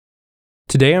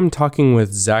Today I'm talking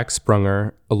with Zach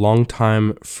Sprunger, a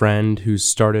longtime friend who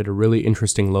started a really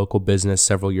interesting local business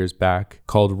several years back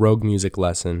called Rogue Music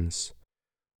Lessons.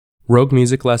 Rogue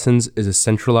Music Lessons is a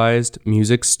centralized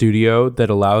music studio that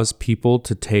allows people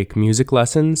to take music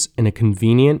lessons in a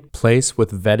convenient place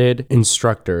with vetted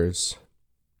instructors.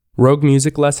 Rogue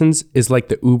Music Lessons is like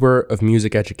the Uber of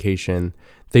music education.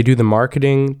 They do the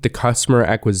marketing, the customer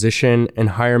acquisition, and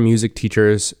hire music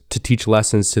teachers to teach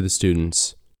lessons to the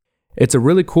students. It's a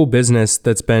really cool business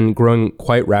that's been growing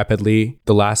quite rapidly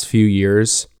the last few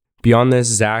years. Beyond this,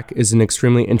 Zach is an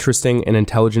extremely interesting and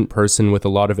intelligent person with a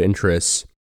lot of interests.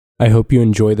 I hope you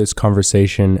enjoy this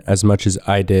conversation as much as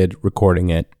I did recording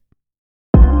it.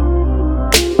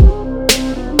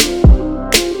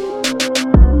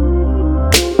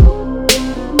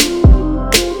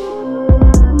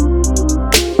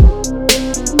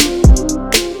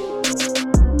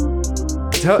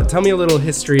 Tell me a little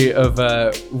history of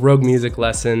Rogue Music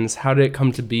Lessons. How did it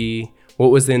come to be? What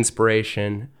was the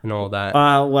inspiration and all that?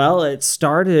 Well, it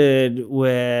started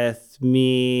with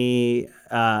me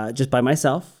just by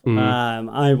myself.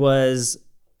 I was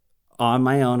on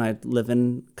my own. I'd live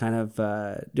in kind of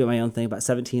doing my own thing. About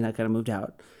 17, I kind of moved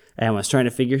out and was trying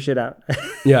to figure shit out.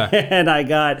 Yeah. And I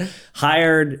got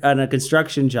hired on a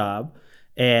construction job.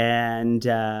 And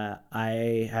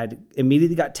I had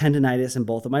immediately got tendonitis in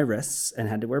both of my wrists and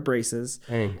had to wear braces.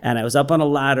 Dang. And I was up on a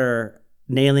ladder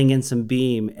nailing in some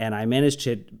beam, and I managed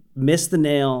to miss the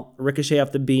nail, ricochet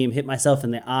off the beam, hit myself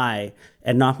in the eye,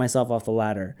 and knock myself off the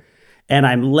ladder. And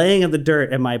I'm laying in the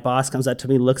dirt, and my boss comes up to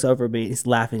me, looks over at me, he's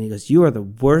laughing. He goes, "You are the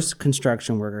worst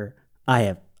construction worker I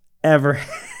have ever had."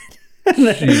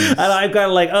 And I'm kind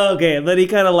of like, oh, okay. And then he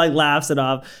kind of like laughs it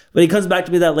off. But he comes back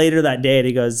to me later that day, and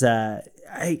he goes,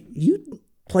 "Hey, you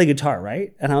play guitar,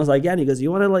 right?" And I was like, "Yeah." And he goes,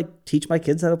 "You want to like teach my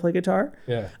kids how to play guitar?"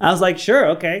 Yeah. I was like, "Sure,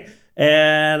 okay."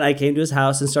 And I came to his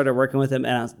house and started working with him.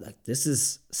 And I was like, this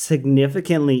is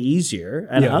significantly easier.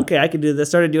 And okay, I could do this.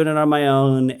 Started doing it on my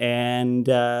own, and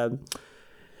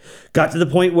got to the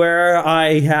point where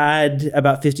I had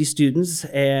about 50 students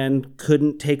and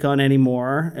couldn't take on any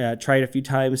more. Tried a few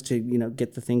times to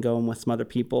get the thing going with some other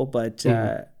people, but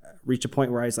reached a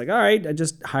point where I was like, all right, I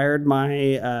just hired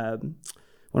my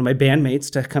one of my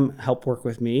bandmates to come help work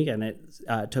with me, and it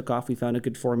took off. We found a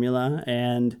good formula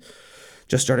and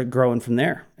just started growing from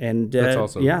there. And that's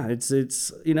awesome. Yeah, it's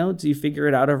you figure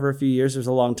it out over a few years. There's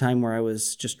a long time where I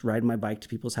was just riding my bike to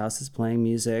people's houses, playing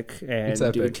music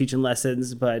and teaching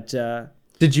lessons. But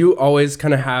did you always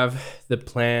kind of have the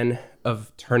plan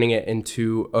of turning it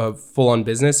into a full-on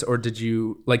business, or did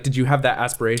you have that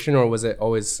aspiration, or was it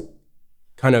always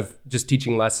kind of just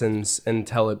teaching lessons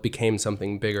until it became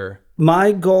something bigger?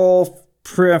 My goal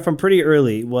from pretty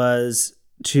early was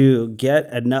to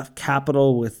get enough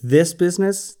capital with this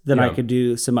business that I could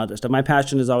do some other stuff. My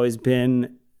passion has always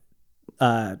been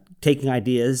taking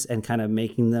ideas and kind of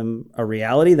making them a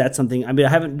reality. That's something, I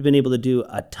haven't been able to do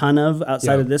a ton of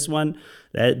outside of this one,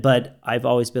 but I've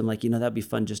always been like, that'd be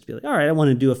fun just to be like, all right, I want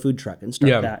to do a food truck and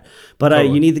start that. But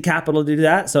totally. You need the capital to do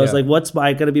that. So I was like, what's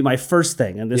going to be my first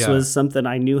thing? And this was something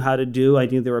I knew how to do. I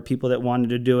knew there were people that wanted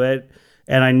to do it.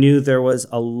 And I knew there was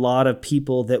a lot of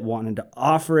people that wanted to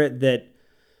offer it that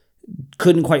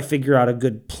couldn't quite figure out a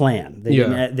good plan.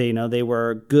 They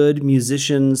were good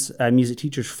musicians, music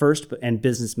teachers first, and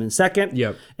businessmen second.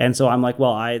 Yep. And so I'm like,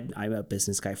 well, I'm a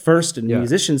business guy first, and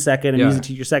musician second, and music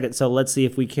teacher second. So let's see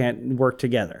if we can't work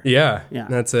together. Yeah.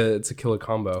 It's a killer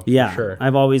combo. Yeah. For sure.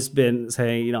 I've always been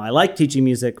saying, I like teaching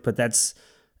music, but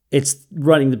it's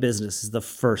running the business is the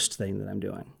first thing that I'm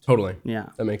doing. Totally. Yeah.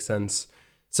 That makes sense.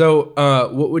 So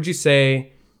what would you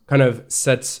say kind of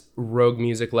sets Rogue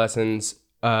Music Lessons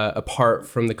apart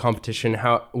from the competition?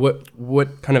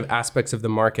 What kind of aspects of the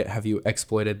market have you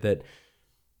exploited that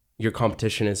your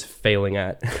competition is failing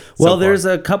at? Well, there's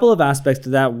a couple of aspects to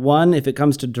that. One, if it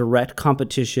comes to direct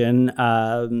competition,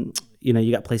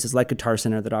 you got places like Guitar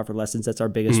Center that offer lessons. That's our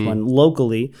biggest one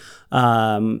locally,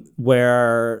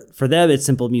 where for them, it's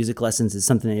simple music lessons is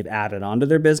something they've added onto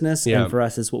their business. Yeah. And for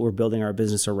us, it's what we're building our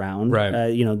business around. Right.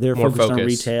 They're more focused on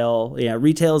retail. Yeah.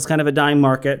 Retail is kind of a dying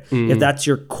market. If that's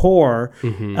your core,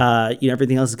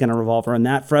 everything else is going to revolve around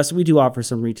that. For us, we do offer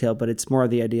some retail, but it's more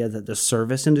the idea that the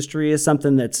service industry is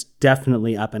something that's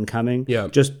definitely up and coming. Yeah.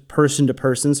 Just person to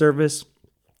person service.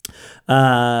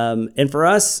 And for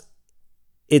us,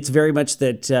 it's very much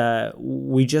that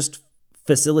we just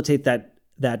facilitate that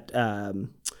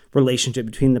relationship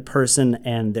between the person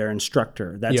and their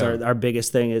instructor. That's our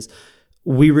biggest thing is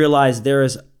we realized there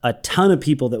is a ton of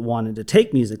people that wanted to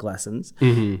take music lessons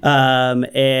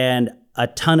and a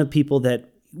ton of people that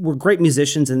were great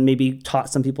musicians and maybe taught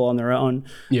some people on their own.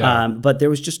 Yeah. But there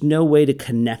was just no way to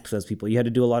connect those people. You had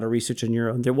to do a lot of research on your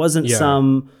own. There wasn't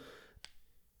some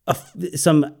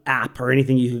app or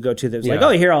anything you could go to that was like,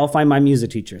 oh, here, I'll find my music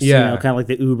teachers. Yeah. Kind of like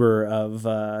the Uber of,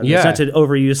 not to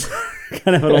overuse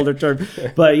kind of an older term,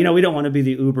 but, we don't want to be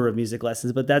the Uber of music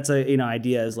lessons, but that's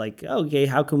idea is like, okay,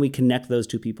 how can we connect those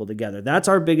two people together? That's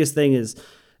our biggest thing is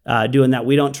doing that.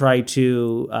 We don't try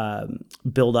to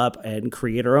build up and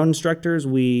create our own instructors.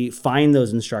 We find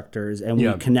those instructors and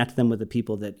we connect them with the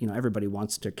people that, everybody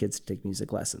wants their kids to take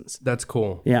music lessons. That's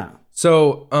cool. Yeah.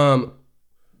 So,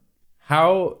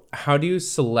 how do you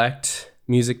select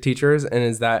music teachers, and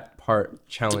is that part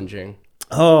challenging?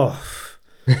 Oh,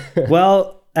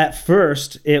 well, at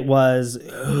first it was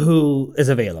who is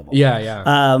available.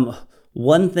 Yeah.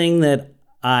 One thing that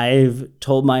I've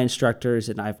told my instructors,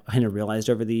 and I've kind of realized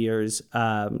over the years,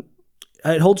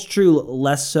 it holds true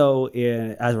less so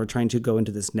as we're trying to go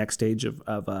into this next stage of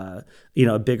a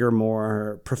bigger,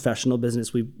 more professional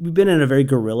business. We've been in a very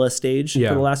guerrilla stage for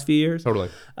the last few years. Totally.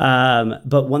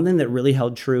 But one thing that really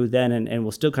held true then and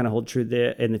will still kind of hold true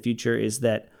in the future is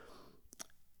that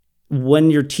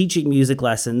when you're teaching music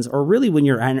lessons, or really when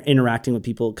you're interacting with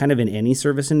people kind of in any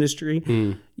service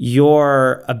industry,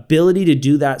 your ability to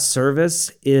do that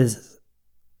service is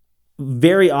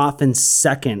very often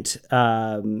second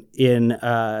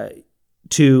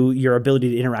to your ability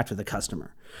to interact with the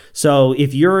customer. So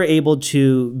if you're able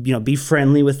to, be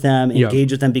friendly with them,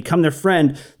 engage with them, become their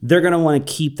friend, they're going to want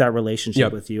to keep that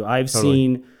relationship with you. I've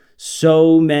seen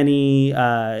so many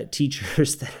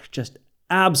teachers that are just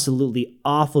absolutely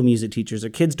awful music teachers. Their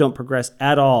kids don't progress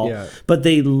at all, but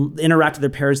they interact with their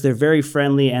parents. They're very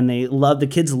friendly and the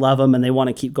kids love them and they want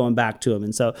to keep going back to them.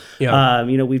 And so,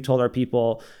 we've told our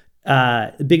people,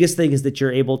 the biggest thing is that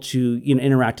you're able to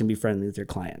interact and be friendly with your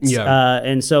clients.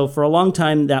 And so for a long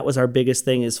time, that was our biggest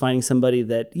thing, is finding somebody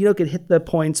that, could hit the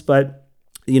points, but,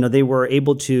 they were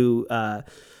able to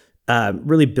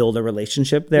really build a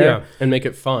relationship there. Yeah, and make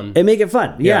it fun.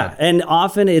 Yeah. And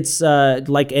often it's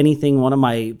like anything, one of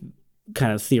my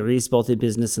kind of theories, both in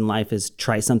business and life, is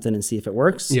try something and see if it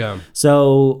works. Yeah.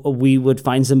 So we would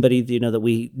find somebody, that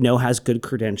we know has good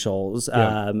credentials,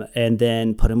 and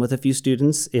then put them with a few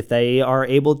students. If they are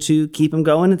able to keep them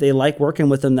going, if they like working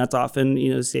with them, that's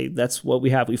often, say that's what we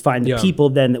have. We find the people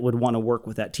then that would want to work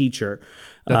with that teacher.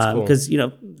 That's cool. Because,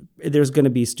 there's going to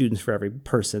be students for every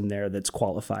person there that's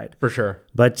qualified. For sure.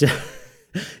 But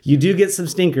you do get some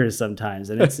stinkers sometimes.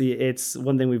 And it's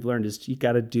one thing we've learned is you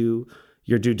got to do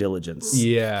your due diligence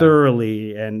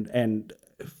thoroughly and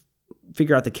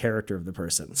figure out the character of the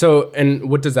person. So, and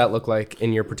what does that look like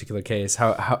in your particular case?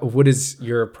 What is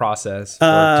your process for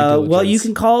due diligence? Well, you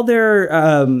can call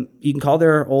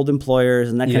their old employers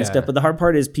and that kind of stuff. But the hard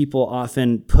part is people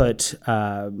often put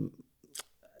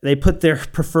their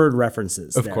preferred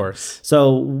references. Of there. course.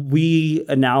 So we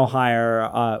now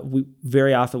hire, we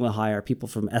very often will hire people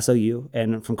from SOU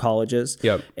and from colleges.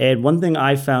 Yep. And one thing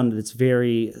I found that's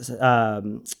very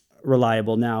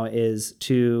reliable now is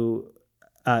to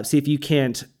see if you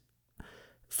can't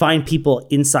find people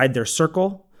inside their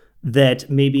circle that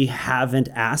maybe haven't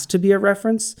asked to be a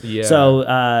reference. Yeah. So,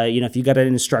 if you got an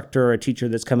instructor or a teacher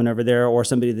that's coming over there, or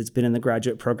somebody that's been in the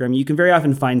graduate program, you can very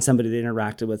often find somebody that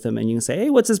interacted with them and you can say, hey,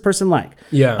 what's this person like?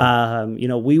 Yeah.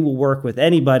 We will work with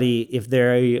anybody if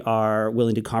they are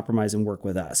willing to compromise and work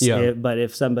with us. Yeah. But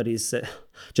if somebody's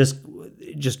just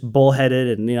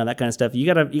bullheaded and, that kind of stuff, you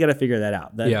gotta figure that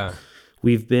out.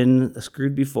 We've been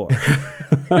screwed before.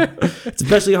 It's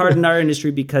especially hard in our industry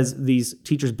because these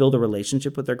teachers build a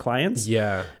relationship with their clients.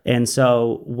 Yeah. And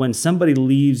so when somebody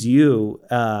leaves you,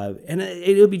 and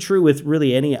it'll be true with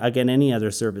really any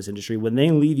other service industry, when they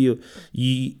leave you,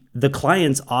 the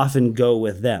clients often go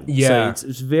with them. Yeah. So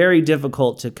it's very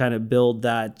difficult to kind of build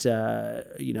that,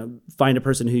 find a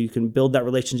person who you can build that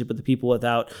relationship with the people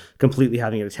without completely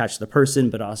having it attached to the person,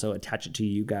 but also attach it to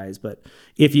you guys. But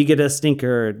if you get a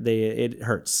stinker, it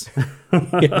hurts.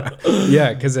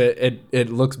 Yeah, because it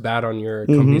looks bad on your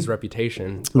company's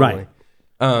reputation. Totally.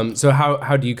 Right. So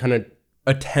how do you kind of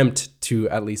attempt to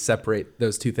at least separate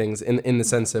those two things in the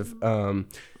sense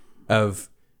of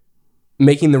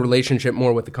making the relationship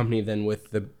more with the company than with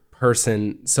the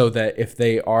person, so that if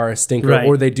they are a stinker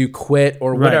or they do quit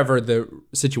or whatever the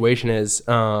situation is,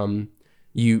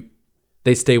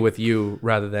 they stay with you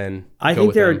rather than I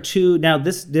think there are two. Now,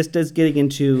 this does getting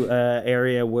into an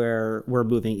area where we're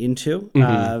moving into.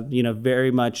 Very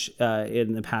much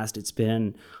in the past, it's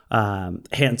been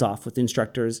hands off with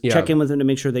instructors. Check in with them to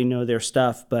make sure they know their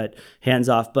stuff, but hands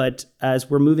off. But as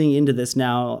we're moving into this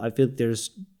now, I feel like there's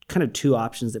kind of two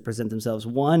options that present themselves.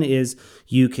 One is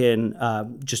you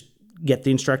can just get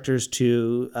the instructors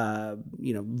to,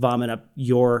 vomit up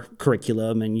your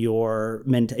curriculum and your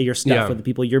stuff for the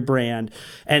people, your brand.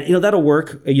 And, that'll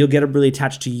work. You'll get them really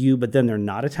attached to you, but then they're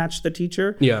not attached to the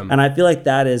teacher. Yeah. And I feel like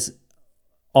that is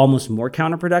almost more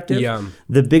counterproductive. Yeah.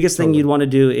 The biggest thing you'd want to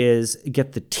do is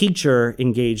get the teacher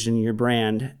engaged in your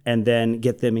brand and then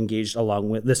get them engaged along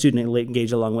with the student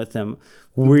engaged along with them.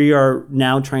 We are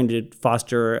now trying to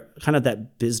foster kind of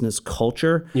that business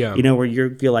culture, where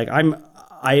you feel like I'm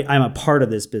a part of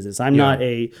this business. I'm not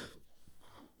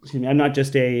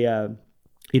just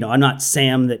I'm not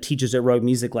Sam that teaches at Rogue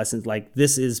Music Lessons. Like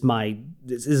this is my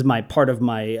part of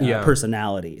my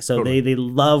personality. So they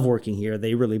love working here.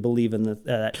 They really believe in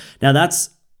that. Now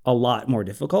that's a lot more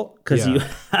difficult because you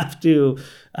have to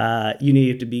you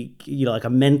need to be like a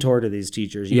mentor to these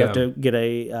teachers. You have to get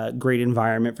a great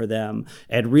environment for them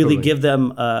and really give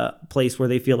them a place where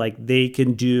they feel like they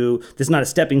can do this. Is not a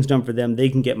stepping stone for them. They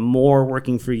can get more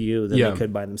working for you than they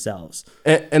could by themselves.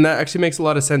 And that actually makes a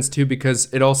lot of sense too,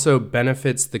 because it also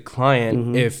benefits the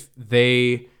client if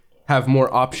they have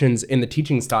more options in the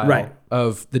teaching style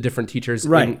of the different teachers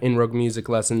in Rogue Music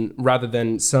Lesson rather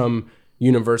than some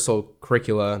universal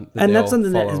curricula. And that's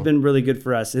something that has been really good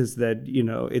for us is that,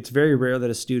 it's very rare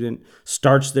that a student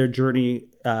starts their journey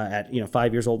at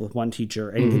 5 years old with one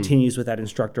teacher and continues with that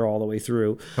instructor all the way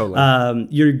through. Totally.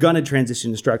 You're going to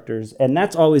transition instructors, and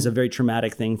that's always a very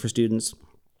traumatic thing for students.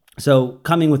 So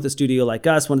coming with a studio like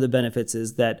us, one of the benefits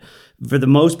is that for the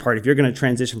most part, if you're going to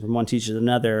transition from one teacher to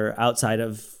another outside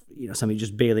of somebody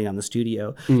just bailing on the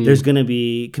studio, there's going to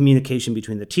be communication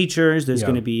between the teachers. There's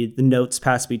going to be the notes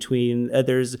passed between.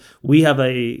 We have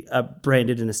a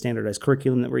branded and a standardized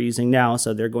curriculum that we're using now,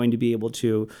 so they're going to be able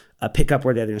to pick up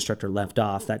where the other instructor left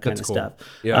off. That kind of stuff.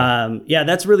 Yeah,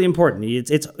 that's really important.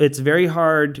 It's very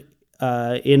hard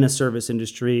in a service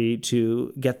industry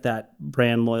to get that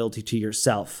brand loyalty to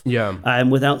yourself.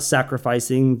 And without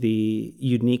sacrificing the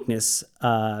uniqueness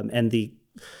and the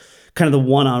kind of the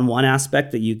one-on-one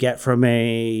aspect that you get from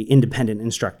a independent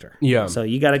instructor. So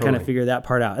you got to kind of figure that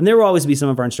part out. And there will always be some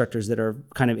of our instructors that are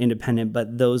kind of independent,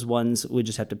 but those ones, we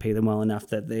just have to pay them well enough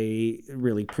that they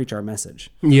really preach our message.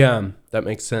 Yeah, that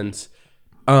makes sense.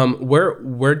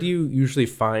 Where do you usually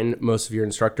find most of your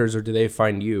instructors, or do they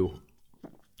find you?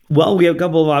 Well, we have a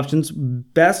couple of options.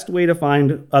 Best way to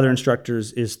find other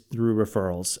instructors is through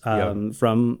referrals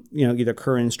from either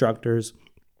current instructors,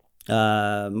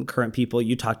 current people.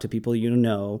 You talk to people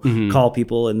call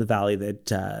people in the valley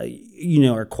that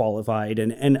are qualified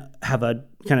and have a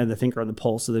kind of the finger on the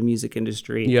pulse of the music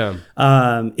industry.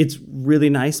 It's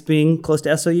really nice being close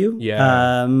to SOU.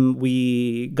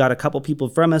 We got a couple people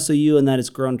from SOU, and that has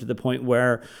grown to the point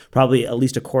where probably at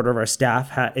least a quarter of our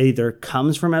staff either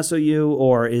comes from SOU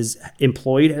or is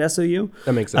employed at SOU.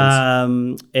 That makes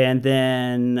sense. And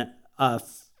then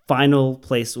final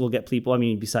place we'll get people,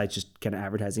 besides just kind of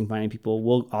advertising, finding people,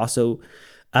 we'll also,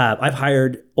 I've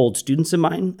hired old students of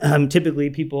mine, typically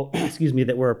people,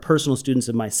 that were personal students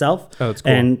of myself. Oh, that's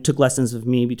cool. And took lessons with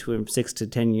me between 6 to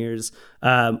 10 years.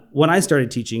 When I started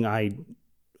teaching, I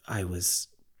was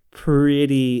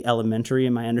pretty elementary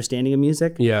in my understanding of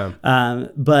music.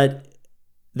 But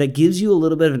that gives you a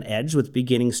little bit of an edge with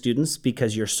beginning students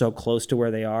because you're so close to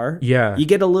where they are. You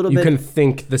get a little bit. You can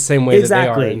think the same way that they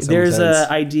are. In some There's sense.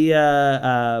 an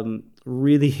idea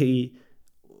really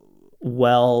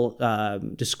well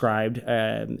described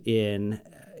in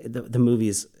the movie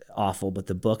is awful, but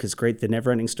the book is great. The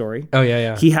Never-Ending Story. Oh,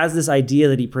 yeah. He has this idea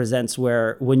that he presents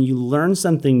where when you learn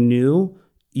something new,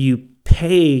 you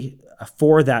pay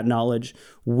for that knowledge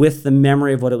with the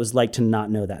memory of what it was like to not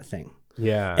know that thing.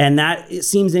 And that it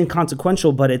seems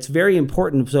inconsequential, but it's very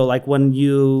important. So like when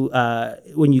you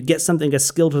get something, a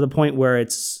skill to the point where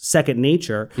it's second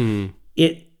nature,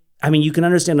 you can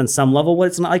understand on some level what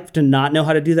it's like to not know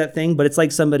how to do that thing, but it's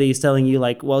like somebody's telling you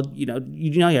like, well, you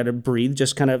know how to breathe,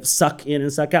 just kind of suck in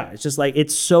and suck out. It's just like,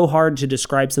 it's so hard to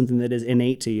describe something that is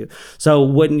innate to you. So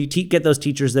when you get those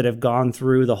teachers that have gone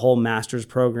through the whole master's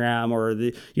program or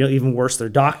even worse, their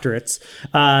doctorates,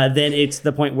 then it's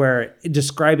the point where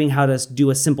describing how to do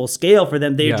a simple scale for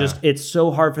them, it's so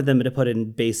hard for them to put it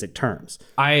in basic terms.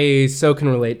 I so can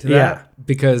relate to that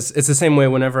because it's the same way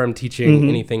whenever I'm teaching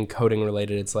anything coding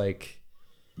related, it's like,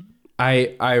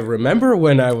 I remember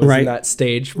when I was in that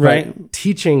stage, but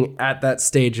teaching at that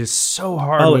stage is so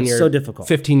hard when you're so difficult.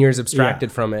 15 years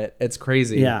abstracted from it. It's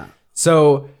crazy.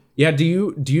 So, do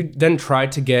you then try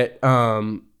to get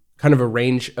kind of a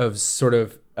range of sort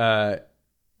of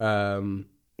kind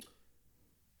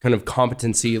of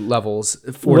competency levels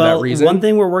for that reason? One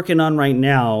thing we're working on right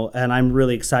now, and I'm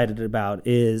really excited about,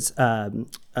 is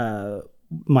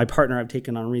my partner I've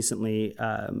taken on recently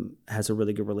has a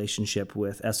really good relationship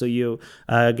with SOU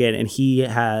again, and he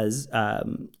has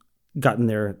gotten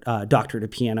their doctorate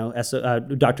of piano,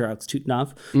 Dr. Alex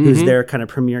Tutenov, who's their kind of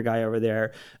premier guy over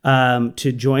there,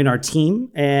 to join our team.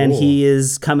 And he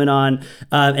is coming on.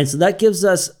 And so that gives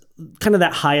us kind of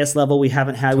that highest level we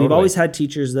haven't had. We've always had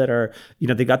teachers that are,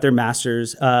 they got their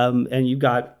masters, and you've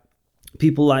got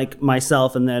people like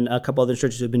myself and then a couple other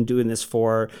instructors who have been doing this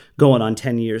for going on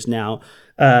 10 years now.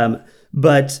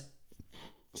 But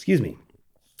excuse me.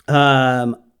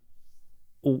 In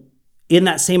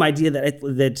that same idea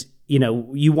that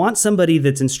you want somebody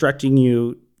that's instructing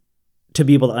you to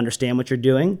be able to understand what you're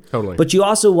doing. Totally. But you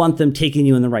also want them taking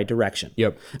you in the right direction.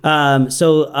 Yep.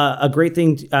 So a great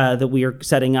thing that we are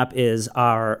setting up is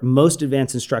our most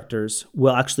advanced instructors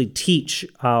will actually teach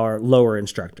our lower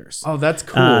instructors. Oh, that's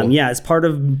cool. Yeah, as part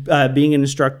of being an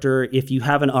instructor, if you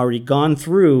haven't already gone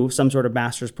through some sort of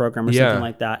master's program or something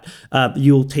like that,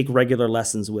 you'll take regular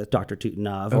lessons with Dr.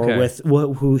 Tutenov or with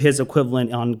who his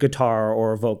equivalent on guitar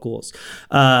or vocals.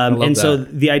 And so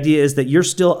the idea is that you're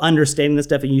still understanding this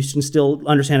stuff and you can still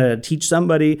understand how to teach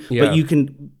somebody, but you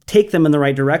can take them in the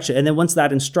right direction. And then once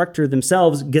that instructor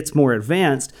themselves gets more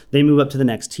advanced, they move up to the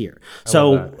next tier.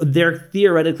 So there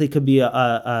theoretically could be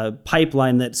a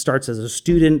pipeline that starts as a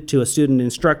student to a student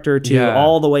instructor to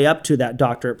all the way up to that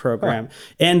doctorate program.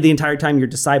 And the entire time you're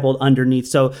discipled underneath.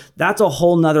 So that's a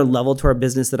whole nother level to our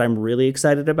business that I'm really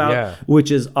excited about,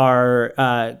 which is our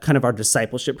kind of our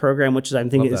discipleship program, which is, I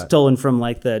think, is stolen from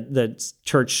like the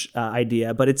church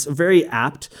idea, but it's very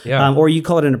apt. Or you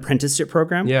call it an apprenticeship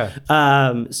program.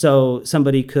 So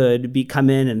somebody could come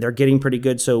in and they're getting pretty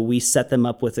good. So we set them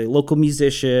up with a local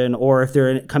musician, or if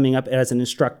they're coming up as an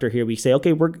instructor here, we say,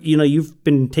 okay, you've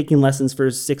been taking lessons for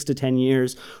 6 to 10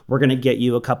 years. We're going to get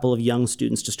you a couple of young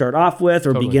students to start off with,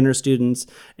 or beginner students.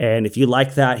 And if you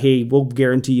like that, hey, we'll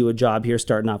guarantee you a job here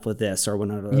starting off with this or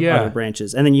one of the other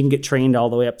branches. And then you can get trained all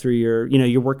the way up through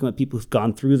you're working with people who've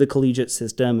gone through the collegiate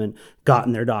system and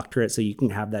gotten their doctorate, so you can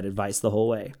have that advice the whole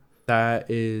way. That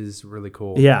is really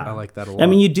cool. Yeah. I like that a lot. I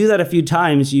mean, you do that a few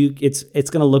times, it's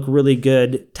going to look really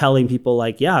good telling people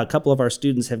like, a couple of our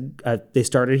students have, they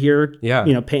started here,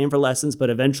 paying for lessons, but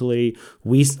eventually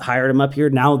we hired them up here.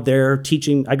 Now they're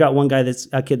teaching. I got one guy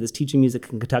a kid that's teaching music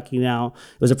in Kentucky now.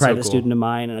 It was a private student of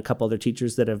mine, and a couple other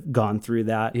teachers that have gone through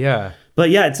that. Yeah. But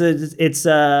yeah, it's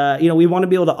we want to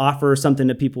be able to offer something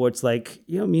to people where it's like,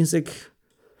 music,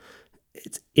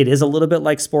 it is a little bit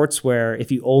like sports, where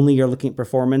if you only are looking at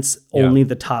performance, only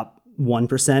the top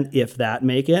 1%, if that,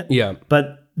 make it. Yeah.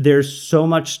 But there's so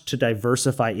much to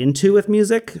diversify into with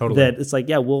music that it's like,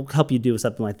 we'll help you do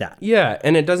something like that. Yeah.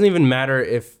 And it doesn't even matter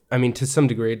to some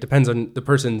degree, it depends on the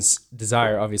person's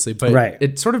desire, obviously, but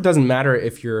it sort of doesn't matter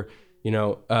if you're,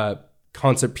 a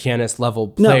concert pianist level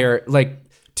player,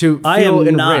 to feel I am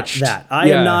enriched. Not that. I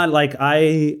am not like,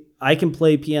 I can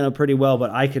play piano pretty well, but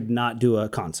I could not do a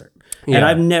concert. And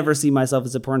I've never seen myself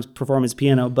as a performance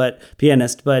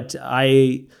pianist, but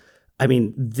I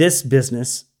mean, this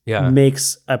business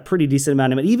makes a pretty decent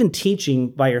amount of it. Even teaching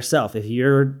by yourself, if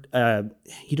you're,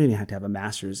 you don't even have to have a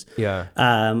master's.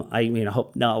 I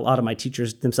hope a lot of my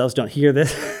teachers themselves don't hear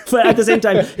this, but at the same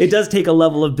time, it does take a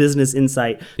level of business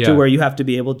insight to where you have to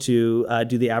be able to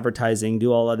do the advertising,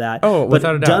 do all of that. Oh,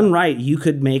 without a doubt. Done right, you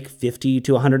could make $50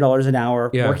 to $100 an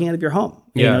hour working out of your home.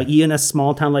 Even a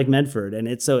small town like Medford, and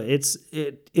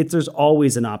there's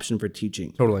always an option for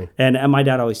teaching. Totally. And my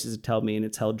dad always used to tell me, and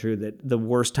it's held true, that the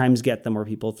worst times get them where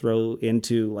people throw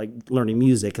into like learning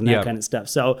music and that kind of stuff.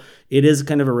 So it is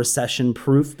kind of a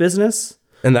recession-proof business.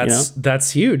 And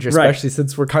that's huge, especially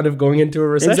since we're kind of going into a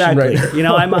recession right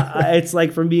now. It's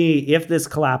like, for me, if this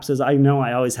collapses, I know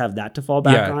I always have that to fall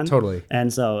back on. Yeah, totally.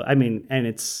 And so,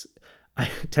 I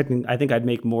think I'd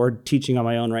make more teaching on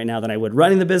my own right now than I would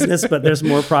running the business, but there's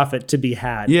more profit to be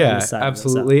had. Yeah,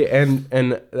 absolutely.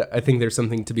 And I think there's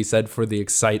something to be said for the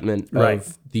excitement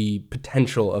of the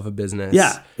potential of a business.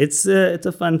 Yeah, it's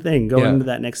a fun thing going to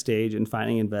that next stage and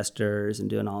finding investors and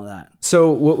doing all of that.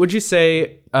 So what would you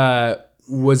say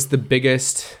was the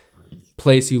biggest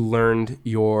place you learned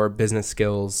your business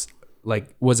skills?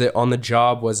 Like, was it on the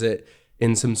job? Was it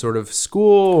in some sort of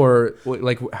school, or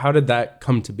like, how did that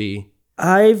come to be?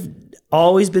 I've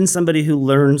always been somebody who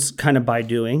learns kind of by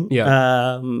doing.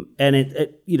 Yeah. And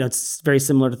it's very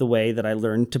similar to the way that I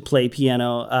learned to play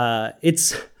piano.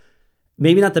 It's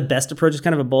maybe not the best approach. It's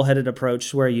kind of a bullheaded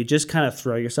approach where you just kind of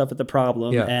throw yourself at the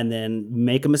problem and then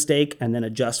make a mistake and then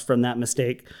adjust from that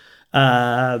mistake.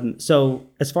 So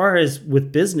as far as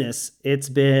with business, it's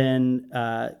been,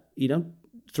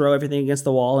 throw everything against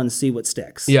the wall and see what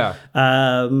sticks. Yeah.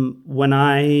 When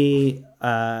I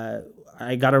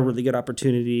I got a really good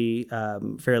opportunity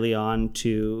fairly on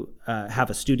to have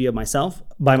a studio myself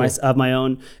of my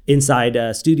own inside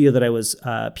a studio that I was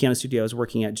piano studio I was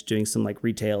working at, just doing some like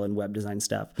retail and web design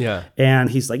stuff. Yeah. And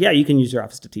he's like, yeah, you can use your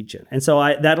office to teach it. And so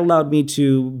that allowed me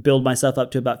to build myself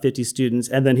up to about 50 students.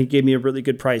 And then he gave me a really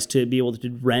good price to be able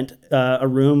to rent a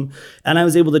room. And I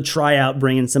was able to try out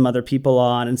bringing some other people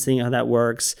on and seeing how that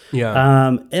works.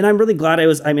 Yeah. And I'm really glad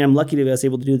I'm lucky to be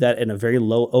able to do that in a very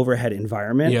low overhead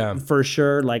environment. Yeah. For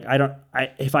sure. Like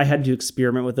if I had to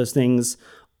experiment with those things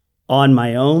on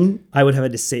my own, I would have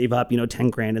had to save up, 10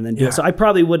 grand and then do it. So I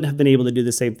probably wouldn't have been able to do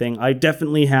the same thing. I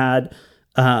definitely had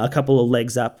a couple of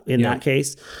legs up in that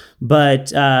case.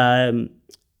 But,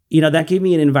 that gave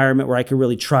me an environment where I could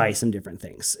really try some different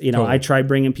things. Totally. I tried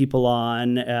bringing people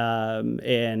on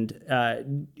and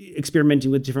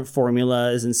experimenting with different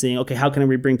formulas and seeing, okay, how can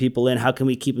we bring people in? How can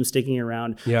we keep them sticking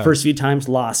around? Yeah. First few times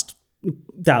lost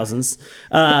thousands.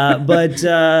 But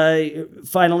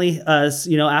finally,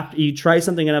 after you try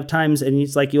something enough times and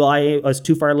it's like, I was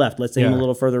too far left. Let's aim a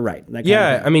little further right. That kind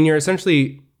of thing. I mean, you're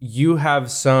essentially, you have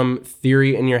some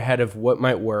theory in your head of what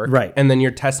might work. Right. And then you're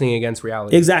testing against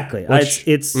reality. Exactly. Which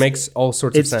makes all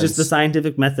sorts of sense. It's just the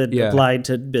scientific method applied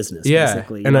to business,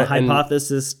 basically. And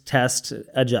hypothesis, test,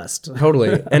 adjust.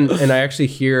 Totally. And I actually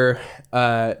hear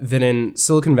that in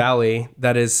Silicon Valley,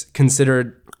 that is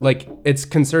considered it's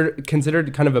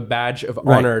considered kind of a badge of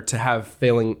honor to have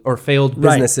failed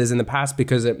businesses in the past,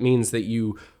 because it means that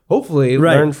you hopefully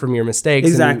learn from your mistakes.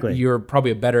 Exactly. And you're probably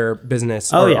a better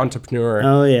business or entrepreneur.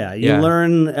 Oh yeah. You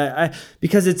learn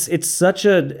because it's such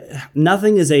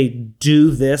nothing is a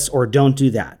do this or don't do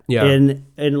that in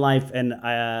life. And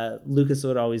Lucas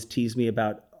would always tease me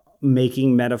about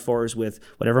making metaphors with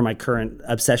whatever my current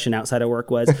obsession outside of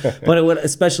work was. But it would,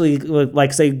 especially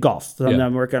like say golf.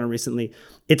 I'm working on it recently.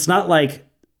 It's not like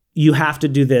you have to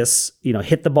do this,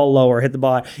 hit the ball low or hit the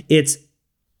ball. It's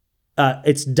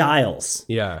dials.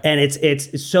 Yeah. And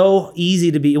it's so easy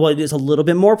to be, it's a little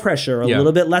bit more pressure, a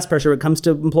little bit less pressure when it comes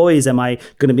to employees. Am I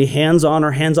going to be hands-on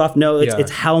or hands-off? No, it's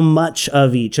how much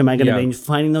of each am I going to be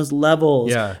finding those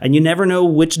levels? Yeah. And you never know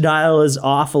which dial is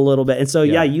off a little bit. And so,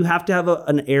 you have to have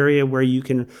an area where you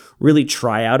can really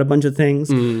try out a bunch of things.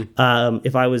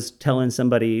 If I was telling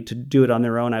somebody to do it on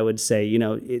their own, I would say,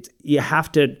 you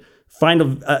have to find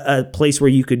a place where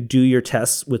you could do your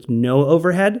tests with no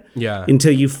overhead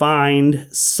until you find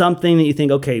something that you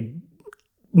think, okay,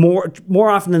 more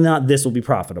often than not, this will be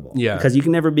profitable. Yeah. Because you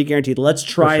can never be guaranteed. Let's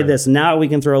try this. Now we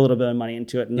can throw a little bit of money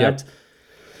into it. And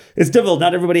it's difficult.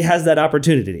 Not everybody has that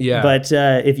opportunity. Yeah. But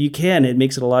if you can, it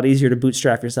makes it a lot easier to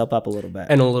bootstrap yourself up a little bit.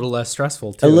 And a little less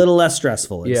stressful too. A little less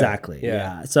stressful, exactly.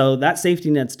 Yeah. So that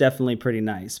safety net's definitely pretty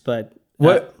nice. But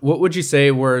what would you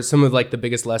say were some of the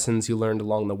biggest lessons you learned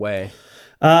along the way?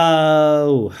 It's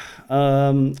a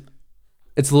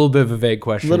little bit of a vague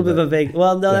question. A little bit of a vague.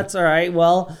 Well, no, that's all right.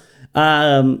 Well,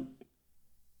 when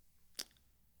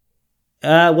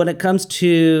it comes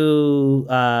to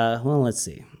let's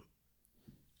see.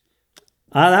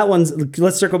 That one's.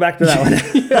 Let's circle back to that one.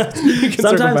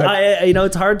 Sometimes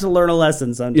it's hard to learn a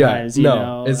lesson. Sometimes,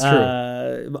 it's true.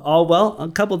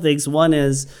 A couple of things. One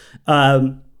is,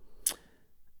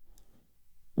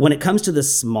 when it comes to the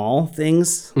small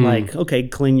things, like, okay,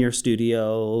 clean your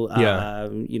studio,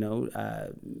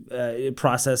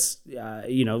 process,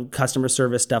 customer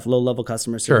service stuff, low-level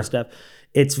customer service stuff,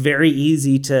 it's very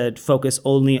easy to focus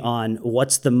only on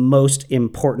what's the most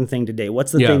important thing today.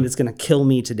 What's the thing that's going to kill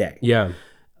me today? Yeah.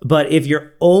 But if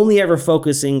you're only ever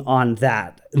focusing on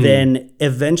that, then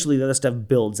eventually the other stuff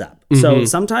builds up. So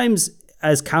sometimes,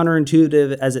 as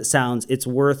counterintuitive as it sounds, it's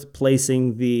worth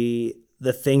placing the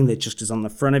thing that just is on the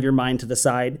front of your mind to the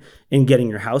side and getting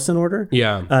your house in order.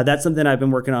 Yeah. That's something I've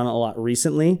been working on a lot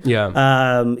recently.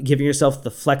 Yeah. Giving yourself the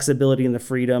flexibility and the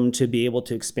freedom to be able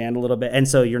to expand a little bit. And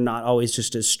so you're not always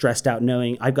just as stressed out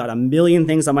knowing I've got a million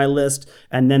things on my list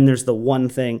and then there's the one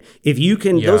thing. If you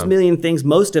can, those million things,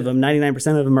 most of them,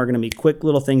 99% of them are going to be quick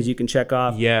little things you can check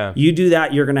off. Yeah. You do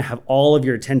that, you're going to have all of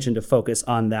your attention to focus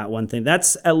on that one thing.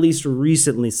 That's at least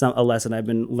recently a lesson I've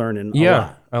been learning a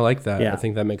lot. I like that. Yeah. I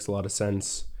think that makes a lot of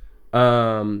sense.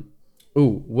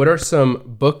 What are some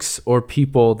books or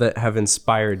people that have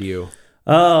inspired you?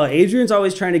 Oh, Adrian's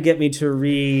always trying to get me to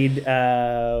read.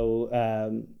 Now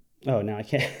I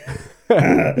can't.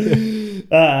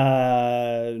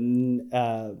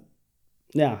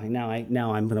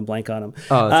 Now I'm gonna blank on them.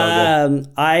 Oh, that's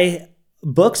all good.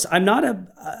 Books, I'm not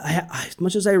as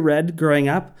much as I read growing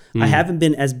up, I haven't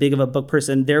been as big of a book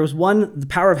person. There was one, The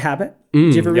Power of Habit.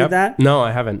 Did you ever read that? No,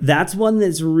 I haven't. That's one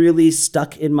that's really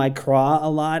stuck in my craw a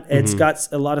lot. It's got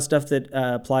a lot of stuff that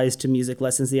applies to music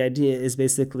lessons. The idea is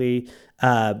basically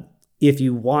if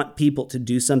you want people to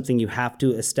do something, you have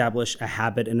to establish a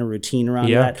habit and a routine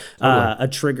around that, totally. A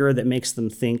trigger that makes them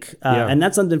think. And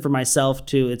that's something for myself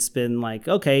too. It's been like,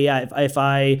 okay, yeah, if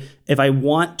I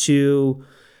want to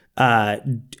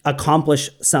accomplish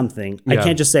something, I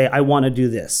can't just say I want to do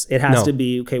this. It has to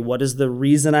be, okay, what is the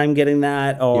reason I'm getting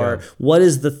that, or what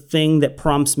is the thing that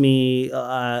prompts me?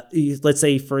 Let's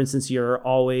say, for instance, you're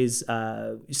always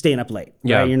staying up late,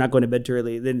 right? You're not going to bed too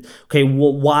early. Then, okay,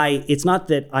 well, why? It's not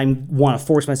that I want to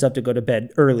force myself to go to bed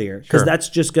earlier, because that's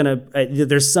just gonna.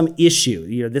 There's some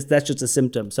issue. That's just a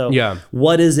symptom. So,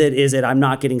 what is it? Is it I'm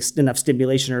not getting enough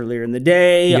stimulation earlier in the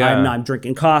day? I'm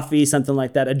drinking coffee, something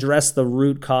like that. Address the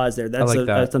root cause there. That's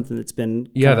that's something that's been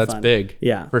that's fun. Big.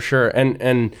 Yeah, for sure.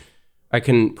 And I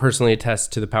can personally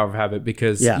attest to the power of habit,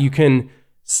 because you can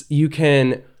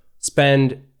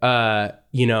spend 4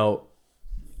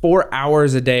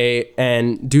 hours a day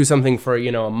and do something for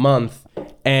a month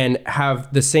and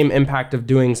have the same impact of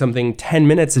doing something 10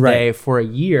 minutes a day for a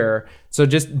year. So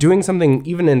just doing something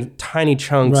even in tiny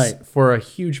chunks for a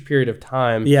huge period of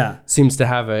time seems to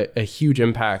have a huge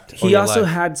impact. He also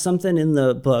had something in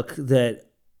the book that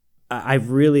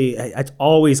it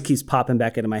always keeps popping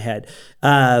back into my head.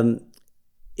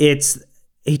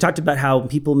 He talked about how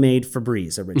people made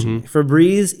Febreze originally.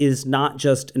 Febreze is not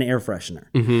just an air freshener.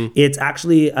 It's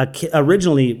actually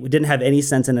originally didn't have any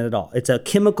scent in it at all. It's a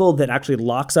chemical that actually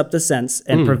locks up the scents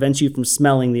and prevents you from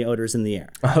smelling the odors in the air.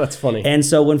 Oh, that's funny. And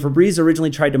so when Febreze originally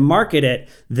tried to market it,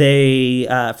 they,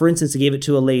 for instance, they gave it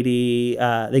to a lady.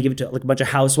 They gave it to like a bunch of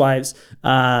housewives,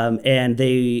 and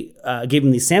they gave them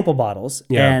these sample bottles,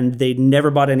 and they never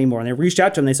bought any more. And they reached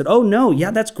out to them. And they said, "Oh no, yeah,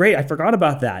 that's great. I forgot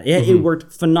about that. It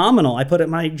worked phenomenal. I put it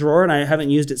in my drawer and I haven't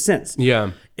used it since."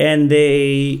 And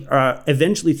they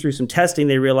eventually, through some testing,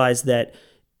 they realized that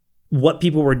what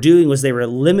people were doing was they were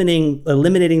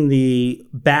eliminating the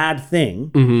bad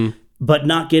thing, but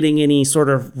not getting any sort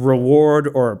of reward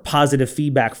or positive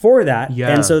feedback for that.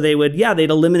 And so they'd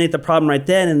eliminate the problem right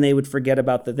then, and they would forget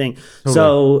about the thing. Totally.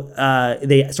 So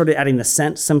they started adding the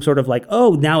scent, some sort of like,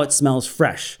 oh, now it smells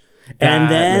fresh.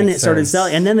 And then it started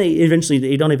selling, and then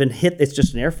they don't even hit. It's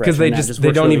just an air freshener because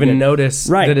they don't even notice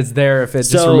that it's there if it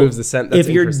just removes the scent. That's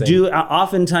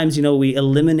oftentimes we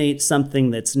eliminate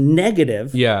something that's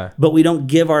negative, but we don't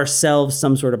give ourselves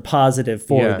some sort of positive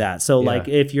for that. So like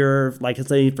if you're like, let's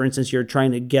say for instance you're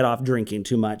trying to get off drinking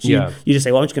too much, you just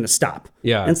say, well, I'm just going to stop.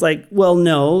 And it's like, well,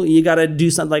 no, you got to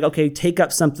do something like, okay, take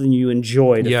up something you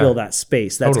enjoy to fill that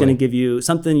space. That's going to give you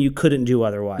something you couldn't do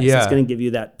otherwise. That's going to give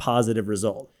you that positive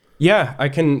result. Yeah, I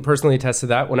can personally attest to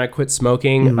that. When I quit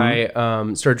smoking, I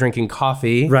started drinking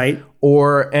coffee.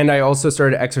 And I also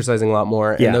started exercising a lot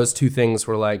more. And those two things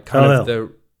were like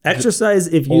the exercise,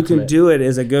 if you can do it,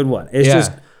 is a good one. It's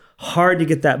just hard to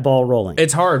get that ball rolling.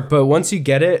 It's hard, but once you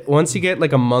get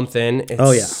like a month in,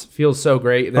 it feels so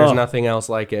great. There's nothing else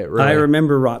like it, really. I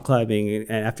remember rock climbing,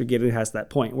 and after getting past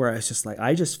that point where I was just like,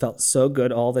 I just felt so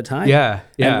good all the time. And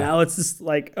now it's just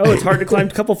like, oh, it's hard to climb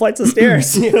a couple flights of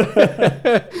stairs.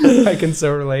 I can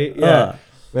so relate.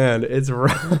 Man, it's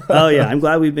rough. I'm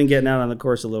glad we've been getting out on the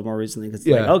course a little more recently, because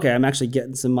it's like, okay, I'm actually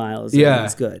getting some miles.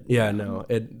 It's good.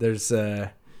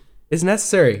 It's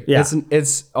necessary.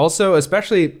 It's also,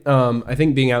 especially, I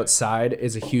think being outside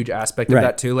is a huge aspect of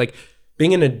that too. Like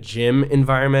being in a gym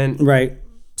environment.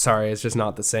 Sorry, it's just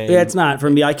not the same. Yeah, it's not for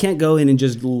me. I can't go in and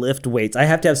just lift weights. I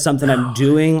have to have something I'm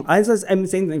doing. I'm the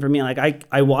same thing for me. Like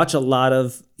I watch a lot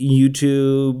of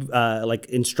YouTube, like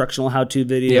instructional how-to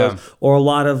videos, or a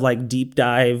lot of like deep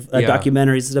dive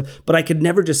documentaries and stuff. But I could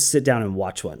never just sit down and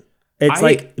watch one. It's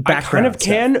like background I kind of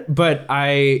can, but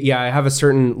I have a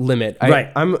certain limit.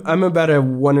 I'm about a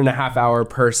 1.5 hour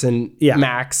person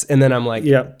max, and then I'm like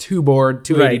too bored,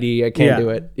 too ADD. I can't do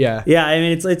it. I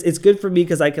mean, it's good for me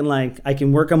because I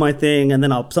can work on my thing, and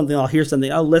then I'll hear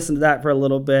something. I'll listen to that for a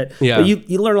little bit. But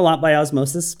you learn a lot by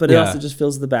osmosis, but it also just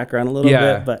fills the background a little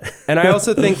bit. But and I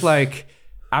also think like,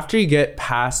 after you get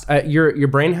past your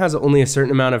brain has only a certain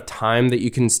amount of time that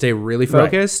you can stay really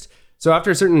focused. So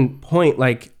after a certain point,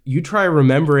 like you try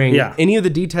remembering any of the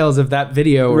details of that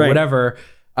video or whatever,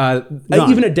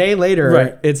 even a day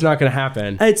later, it's not going to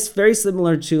happen. It's very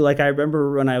similar to, like, I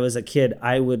remember when I was a kid,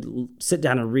 I would sit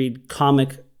down and read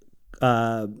comic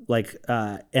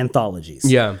anthologies.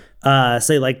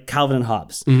 Say like Calvin and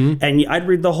Hobbes. And I'd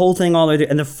read the whole thing all the way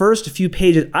through. And the first few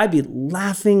pages, I'd be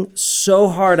laughing so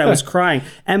hard I was crying.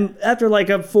 And after like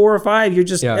a 4 or 5, you're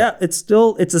just, it's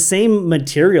the same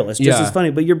material. It's just as funny.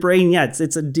 But your brain,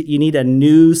 you need a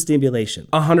new stimulation.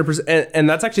 100%. And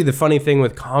that's actually the funny thing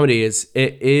with comedy is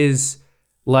it is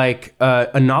like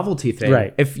a novelty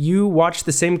thing. If you watch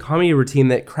the same comedy routine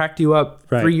that cracked you up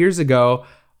 3 years ago,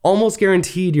 almost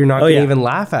guaranteed you're not going to even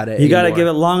laugh at it. You got to give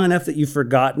it long enough that you've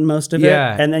forgotten most of it.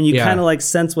 And then you kind of like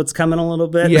sense what's coming a little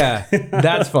bit. Yeah.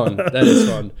 That's fun. That is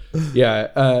fun.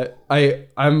 Yeah.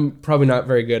 I'm probably not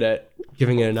very good at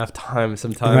giving it enough time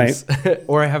sometimes,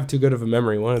 or I have too good of a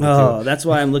memory. One of the two. Oh, that's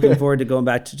why I'm looking forward to going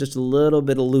back to just a little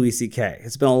bit of Louis C.K.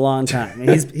 It's been a long time.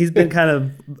 He's been kind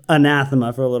of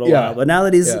anathema for a little while, but now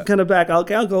that he's kind of back, I'll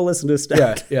go listen to his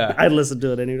stuff. Yeah. I'd listen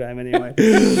to it anytime anyway.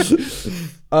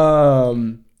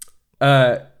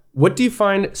 What do you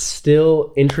find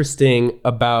still interesting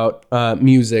about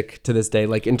music to this day,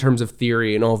 like in terms of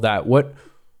theory and all of that? What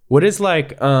is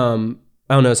like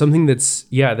I don't know, something that's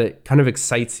that kind of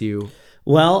excites you?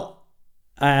 Well,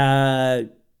 if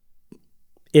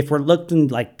we're looking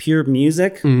like pure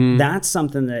music, that's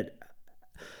something that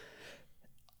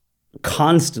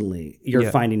constantly you're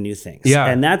finding new things. Yeah.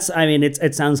 And that's, I mean,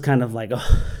 it sounds kind of like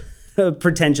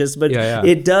pretentious, but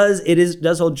it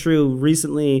does hold true.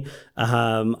 Recently,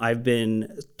 I've been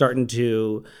starting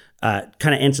to kind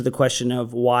of answer the question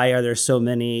of why are there so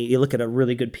many. You look at a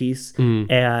really good piece,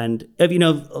 and if you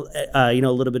know a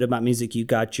little bit about music, you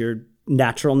got your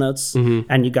natural notes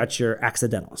and you got your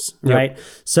accidentals, right?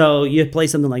 So you play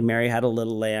something like Mary Had a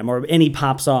Little Lamb or any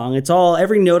pop song. It's all,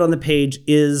 every note on the page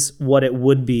is what it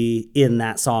would be in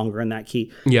that song or in that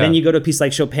key. Then you go to a piece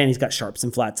like Chopin, he's got sharps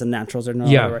and flats and naturals or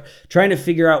no. Trying to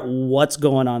figure out what's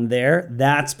going on there.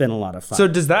 That's been a lot of fun. So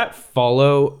does that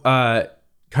follow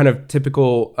kind of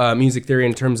typical music theory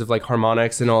in terms of like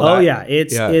harmonics and all that? Oh yeah,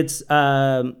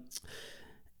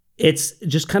 it's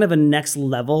just kind of a next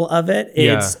level of it.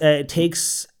 It's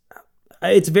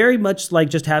very much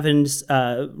like just having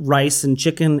rice and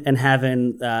chicken and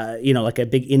having like a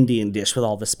big Indian dish with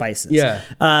all the spices.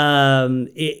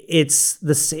 It's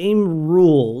the same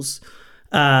rules.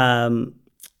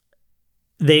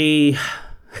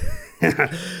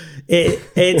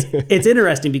 It's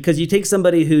interesting because you take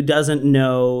somebody who doesn't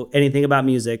know anything about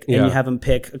music and you have them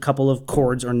pick a couple of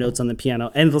chords or notes on the piano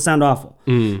and it'll sound awful.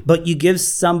 But you give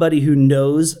somebody who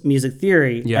knows music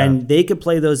theory and they could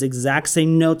play those exact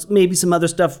same notes, maybe some other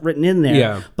stuff written in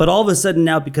there. But all of a sudden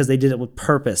now, because they did it with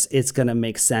purpose, it's going to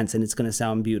make sense and it's going to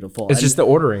sound beautiful. It's just the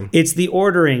ordering. It's the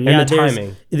ordering. And the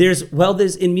timing. There's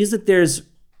in music,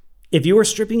 if you were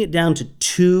stripping it down to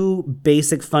two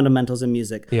basic fundamentals in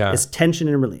music, it's tension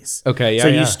and release. Okay, so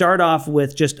you start off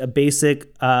with just a basic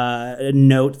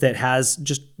note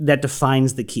that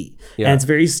defines the key. And it's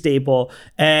very stable.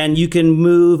 And you can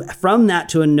move from that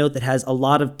to a note that has a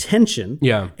lot of tension.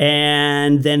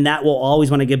 And then that will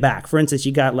always want to get back. For instance,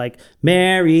 you got like,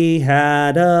 Mary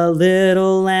had a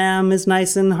little lamb is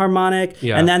nice and harmonic.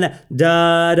 And then the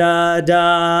da, da,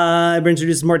 da, it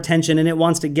introduces more tension and it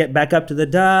wants to get back up to the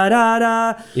da, da.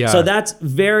 So that's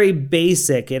very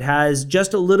basic. It has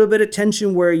just a little bit of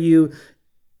tension where you're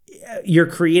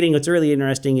creating. What's really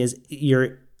interesting is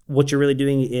what you're really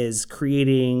doing is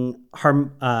creating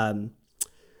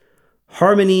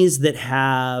harmonies that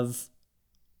have,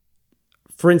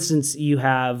 for instance, you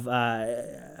have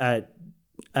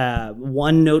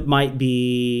one note might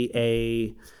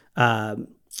be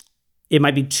it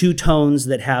might be two tones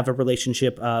that have a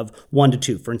relationship of 1 to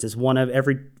 2. For instance,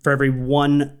 for every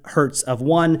 1 hertz of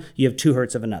one, you have 2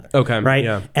 hertz of another. Okay. Right?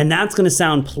 Yeah. And that's going to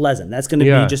sound pleasant. That's going to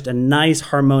be just a nice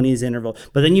harmonious interval.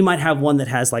 But then you might have one that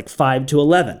has like 5 to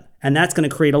 11. And that's going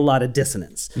to create a lot of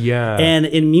dissonance. And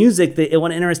in music,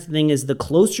 one interesting thing is the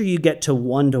closer you get to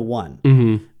 1 to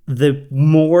 1, the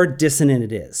more dissonant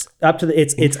it is.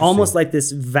 It's almost like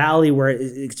this valley where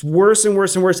it's worse and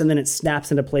worse and worse, and then it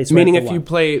snaps into place. Meaning, if you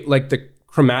play like the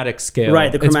chromatic scale,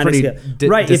 right? The chromatic scale,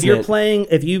 right? Dissonant. If you're playing,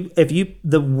 if you,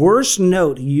 the worst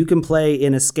note you can play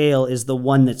in a scale is the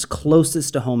one that's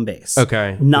closest to home base.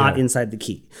 Okay, not inside the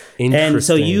key. And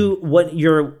so when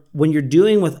you're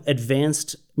doing with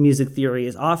advanced music theory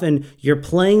is often you're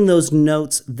playing those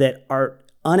notes that are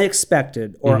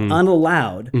unexpected or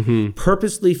unallowed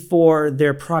purposely for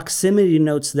their proximity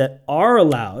notes that are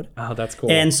allowed. Oh, that's cool.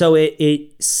 And so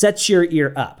it sets your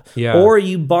ear up. Or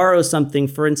you borrow something,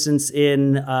 for instance,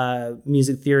 in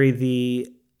music theory,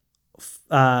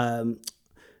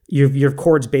 your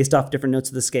chords based off different notes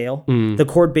of the scale. The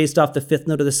chord based off the 5th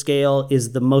note of the scale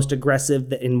is the most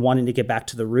aggressive in wanting to get back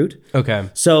to the root. Okay.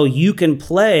 So you can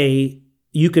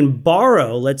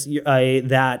borrow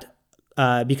that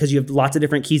because you have lots of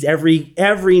different keys.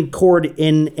 Every chord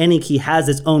in any key has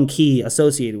its own key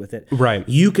associated with it. Right.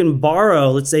 You can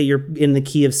borrow, let's say you're in the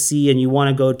key of C and you want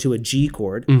to go to a G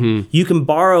chord. Mm-hmm. You can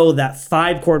borrow that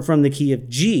 5 chord from the key of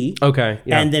G. Okay.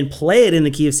 Yeah. And then play it in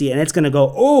the key of C, and it's going to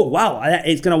go, oh, wow.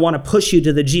 It's going to want to push you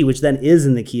to the G, which then is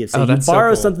in the key of C. Oh, that's you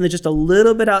borrow so cool. something that's just a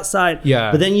little bit outside.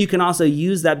 Yeah. But then you can also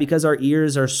use that because our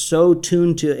ears are so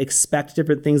tuned to expect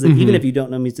different things that even if you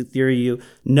don't know music theory, you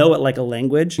know it like a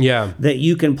language. Yeah. That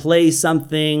you can play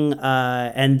something,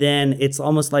 and then it's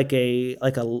almost like a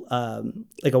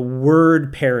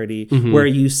word parody where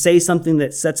you say something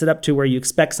that sets it up to where you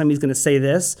expect somebody's going to say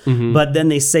this, but then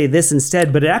they say this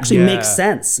instead. But it actually makes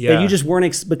sense. Yeah. And you just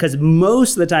weren't because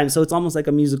most of the time, so it's almost like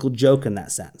a musical joke in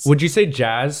that sense. Would you say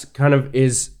jazz kind of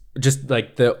is just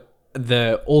like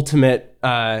the ultimate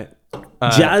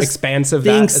Jazz expansive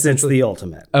thinks it's the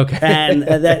ultimate. Okay. And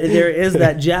that there is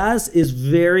that jazz is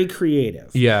very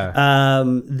creative. Yeah.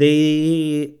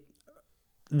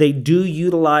 They do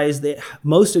utilize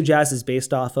most of jazz is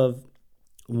based off of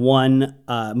one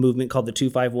movement called the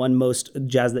 2-5-1. Most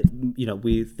jazz that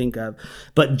we think of,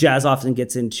 but jazz often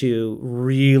gets into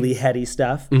really heady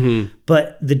stuff.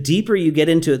 But the deeper you get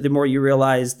into it, the more you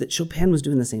realize that Chopin was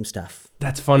doing the same stuff.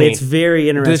 That's funny. It's very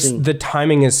interesting. The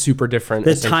timing is super different.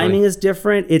 The timing is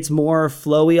different. It's more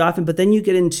flowy often. But then you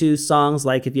get into songs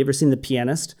like, have you ever seen The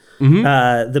Pianist?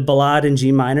 The ballade in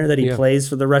G minor that he plays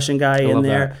for the Russian guy in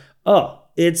there. That. Oh,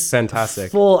 it's fantastic.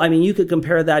 Full. I mean, you could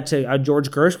compare that to a George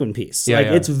Gershwin piece.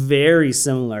 It's very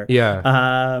similar.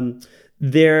 Yeah.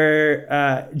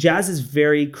 Jazz is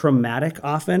very chromatic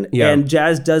often. And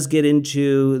jazz does get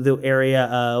into the area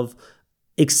of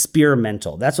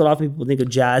experimental. That's what often people think of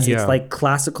jazz. It's like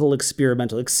classical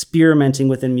experimental, experimenting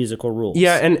within musical rules.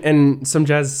 Yeah, and some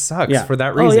jazz sucks for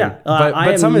that reason. Oh yeah, but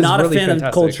I am some is not really a fan fantastic.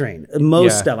 of Coltrane.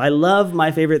 Most stuff. I love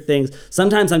my favorite things.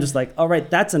 Sometimes I'm just like, all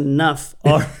right, that's enough.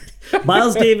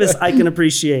 Miles Davis, I can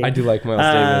appreciate. I do like Miles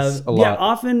Davis a lot. Yeah,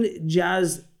 often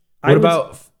jazz. What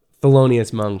about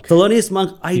Thelonious Monk? Thelonious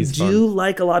Monk, I do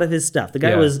like a lot of his stuff. The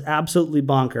guy was absolutely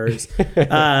bonkers.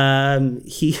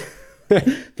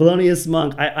 Thelonious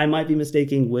Monk, I might be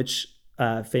mistaking which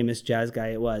famous jazz guy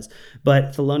it was,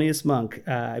 but Thelonious Monk,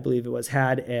 I believe it was,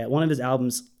 had one of his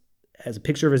albums as a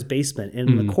picture of his basement. And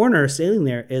in the corner, sailing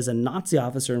there, is a Nazi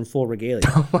officer in full regalia.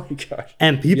 Oh my gosh.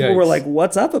 And people were like,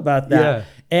 what's up about that? Yeah.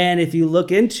 And if you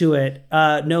look into it,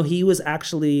 no, he was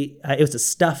actually, it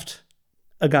was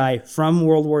a guy from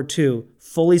World War II,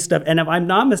 fully stuffed. And if I'm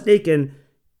not mistaken,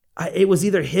 it was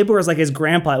either him or it was like his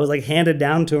grandpa. It was like handed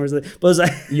down to him. But it was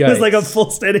like, it was like a full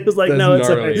stand. It was like, no, it's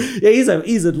okay. Yeah,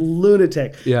 he's a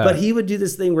lunatic. Yeah. But he would do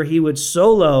this thing where he would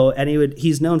solo, and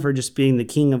he's known for just being the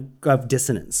king of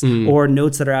dissonance or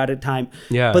notes that are out of time.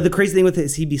 Yeah. But the crazy thing with it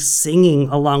is he'd be singing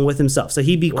along with himself. So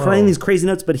he'd be playing these crazy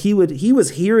notes, but he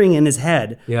was hearing in his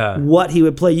head what he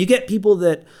would play. You get people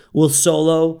that will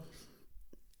solo.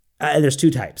 There's two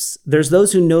types. There's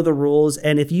those who know the rules,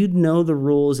 and if you know the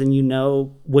rules and you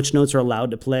know which notes are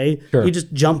allowed to play, you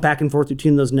just jump back and forth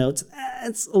between those notes.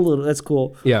 That's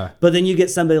cool. Yeah. But then you get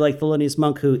somebody like Thelonious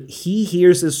Monk who he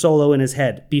hears his solo in his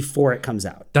head before it comes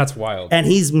out. That's wild. And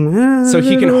he's so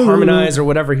he can harmonize or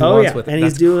whatever he wants with it. And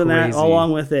he's doing that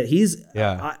along with it.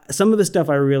 Some of his stuff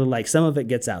I really like. Some of it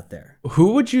gets out there.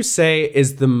 Who would you say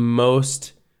is the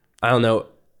most,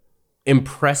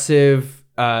 impressive,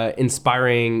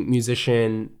 inspiring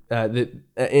musician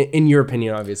in your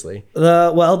opinion, obviously?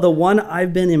 The one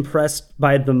I've been impressed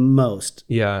by the most,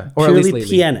 or purely at least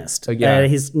pianist.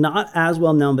 He's not as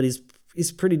well known, but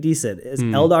he's pretty decent. Is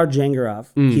Eldar Jangarov.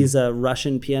 He's a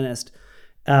Russian pianist,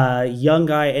 young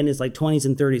guy in his like 20s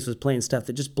and 30s, was playing stuff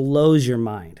that just blows your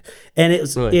mind. And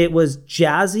it was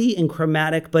jazzy and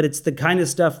chromatic, but it's the kind of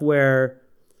stuff where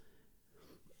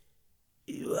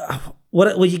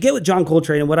what you get with John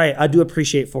Coltrane, and what I do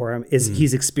appreciate for him is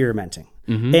he's experimenting.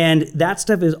 And that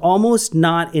stuff is almost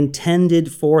not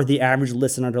intended for the average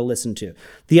listener to listen to.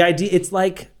 The idea, it's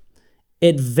like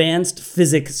advanced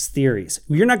physics theories.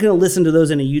 You're not going to listen to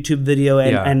those in a YouTube video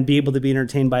and be able to be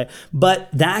entertained by it. But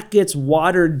that gets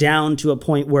watered down to a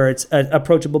point where it's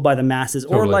approachable by the masses,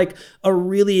 or like a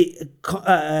really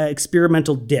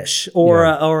experimental dish,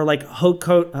 or like haute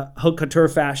couture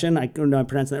fashion. I don't know, I'm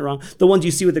pronouncing that wrong. The ones you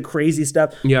see with the crazy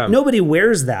stuff. Yeah. Nobody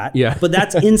wears that. Yeah. But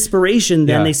that's inspiration.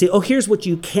 Then they say, oh, here's what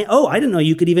you can. Oh, I didn't know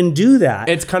you could even do that.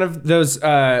 It's kind of those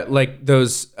car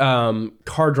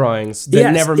drawings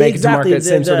that never make it to market. that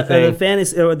same sort of thing. The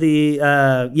fantasy or the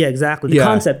exactly, the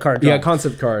concept card drawing. Yeah,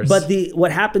 concept cards. But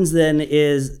what happens then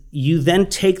is you then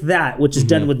take that, which is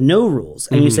done with no rules,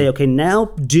 and you say, okay, now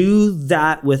do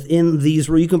that within these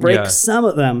rules. You can break some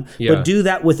of them, but do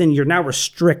that within. You're now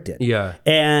restricted. Yeah,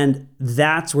 and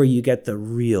that's where you get the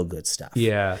real good stuff.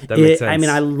 Yeah, that makes sense. I mean,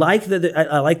 I like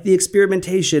the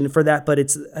experimentation for that, but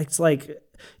it's like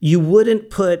you wouldn't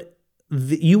put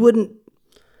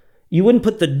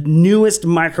the newest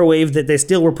microwave that they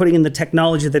still were putting in the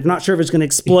technology that they're not sure if it's going to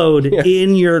explode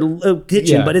in your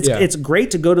kitchen. But it's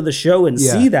great to go to the show and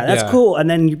see that. That's cool. And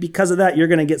then because of that, you're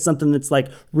going to get something that's like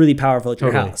really powerful at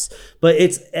your house. But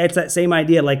it's that same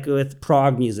idea, like with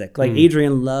prog music. Like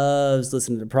Adrian loves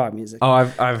listening to prog music. Oh,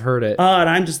 I've heard it. And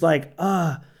I'm just like,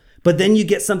 But then you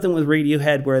get something with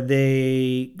Radiohead where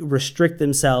they restrict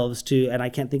themselves to, and I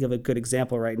can't think of a good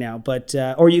example right now, but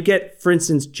or you get, for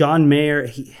instance, John Mayer.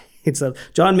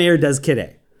 John Mayer does Kid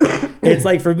A. It's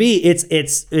like, for me,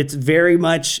 it's very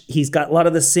much, he's got a lot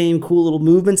of the same cool little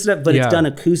movement stuff, but it's done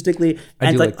acoustically.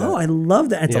 And it's like, I love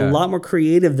that. It's a lot more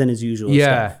creative than his usual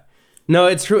stuff. No,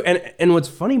 it's true. And what's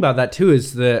funny about that too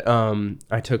is that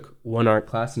I took one art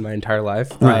class in my entire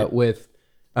life with,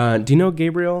 do you know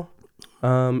Gabriel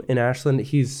in Ashland?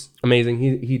 He's amazing.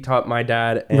 He taught my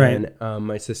dad and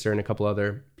my sister and a couple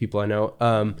other people I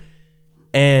know.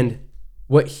 And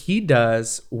what he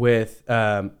does with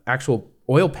actual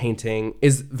oil painting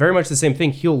is very much the same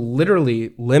thing. He'll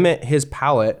literally limit his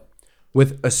palette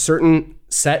with a certain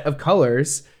set of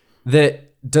colors that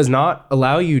does not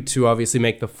allow you to obviously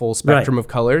make the full spectrum of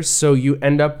colors. So you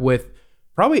end up with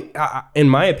probably, in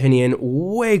my opinion,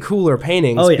 way cooler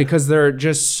paintings because they're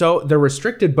just they're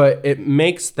restricted, but it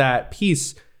makes that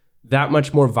piece that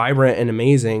much more vibrant and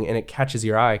amazing, and it catches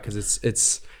your eye because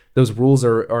it's those rules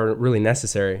are really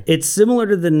necessary. It's similar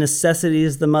to the necessity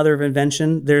is the mother of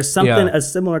invention. There's something, a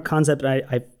similar concept.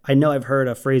 I know I've heard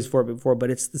a phrase for it before, but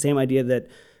it's the same idea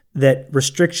that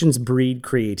restrictions breed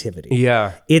creativity.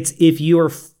 Yeah. It's if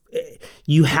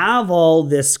you have all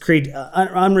this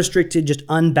unrestricted, just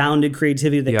unbounded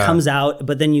creativity that comes out,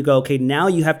 but then you go, okay, now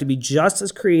you have to be just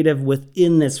as creative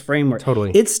within this framework.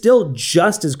 Totally. It's still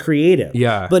just as creative,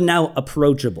 but now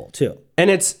approachable too. And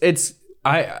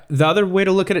the other way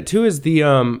to look at it too is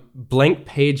the blank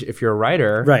page, if you're a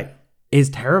writer, is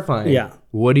terrifying. Yeah.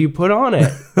 What do you put on it?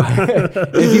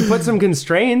 If you put some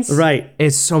constraints,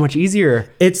 it's so much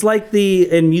easier. It's like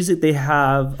in music, they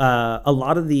have a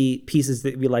lot of the pieces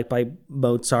that we like by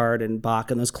Mozart and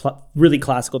Bach and those really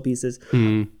classical pieces.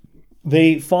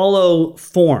 They follow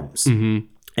forms.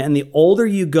 And the older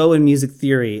you go in music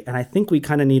theory, and I think we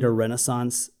kind of need a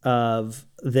renaissance of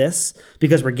this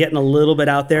because we're getting a little bit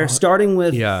out there, starting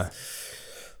with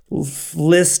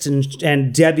Liszt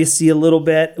and Debussy a little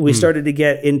bit. We started to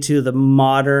get into the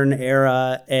modern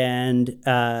era, and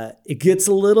it gets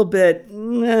a little bit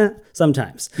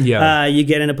sometimes. You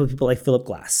get into people like Philip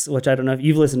Glass, which I don't know if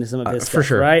you've listened to some of his stuff, for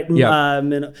sure. Right?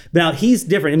 Now he's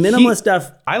different. In minimalist stuff,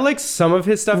 I like some of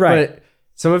his stuff, but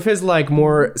some of his like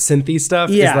more synthy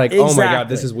stuff is like, oh my God,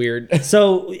 this is weird.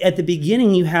 So at the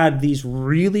beginning, you had these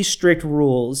really strict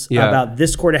rules about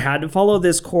this chord. It had to follow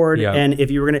this chord. And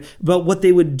if you were going to, but what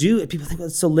they would do, people think, oh,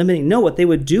 it's so limiting. No, what they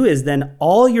would do is then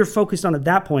all you're focused on at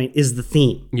that point is the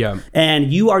theme.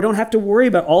 And you don't have to worry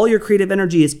about all your creative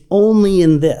energy is only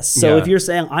in this. So if you're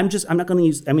saying, I'm going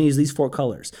to use these 4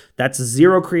 colors. That's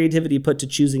zero creativity put to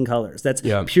choosing colors. That's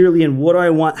purely in what do I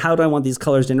want? How do I want these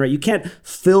colors to interact? You can't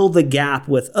fill the gap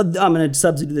with, I'm going to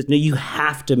substitute this. No, you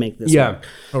have to make this work.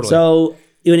 Totally. So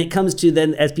when it comes to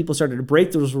then, as people started to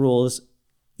break those rules,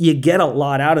 you get a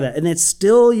lot out of that. And it's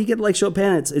still, you get like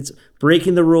Chopin, it's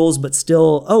breaking the rules, but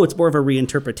still, it's more of a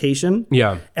reinterpretation.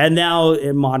 And now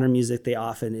in modern music,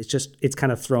 it's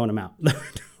kind of throwing them out.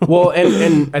 Well,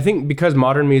 and I think because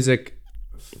modern music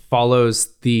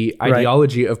follows the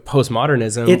ideology of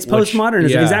postmodernism. It's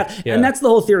postmodernism, exactly. And that's the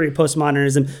whole theory of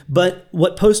postmodernism. But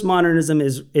what postmodernism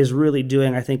is really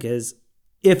doing, I think, is,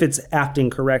 if it's acting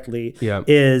correctly,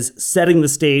 is setting the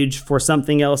stage for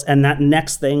something else. And that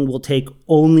next thing will take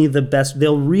only the best.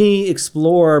 They'll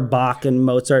re-explore Bach and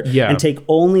Mozart and take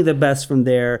only the best from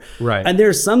there. And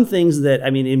there's some things that, I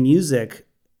mean, in music,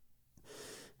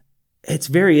 it's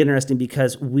very interesting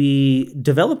because we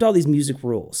developed all these music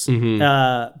rules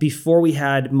before we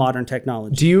had modern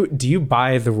technology. Do you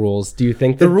buy the rules? Do you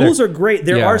think that the rules are great?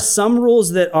 There are some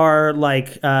rules that are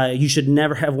like you should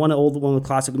never have. One old one with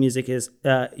classical music is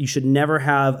you should never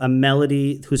have a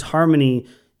melody whose harmony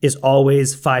is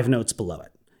always 5 notes below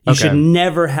it. You should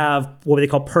never have what they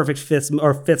call perfect fifths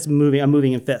or fifths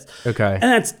moving in fifths. Okay. And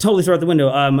that's totally thrown out the window.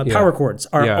 Power chords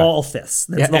are all fifths.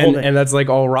 That's the whole thing. And that's like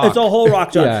all rock. It's a whole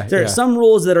rock genre. There are some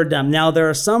rules that are dumb. Now, there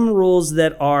are some rules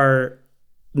that are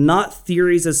not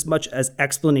theories as much as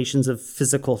explanations of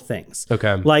physical things.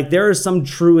 Okay. Like there are some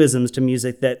truisms to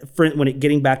music that,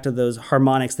 getting back to those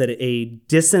harmonics, that a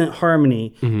dissonant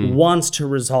harmony wants to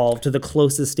resolve to the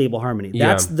closest stable harmony.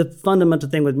 That's the fundamental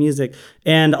thing with music.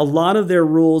 And a lot of their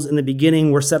rules in the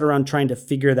beginning were set around trying to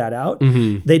figure that out.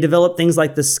 They developed things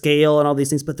like the scale and all these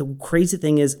things. But the crazy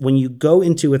thing is when you go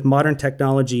into, with modern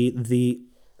technology, the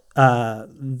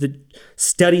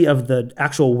study of the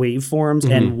actual waveforms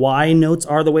and why notes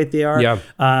are the way they are,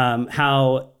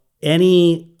 how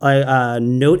any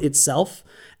note itself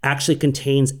actually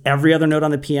contains every other note on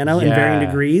the piano in varying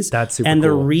degrees. That's super and the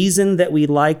cool. reason that we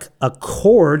like a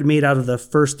chord made out of the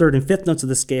first, third, and fifth notes of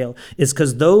the scale is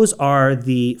because those are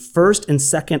the first and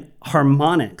second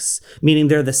harmonics, meaning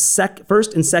they're the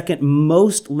first and second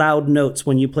most loud notes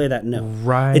when you play that note.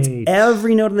 Right. It's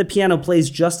every note on the piano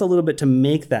plays just a little bit to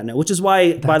make that note, which is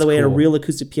why, by the way, a real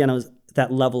acoustic piano is that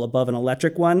level above an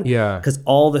electric one. Yeah. Because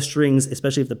all the strings,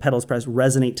 especially if the pedals pressed,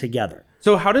 resonate together.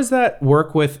 So how does that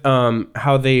work with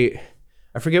how they,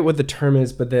 I forget what the term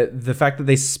is, but the fact that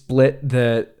they split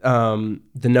the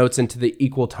notes into the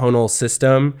equal tonal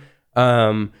system,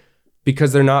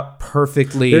 because they're not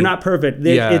perfect.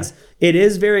 It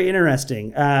is very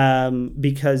interesting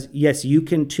because yes, you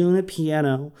can tune a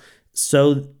piano.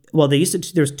 So, well,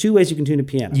 there's two ways you can tune a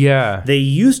piano. Yeah. They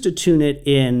used to tune it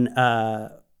in,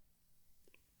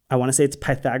 I want to say it's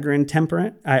Pythagorean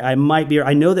temperament. I might be,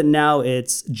 I know that now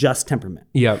it's just temperament.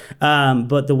 Yeah.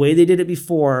 But the way they did it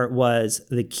before was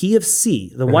the key of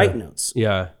C, the white notes,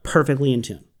 perfectly in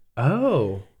tune.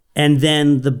 Oh. And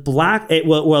then the black,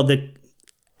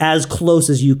 as close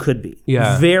as you could be.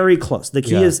 Yeah. Very close. The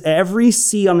key is every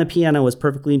C on the piano was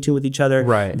perfectly in tune with each other.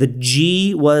 Right. The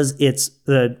G was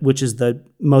which is the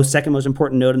second most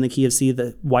important note in the key of C,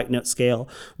 the white note scale,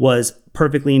 was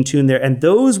perfectly in tune there. And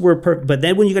those were perfect. But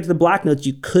then when you got to the black notes,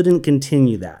 you couldn't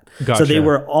continue that. Gotcha. So they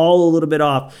were all a little bit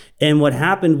off. And what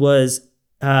happened was,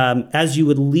 as you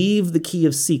would leave the key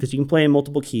of C, because you can play in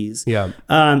multiple keys,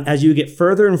 as you get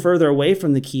further and further away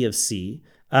from the key of C,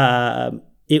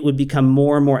 it would become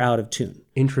more and more out of tune.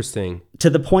 Interesting. To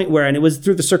the point where, and it was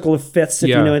through the circle of fifths, if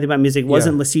you know anything about music, it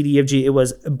wasn't the C, D, F, G, it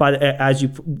was as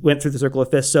you went through the circle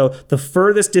of fifths. So the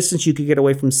furthest distance you could get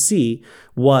away from C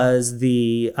was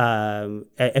it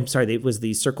was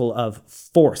the circle of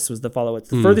fourths was the follow-up.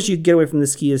 The furthest you could get away from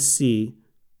this key is C.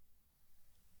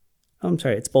 I'm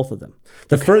sorry, it's both of them.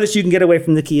 The furthest you can get away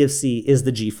from the key of C is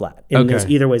the G flat. There's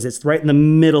either ways. It's right in the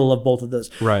middle of both of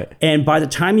those. Right. And by the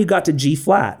time you got to G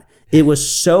flat, it was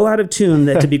so out of tune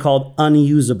that to be called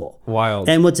unusable. Wild.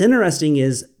 And what's interesting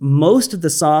is most of the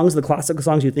songs, the classical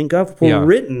songs you think of, were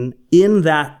written in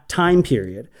that time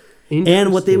period.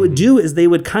 And what they would do is they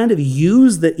would kind of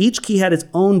use that each key had its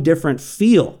own different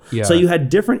feel. Yeah. So you had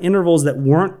different intervals that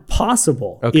weren't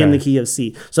possible in the key of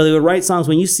C. So they would write songs,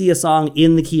 when you see a song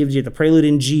in the key of G, the prelude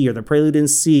in G or the prelude in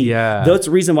C, that's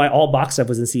the reason why all Bach stuff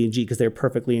was in C and G, because they're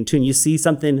perfectly in tune. You see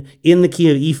something in the key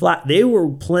of E flat, they were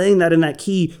playing that in that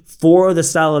key for the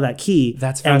style of that key.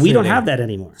 That's fascinating. And we don't have that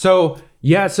anymore. So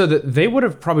they would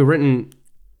have probably written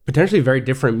potentially very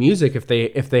different music if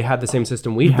they had the same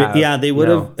system we have. Yeah, they would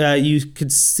have. You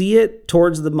could see it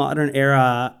towards the modern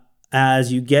era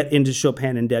as you get into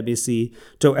Chopin and Debussy,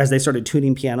 as they started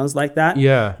tuning pianos like that.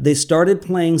 Yeah, they started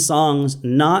playing songs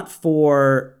not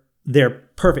for their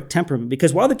perfect temperament,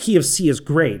 because while the key of C is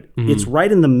great, it's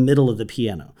right in the middle of the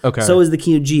piano. Okay. So is the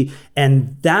key of G,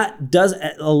 and that does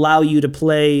allow you to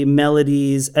play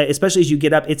melodies, especially as you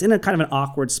get up. It's in a kind of an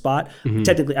awkward spot.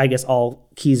 Technically, I guess all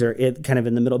keys are kind of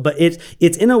in the middle, but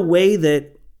it's in a way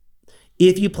that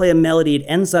if you play a melody, it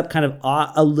ends up kind of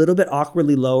a little bit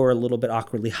awkwardly low or a little bit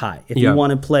awkwardly high. If you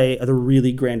want to play the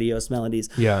really grandiose melodies.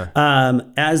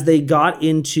 As they got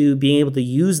into being able to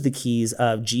use the keys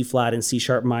of G flat and C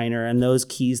sharp minor and those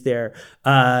keys there,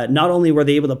 not only were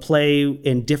they able to play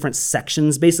in different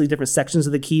sections, basically different sections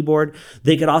of the keyboard,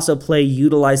 they could also play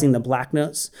utilizing the black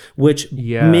notes, which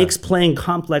makes playing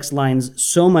complex lines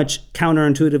so much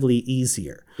counterintuitively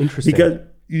easier. Interesting. Because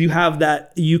you have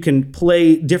that, you can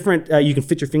play different, you can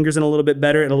fit your fingers in a little bit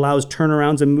better. It allows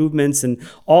turnarounds and movements and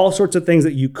all sorts of things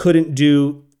that you couldn't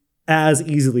do as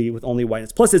easily with only white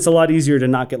notes. Plus, it's a lot easier to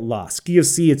not get lost. Key of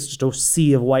C, it's just a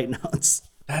sea of white notes.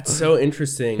 That's so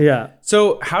interesting. Yeah.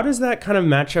 So how does that kind of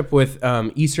match up with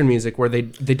Eastern music, where they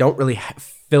don't really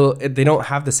they don't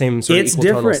have the same sort of equal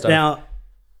tonal stuff? Now,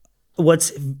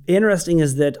 what's interesting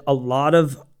is that a lot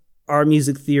of our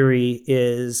music theory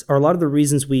is, or a lot of the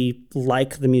reasons we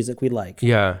like the music we like,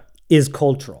 is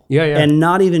cultural. And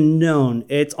not even known.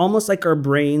 It's almost like our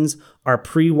brains are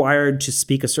pre-wired to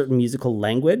speak a certain musical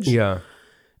language.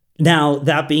 Now,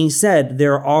 that being said,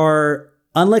 there are,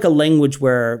 unlike a language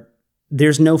where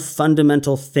there's no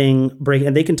fundamental thing breaking,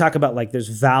 and they can talk about like there's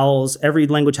vowels, every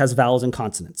language has vowels and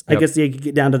consonants. I guess you could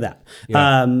get down to that.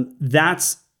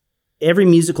 That's every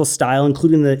musical style,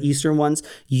 including the Eastern ones,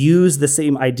 use the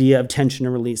same idea of tension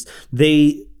and release.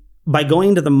 By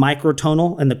going to the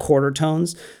microtonal and the quarter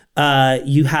tones,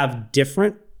 you have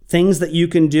different things that you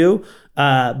can do,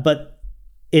 but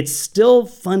it's still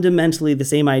fundamentally the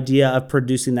same idea of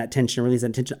producing that tension, release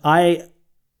that tension.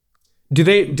 Do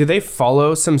they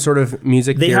follow some sort of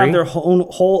music theory? They have their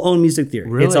whole own music theory.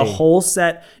 Really? It's a whole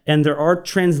set, and there are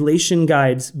translation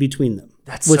guides between them.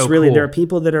 That's so cool. There are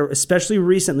people that are, especially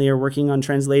recently, are working on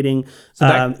translating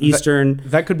Eastern.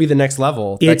 That could be the next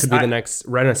level. That could be the next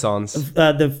renaissance.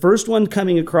 The first one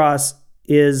coming across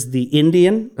is the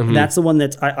Indian. That's the one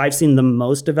that I've seen the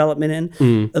most development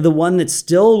in. The one that's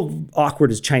still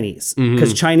awkward is Chinese,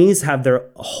 because Chinese have their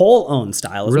whole own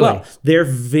style as well. They're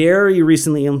very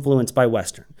recently influenced by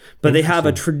Western, but they have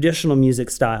a traditional music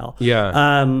style.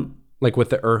 Like with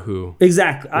the erhu.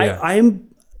 Exactly. I'm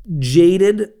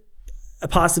jaded.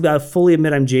 Possibly, I fully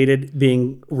admit I'm jaded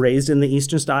being raised in the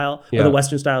Eastern style, or the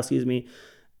Western style, excuse me.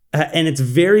 And it's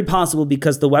very possible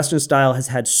because the Western style has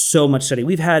had so much study.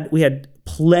 We had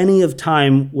plenty of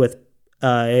time with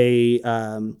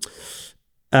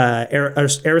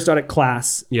aristocratic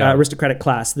class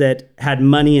that had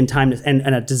money and time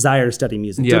and a desire to study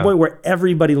music. To the point where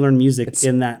everybody learned music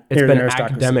in that. It's been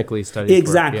academically studied.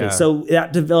 Exactly. So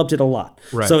that developed it a lot.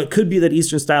 So it could be that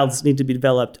Eastern styles need to be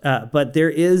developed, but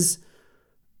there is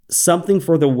something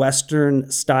for the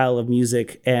Western style of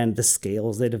music and the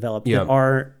scales they developed that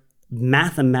are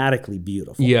mathematically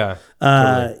beautiful.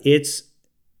 Totally. It's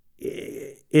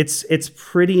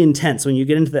pretty intense when you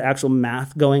get into the actual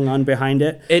math going on behind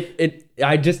it.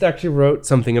 I just actually wrote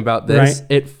something about this. Right?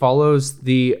 It follows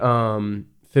the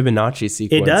Fibonacci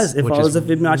sequence. It does. It follows the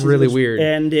Fibonacci really sequence, weird.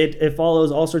 And it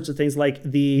follows all sorts of things like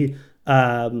the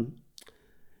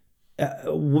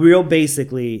real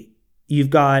basically, you've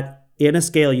got in a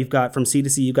scale, you've got from C to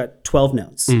C, you've got 12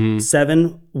 notes,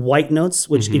 7 white notes,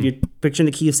 which if you picture in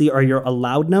the key of C are your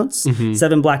allowed notes,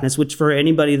 7 black notes, which for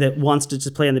anybody that wants to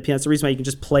just play on the piano, it's the reason why you can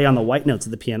just play on the white notes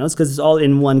of the pianos, because it's all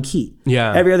in one key.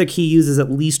 Every other key uses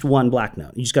at least one black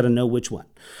note. You just got to know which one.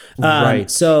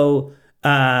 So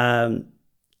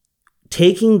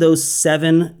taking those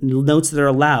 7 notes that are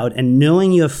allowed and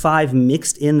knowing you have 5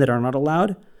 mixed in that are not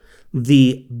allowed,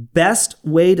 the best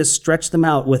way to stretch them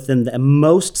out within the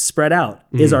most spread out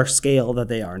is our scale that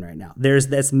they are in right now.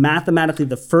 That's mathematically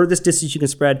the furthest distance you can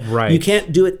spread. You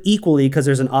can't do it equally because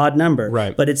there's an odd number,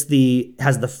 but has the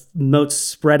notes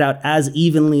spread out as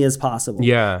evenly as possible.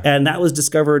 And that was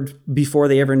discovered before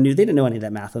they ever knew. They didn't know any of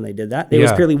that math when they did that. It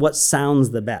was purely what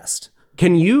sounds the best.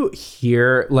 Can you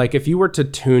hear, like if you were to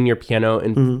tune your piano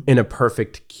in a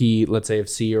perfect key, let's say of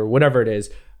C or whatever it is,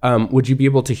 would you be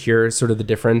able to hear sort of the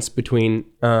difference between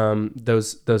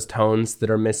those tones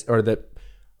that are or that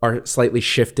are slightly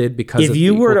shifted because if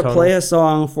you were to play a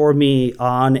song for me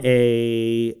on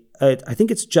I think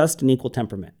it's just an equal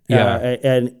temperament.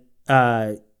 If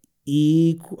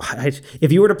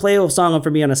you were to play a song for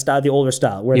me on a style, the older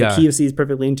style, where the key of C is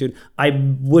perfectly in tune, I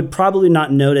would probably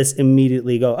not notice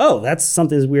immediately. Go, oh, that's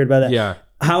something's weird about that.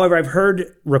 However, I've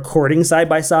heard recording side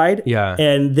by side,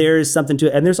 and there's something to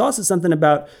it. And there's also something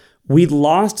about we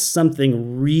lost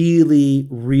something really,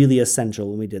 really essential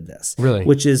when we did this,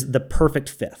 which is the perfect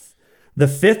fifth. The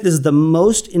fifth is the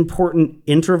most important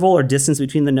interval or distance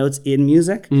between the notes in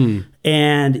music,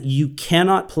 and you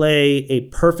cannot play a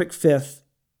perfect fifth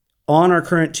on our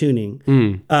current tuning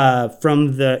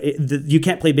from you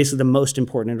can't play basically the most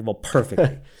important interval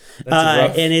perfectly.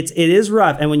 And it is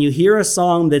rough. And when you hear a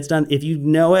song that's done, if you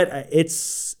know it,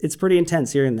 it's pretty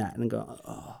intense hearing that and go,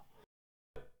 oh.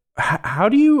 How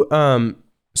do you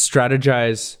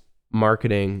strategize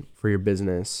marketing for your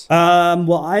business?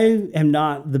 Well, I am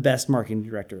not the best marketing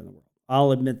director in the world.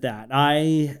 I'll admit that.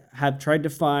 I have tried to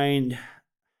find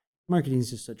marketing is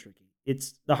just so tricky.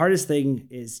 It's the hardest thing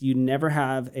is you never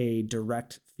have a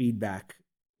direct feedback.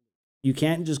 You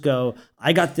can't just go,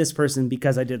 I got this person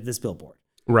because I did this billboard.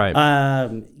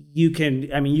 You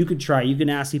could try. You can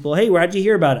ask people, hey, where'd you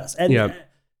hear about us? And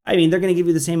I mean, they're going to give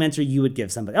you the same answer you would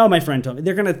give somebody. Oh, my friend told me.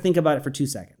 They're going to think about it for 2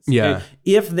 seconds. Okay?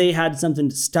 If they had something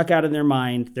stuck out in their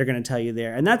mind, they're going to tell you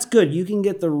there. And that's good. You can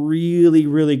get the really,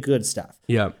 really good stuff.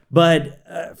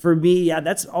 But for me,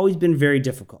 that's always been very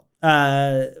difficult.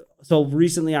 so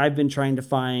recently I've been trying to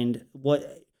find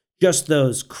just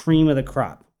those cream of the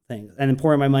crop things and then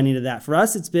pouring my money into that. For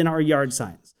us, it's been our yard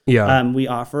signs. Yeah. We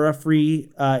offer a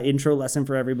free intro lesson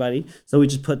for everybody. So we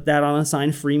just put that on a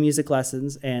sign, free music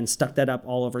lessons, and stuck that up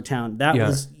all over town. That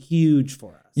was huge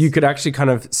for us. You could actually kind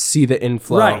of see the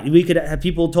inflow. Right. We could have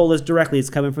people told us directly it's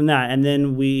coming from that. And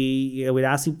then we'd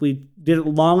ask if we did it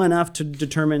long enough to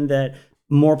determine that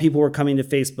more people were coming to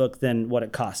Facebook than what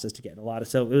it cost us to get a lot of.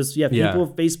 So it was, people,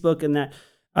 Facebook and that.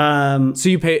 So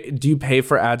do you pay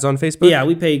for ads on Facebook? Yeah,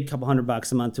 we pay a couple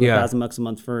 $100 a month to $1,000 a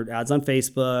month for ads on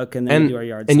Facebook, and then we do our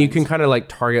yard signs. And you can kind of like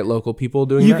target local people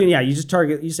doing that? You just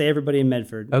target, you say everybody in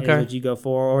Medford is what you go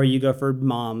for, or you go for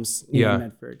moms in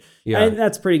Medford. Yeah. And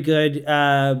that's pretty good.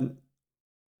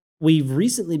 We've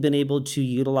recently been able to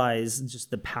utilize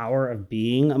just the power of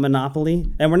being a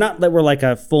monopoly. And we're not that we're like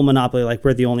a full monopoly, like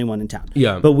we're the only one in town.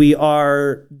 Yeah. But we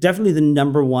are definitely the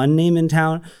number one name in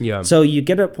town. Yeah. So you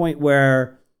get to a point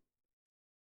where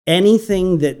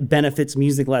anything that benefits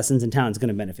music lessons in town is going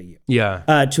to benefit you.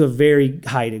 Yeah. To a very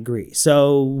high degree.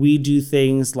 So we do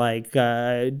things like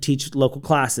teach local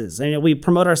classes. And we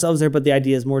promote ourselves there, but the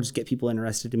idea is more just get people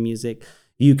interested in music.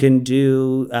 You can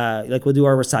do, we'll do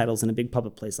our recitals in a big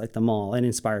public place like the mall and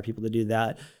inspire people to do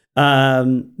that.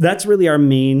 That's really our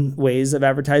main ways of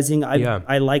advertising.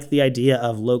 I like the idea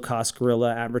of low-cost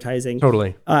guerrilla advertising.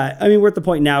 Totally. We're at the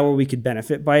point now where we could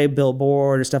benefit by a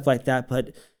billboard or stuff like that,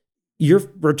 but your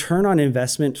return on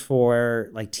investment for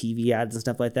like TV ads and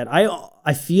stuff like that,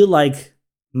 I feel like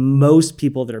most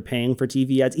people that are paying for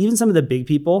TV ads, even some of the big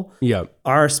people,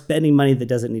 are spending money that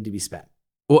doesn't need to be spent.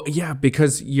 Well, yeah,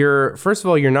 because first of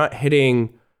all, you're not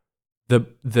hitting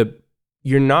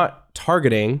you're not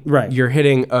targeting, right? You're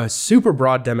hitting a super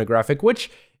broad demographic,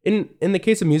 which in the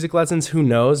case of music lessons, who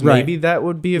knows, maybe that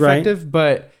would be effective,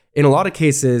 but in a lot of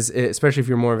cases, especially if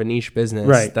you're more of a niche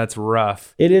business, that's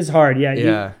rough. It is hard.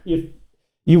 Yeah.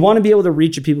 You want to be able to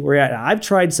reach people where you're at. I've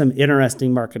tried some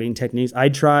interesting marketing techniques. I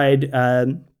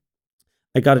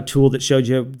got a tool that showed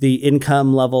you the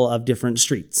income level of different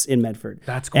streets in Medford.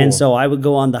 That's cool. And so I would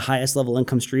go on the highest level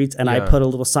income streets and I put a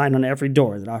little sign on every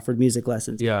door that offered music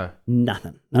lessons. Yeah.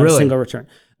 Nothing. Not a single return.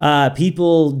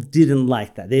 People didn't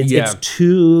like that. It's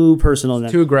too personal.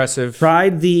 Too aggressive.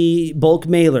 Tried the bulk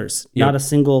mailers. Not a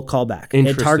single callback.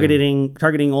 Interesting.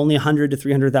 Targeting only $100,000 to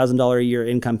 $300,000 a year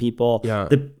income people. Yeah.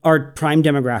 Our prime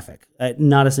demographic.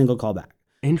 Not a single callback.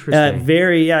 Interesting.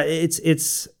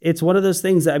 It's one of those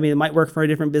things that, it might work for a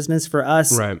different business. For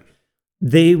us, right?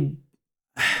 They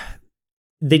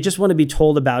just want to be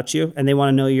told about you and they want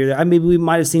to know you're there. We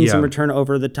might have seen some return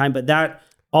over the time, but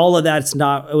all of that's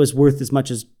it was worth as much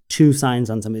as 2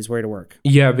 signs on somebody's way to work.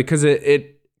 Yeah, because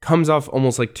it comes off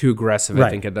almost like too aggressive,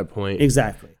 I think, at that point.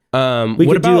 Exactly. We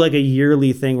could do like a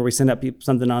yearly thing where we send up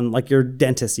something on like your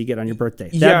dentist you get on your birthday.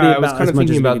 I was kind of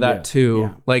thinking about that too.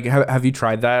 Yeah. Like, have you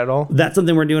tried that at all? That's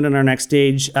something we're doing in our next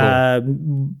stage. Cool.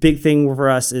 Big thing for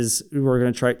us is we're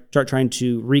going to start trying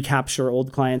to recapture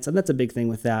old clients, and that's a big thing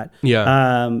with that.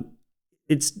 Yeah.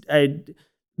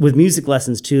 With music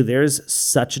lessons too, there's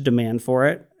such a demand for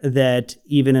it that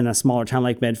even in a smaller town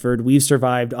like Medford, we've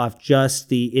survived off just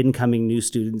the incoming new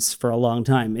students for a long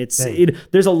time.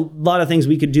 There's a lot of things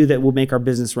we could do that will make our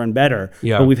business run better,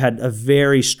 but we've had a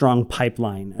very strong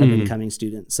pipeline of incoming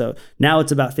students. So now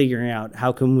it's about figuring out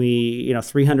how can we,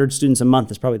 300 students a month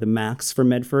is probably the max for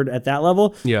Medford at that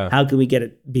level. Yeah. How can we get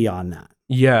it beyond that?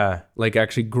 Yeah, like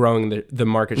actually growing the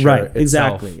market share right, itself.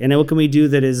 Exactly. And then what can we do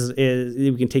that is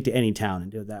we can take to any town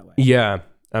and do it that way? Yeah,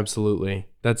 absolutely.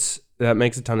 That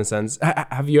makes a ton of sense.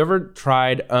 Have you ever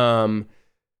tried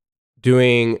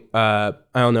doing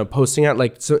posting out,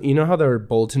 like, so you know how there are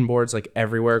bulletin boards like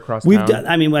everywhere across town?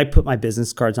 I put my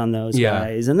business cards on those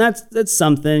guys, and that's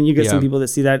something. You get some people that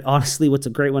see that. Honestly, what's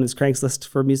a great one is Craigslist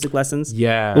for music lessons.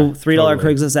 Yeah. $3 totally.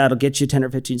 Craigslist ad will get you 10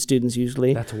 or 15 students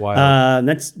usually. That's wild.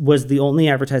 That was the only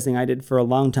advertising I did for a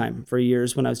long time, for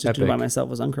years when I was just doing by myself,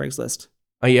 was on Craigslist.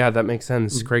 Oh, yeah, that makes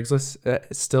sense.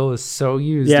 Craigslist still is so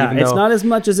used. Yeah, it's not as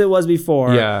much as it was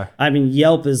before. Yeah.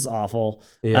 Yelp is awful.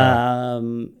 Yeah.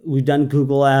 We've done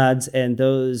Google ads, and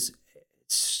those,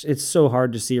 it's so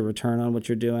hard to see a return on what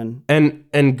you're doing.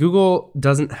 And Google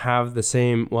doesn't have the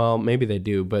same, well, maybe they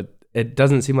do, but it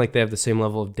doesn't seem like they have the same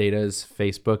level of data as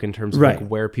Facebook in terms of like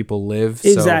where people live.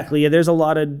 Exactly. So. Yeah, there's a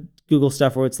lot of Google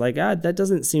stuff where it's like, that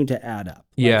doesn't seem to add up.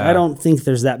 I don't think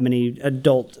there's that many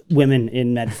adult women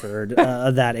in Medford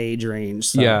that age range.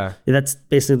 So that's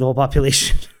basically the whole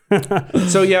population.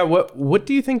 So what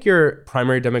do you think your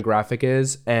primary demographic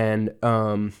is, and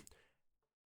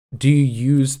do you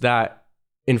use that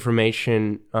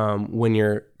information when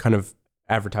you're kind of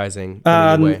advertising?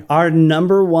 Our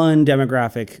number one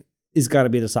demographic is got to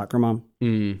be the soccer mom.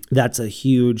 That's a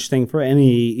huge thing for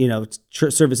any,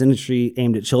 service industry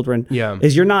aimed at children. Yeah.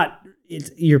 Is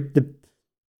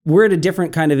we're at a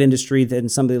different kind of industry than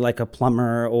somebody like a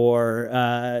plumber or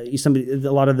a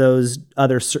lot of those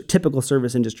other typical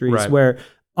service industries where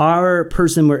our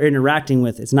person we're interacting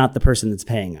with is not the person that's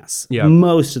paying us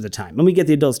most of the time. And we get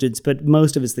the adult students, but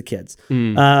most of it's the kids.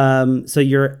 So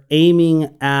you're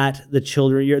aiming at the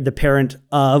children, you're the parent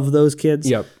of those kids.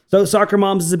 Yep. So soccer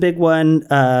moms is a big one.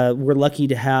 We're lucky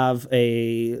to have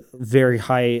a very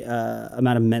high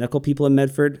amount of medical people in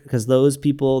Medford because those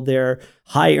people, they're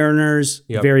high earners,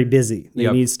 very busy.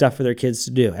 They need stuff for their kids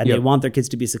to do and they want their kids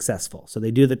to be successful. So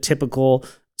they do the typical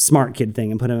smart kid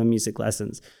thing and put them in music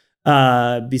lessons.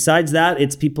 Besides that,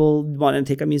 it's people wanting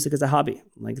to take up music as a hobby.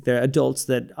 Like they're adults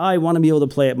that I want to be able to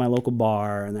play at my local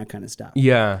bar and that kind of stuff.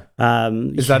 Yeah.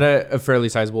 Is that a fairly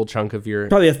sizable chunk of your?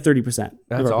 Probably a 30%.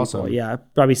 That's awesome. People. Yeah.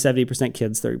 Probably 70%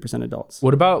 kids, 30% adults.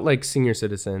 What about like senior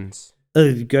citizens?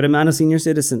 A good amount of senior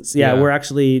citizens. Yeah. We're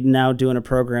actually now doing a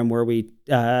program where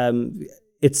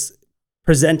it's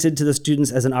presented to the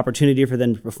students as an opportunity for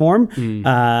them to perform,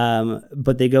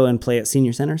 but they go and play at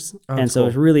senior centers. So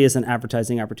it really is an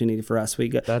advertising opportunity for us.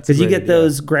 Because you get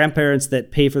those grandparents that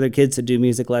pay for their kids to do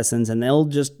music lessons and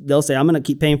they'll say, I'm going to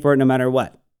keep paying for it no matter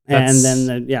what.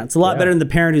 It's a lot better than the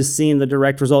parent who's seen the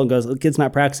direct result and goes, the kid's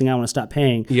not practicing, I want to stop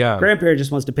paying. Yeah. Grandparent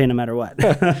just wants to pay no matter what.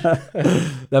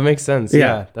 That makes sense.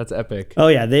 Yeah. That's epic. Oh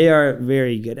yeah. They are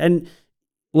very good. And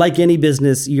like any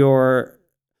business,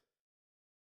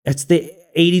 it's the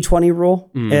 80-20 rule.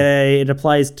 It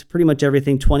applies to pretty much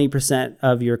everything. 20%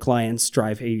 of your clients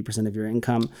drive 80% of your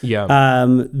income. Yeah.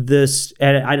 And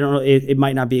I don't know, it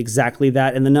might not be exactly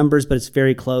that in the numbers, but it's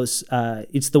very close.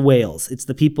 It's the whales. It's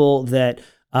the people that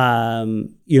are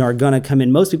going to come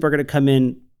in. Most people are going to come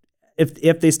in.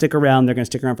 If they stick around, they're going to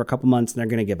stick around for a couple months and they're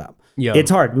going to give up. Yeah. It's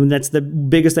hard. I mean, that's the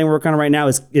biggest thing we're working on right now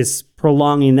is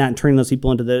prolonging that and turning those people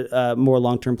into the more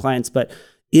long-term clients. But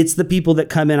it's the people that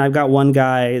come in. I've got one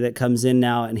guy that comes in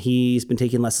now and he's been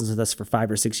taking lessons with us for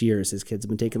 5 or 6 years. His kids have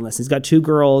been taking lessons. He's got 2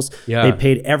 girls. Yeah. They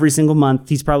paid every single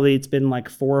month. It's been like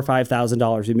 $4,000 or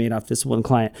 $5,000 we made off this one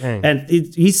client. Dang. And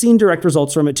he's seen direct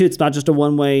results from it too. It's not just a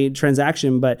one-way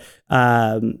transaction, but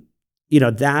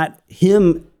that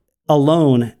him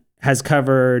alone has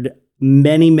covered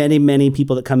many, many, many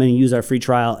people that come in and use our free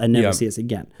trial and never see us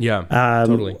again. Yeah,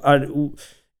 totally.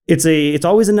 It's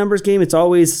always a numbers game. It's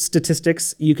always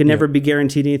statistics. You can never be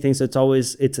guaranteed anything. So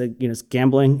it's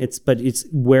gambling. It's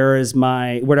where am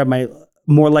I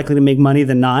more likely to make money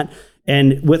than not?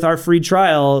 And with our free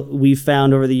trial, we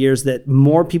found over the years that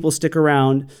more people stick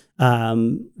around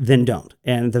than don't.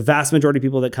 And the vast majority of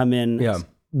people that come in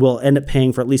will end up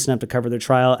paying for at least enough to cover their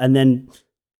trial. And then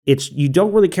you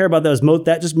don't really care about those.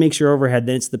 That just makes your overhead.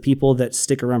 Then it's the people that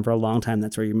stick around for a long time.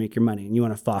 That's where you make your money, and you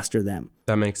want to foster them.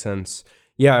 That makes sense.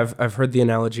 Yeah, I've heard the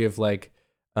analogy of like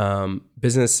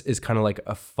business is kind of like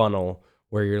a funnel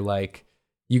where you're like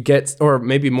you get, or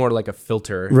maybe more like a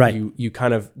filter. Right. You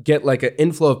kind of get like an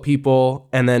inflow of people,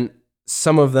 and then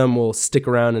some of them will stick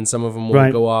around and some of them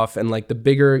will go off. And like the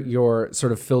bigger your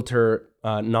sort of filter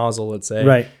nozzle, let's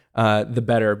say, the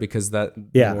better, because the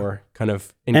more kind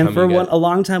of income. And for a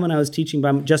long time when I was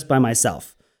teaching just by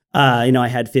myself, I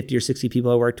had 50 or 60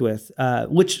 people I worked with,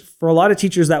 which for a lot of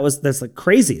teachers, that's like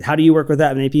crazy. How do you work with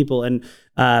that many people? And,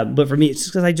 but for me, it's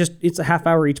just because it's a half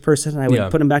hour each person. And I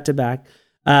would put them back to back.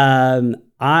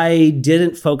 I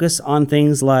didn't focus on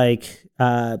things like,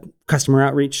 customer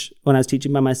outreach when I was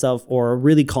teaching by myself, or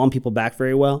really calling people back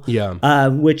very well. Yeah.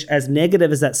 Which, as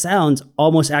negative as that sounds,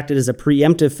 almost acted as a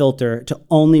preemptive filter to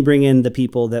only bring in the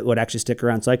people that would actually stick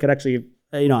around. So I could actually,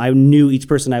 I knew each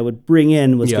person I would bring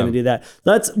in was going to do that.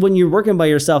 That's when you're working by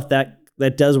yourself, that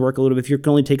does work a little bit. If you can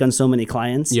only take on so many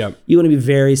clients, you want to be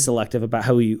very selective about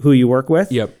who you work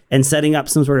with, and setting up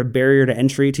some sort of barrier to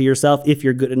entry to yourself. If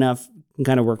you're good enough, can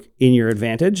kind of work in your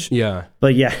advantage. Yeah.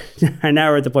 But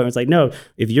now we're at the point where it's like, no,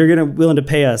 if you're willing to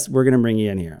pay us, we're going to bring you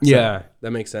in here. So. Yeah,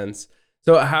 that makes sense.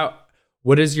 So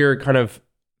what is your kind of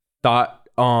thought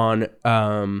on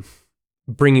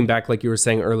bringing back, like you were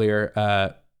saying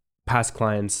earlier, past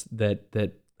clients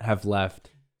that have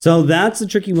left? So that's a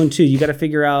tricky one too. You got to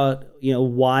figure out,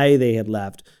 why they had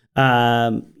left.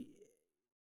 A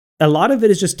lot of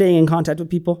it is just staying in contact with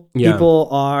people. Yeah. People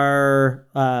are,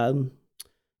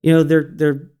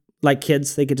 they're like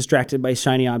kids. They get distracted by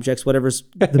shiny objects, whatever's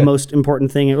the most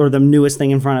important thing or the newest thing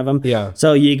in front of them. Yeah.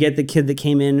 So you get the kid that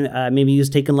came in, maybe he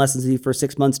was taking lessons with you for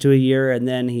 6 months to a year, and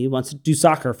then he wants to do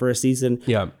soccer for a season.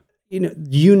 Yeah.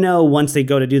 Once they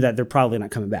go to do that, they're probably not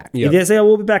coming back. Yep. They say, "Oh,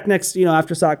 we'll be back next,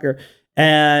 after soccer."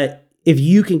 if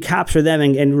you can capture them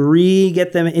and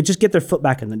get them and just get their foot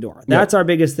back in the door. That's our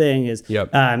biggest thing is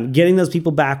getting those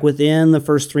people back within the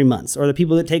first 3 months, or the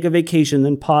people that take a vacation,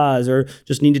 then pause, or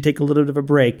just need to take a little bit of a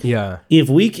break. Yeah. If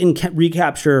we can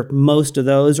recapture most of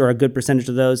those or a good percentage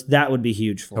of those, that would be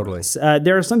huge for us.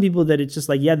 There are some people that it's just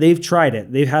like, they've tried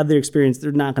it. They've had their experience.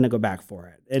 They're not going to go back for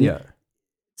it. And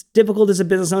it's difficult as a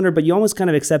business owner, but you almost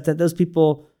kind of accept that those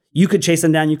people, you could chase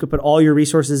them down. You could put all your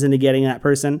resources into getting that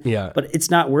person, but it's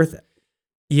not worth it.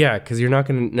 Yeah, because you're not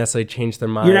going to necessarily change their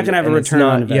mind. You're not going to have a return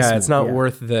on investment. Yeah, it's not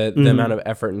worth the amount of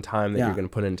effort and time that you're going to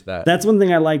put into that. That's one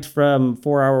thing I liked from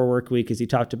 4 Hour Work Week is he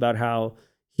talked about how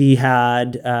he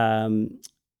had,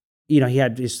 he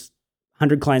had these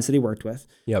 100 clients that he worked with.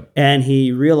 Yep. And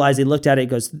he realized, he looked at it, he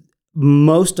goes,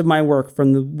 most of my work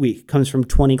from the week comes from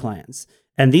 20 clients.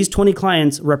 And these 20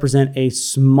 clients represent a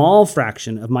small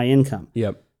fraction of my income.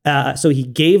 Yep. So he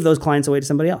gave those clients away to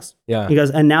somebody else. Yeah. He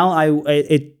goes, and now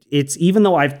it's even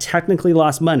though I've technically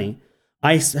lost money,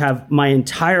 I have my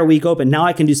entire week open. Now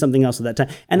I can do something else with that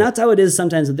time. And that's how it is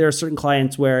sometimes that there are certain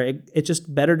clients where it's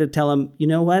just better to tell them, you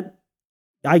know what?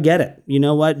 I get it. You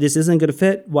know what? This isn't going to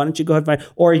fit. Why don't you go ahead and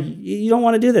find, or you don't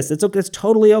want to do this. It's okay. It's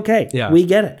totally okay. Yeah. We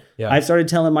get it. Yeah. I've started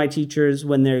telling my teachers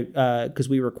when they're, because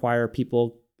we require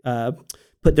people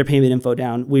put their payment info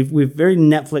down. We've very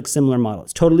Netflix similar model.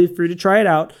 It's totally free to try it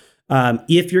out.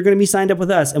 If you're going to be signed up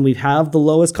with us and we have the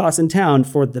lowest cost in town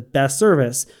for the best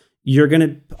service, you're going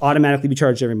to automatically be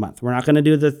charged every month. We're not going to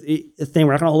do the thing.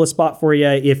 We're not going to hold a spot for you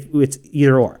if it's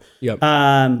either or. Yep.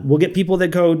 We'll get people that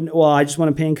go, well, I just want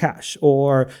to pay in cash,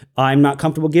 or I'm not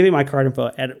comfortable giving my card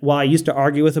info. And while I used to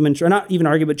argue with them and not even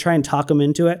argue, but try and talk them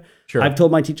into it. Sure. I've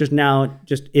told my teachers now,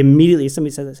 just immediately, if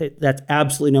somebody says, hey, that's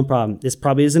absolutely no problem. This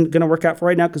probably isn't going to work out for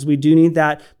right now because we do need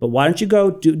that. But why don't you go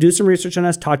do some research on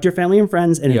us, talk to your family and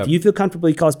friends. And if you feel comfortable,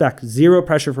 you call us back. Zero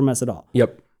pressure from us at all.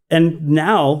 Yep. And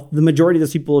now the majority of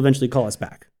those people eventually call us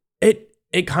back.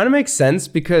 It kind of makes sense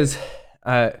because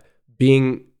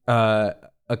being a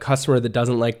customer that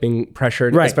doesn't like being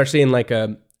pressured, especially in like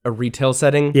a retail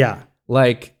setting. Yeah.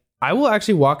 Like I will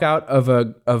actually walk out of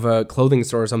a clothing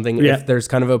store or something if there's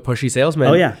kind of a pushy salesman.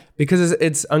 Oh yeah. Because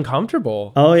it's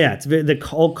uncomfortable. Oh yeah. It's the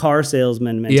whole car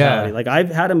salesman mentality. Yeah. Like I've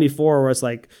had them before where it's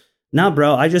like, no,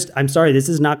 bro, I'm sorry, this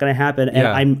is not going to happen.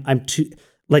 And I'm too,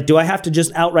 like, do I have to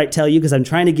just outright tell you? Because I'm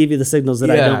trying to give you the signals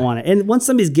that I don't want it. And once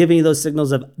somebody's giving you those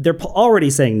signals of they're already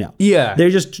saying no. Yeah. They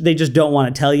just don't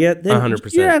want to tell you.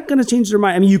 100%. You're not going to change their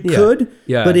mind. I mean, you could.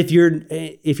 Yeah. But if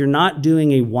you're not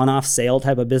doing a one-off sale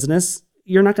type of business,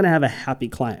 you're not going to have a happy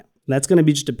client. That's going to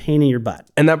be just a pain in your butt.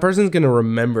 And that person's going to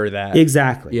remember that.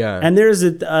 Exactly. Yeah. And there's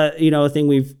a thing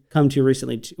we've come to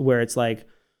recently where it's like,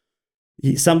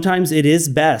 sometimes it is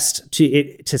best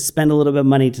to spend a little bit of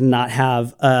money to not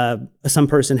have some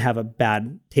person have a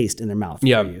bad taste in their mouth for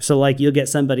you. So like you'll get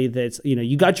somebody that's,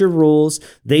 you got your rules,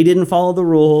 they didn't follow the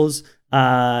rules,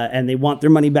 and they want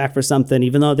their money back for something,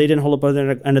 even though they didn't hold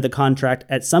up under the contract.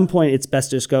 At some point, it's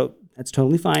best to just go, that's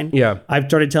totally fine. Yeah. I've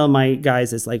started telling my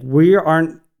guys, it's like, we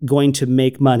aren't going to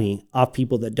make money off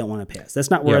people that don't want to pay us.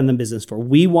 That's not what we're in the business for.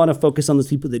 We want to focus on those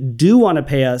people that do want to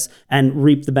pay us and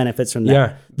reap the benefits from that.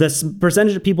 Yeah. The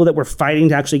percentage of people that we're fighting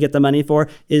to actually get the money for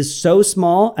is so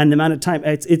small, and the amount of time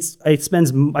I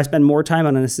spend more time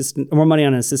on more money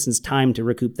on an assistant's time to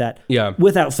recoup that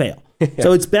without fail.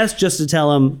 So it's best just to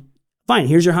tell them, fine,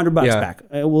 here's your $100 back.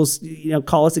 We'll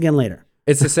call us again later.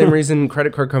 It's the same reason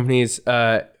credit card companies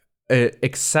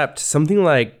accept something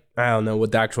like, I don't know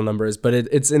what the actual number is, but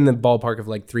it's in the ballpark of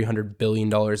like $300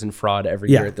 billion in fraud every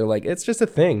year. They're like, it's just a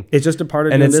thing. It's just a part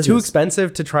of and it's business. Too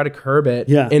expensive to try to curb it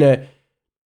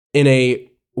in a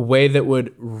way that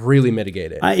would really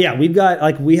mitigate it.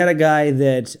 We had a guy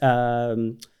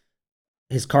that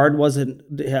his card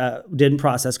didn't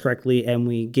process correctly, and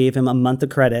we gave him a month of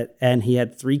credit, and he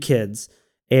had 3 kids,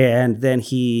 and then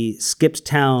he skipped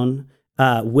town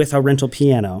with a rental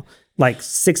piano. Like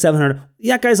 $600-700.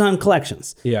 That guy's on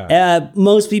collections. Yeah.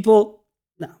 Most people,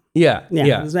 no. Yeah.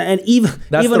 And even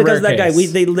because that guy,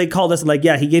 they called us like,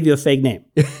 he gave you a fake name.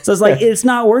 So it's like it's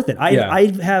not worth it. I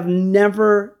have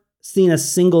never seen a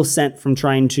single cent from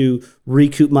trying to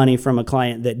recoup money from a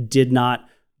client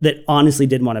that honestly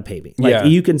didn't want to pay me. Like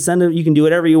you can you can do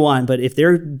whatever you want, but if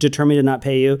they're determined to not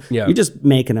pay you, you're just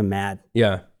making them mad.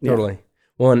 Yeah, totally.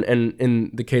 Well, and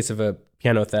in the case of a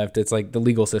piano theft, it's like the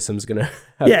legal system's gonna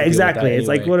have to exactly. It's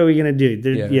like, what are we gonna do?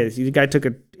 The guy took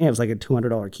it was like a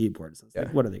 $200 keyboard. So it's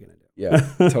like, what are they gonna do?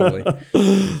 Yeah, totally.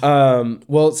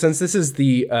 Well, since this is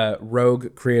the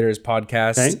Rogue Creators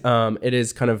podcast, it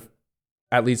is kind of,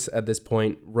 at least at this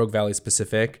point, Rogue Valley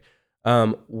specific.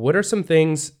 What are some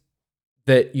things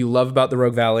that you love about the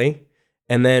Rogue Valley,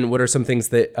 and then what are some things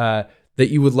that that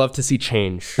you would love to see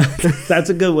change? That's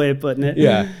a good way of putting it.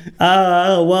 Yeah.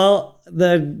 Well,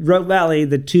 the Rogue Valley,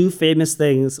 the two famous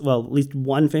things, well, at least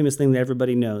one famous thing that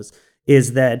everybody knows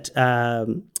is that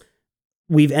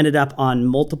we've ended up on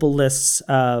multiple lists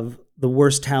of the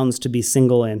worst towns to be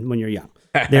single in when you're young.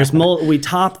 We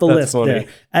top the list funny. there.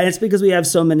 And it's because we have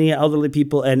so many elderly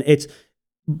people, and it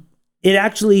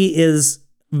actually is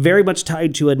very much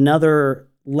tied to another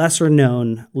lesser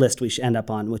known list we should end up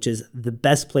on, which is the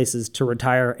best places to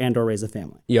retire and or raise a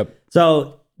family. Yep.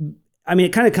 So, I mean,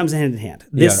 it kind of comes hand in hand.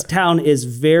 This town is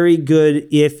very good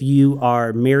if you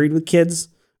are married with kids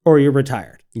or you're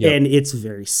retired. Yep. And it's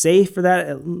very safe for that.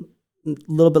 A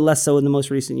little bit less so in the most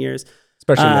recent years.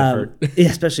 Especially Medford. Yeah,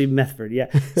 especially Medford,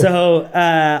 yeah. So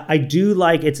I do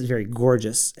like, it's very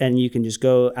gorgeous, and you can just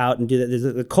go out and do that. There's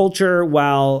the culture,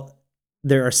 while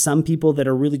there are some people that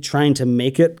are really trying to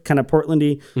make it kind of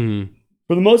Portlandy. Mm-hmm.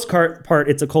 For the most part,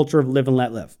 it's a culture of live and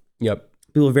let live. Yep.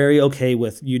 People are very okay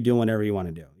with you doing whatever you want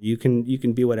to do. You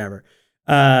can be whatever.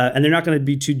 And they're not going to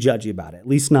be too judgy about it, at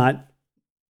least not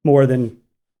more than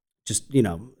just,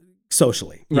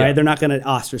 socially, right? Yeah. They're not going to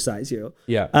ostracize you.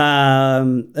 Yeah.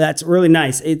 That's really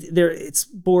nice. It's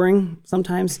boring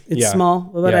sometimes. It's small,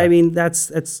 but I mean,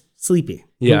 that's sleepy.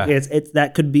 Yeah.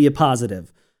 That could be a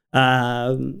positive.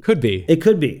 Could be. It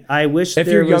could be. I wish if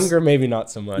you're younger, maybe not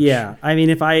so much. Yeah. I mean,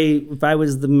 if I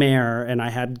was the mayor and I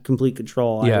had complete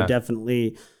control, I would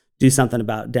definitely do something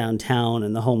about downtown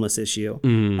and the homeless issue.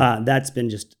 Mm. That's been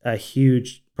just a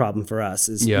huge problem for us.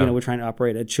 We're trying to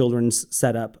operate a children's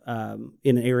setup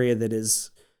in an area that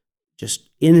is just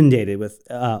inundated with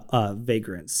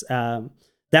vagrants.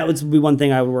 That would be one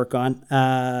thing I would work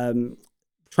on.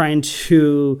 Trying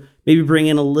to maybe bring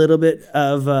in a little bit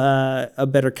of a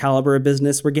better caliber of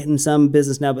business. We're getting some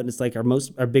business now, but it's like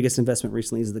our biggest investment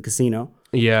recently is the casino.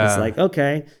 Yeah. It's like,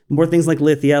 okay, more things like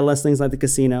Lithia, less things like the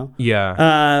casino.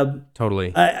 Yeah.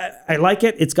 Totally. I like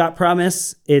it. It's got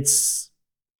promise. It's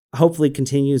hopefully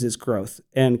continues its growth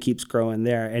and keeps growing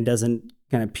there and doesn't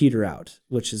kind of peter out,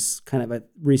 which is kind of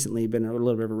recently been a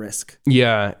little bit of a risk.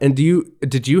 Yeah. And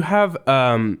did you have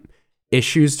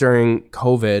issues during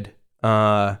COVID?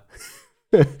 I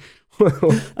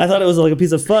thought it was like a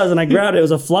piece of fuzz, and I grabbed it. It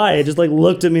was a fly. It just like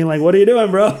looked at me like, "What are you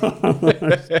doing, bro?"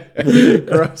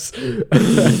 Gross.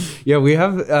 Yeah, we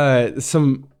have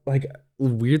some like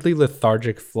weirdly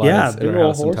lethargic flies in our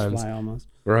house sometimes. Fly almost.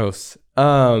 Gross.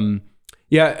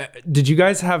 Yeah. Did you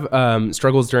guys have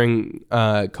struggles during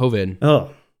COVID?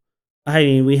 Oh, I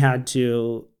mean,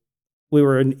 we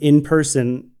were an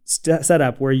in-person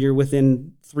setup where you're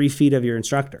within 3 feet of your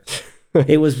instructor.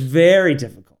 It was very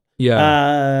difficult.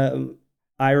 Yeah.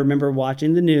 I remember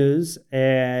watching the news,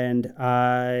 and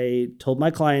I told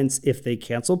my clients, if they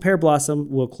cancel Pear Blossom,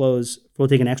 we'll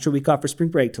take an extra week off for spring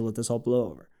break to let this all blow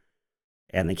over.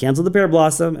 And they canceled the Pear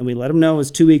Blossom, and we let them know it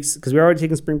was 2 weeks because we were already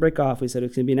taking spring break off. We said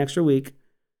it's going to be an extra week.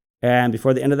 And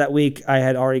before the end of that week, I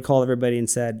had already called everybody and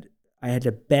said, I had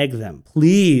to beg them,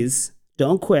 please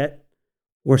don't quit.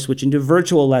 We're switching to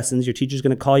virtual lessons. Your teacher's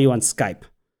going to call you on Skype.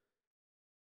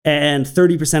 And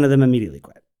 30% of them immediately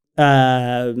quit.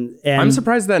 And I'm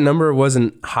surprised that number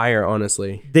wasn't higher,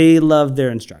 honestly. They loved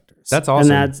their instructors. That's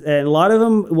awesome. And a lot of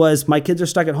them was, my kids are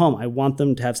stuck at home. I want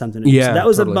them to have something to do. Yeah, so that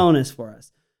was totally. a bonus for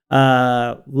us.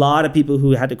 A lot of people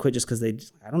who had to quit just because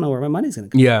I don't know where my money's going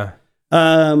to come. Yeah.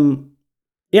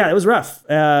 Yeah, it was rough.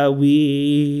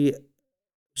 We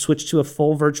switched to a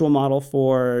full virtual model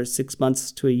for 6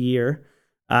 months to a year.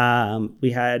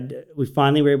 We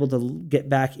finally were able to get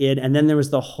back in, and then there was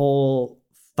the whole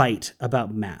fight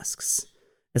about masks.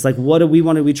 It's like, what do we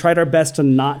want to? We tried our best to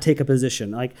not take a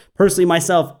position. Like personally,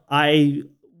 myself, I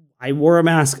wore a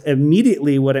mask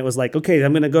immediately when it was like, okay,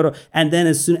 I'm going to go to, and then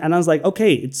and I was like,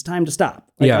 okay, it's time to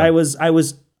stop. Like yeah. I was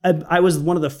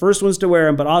one of the first ones to wear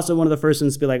them, but also one of the first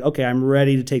ones to be like, okay, I'm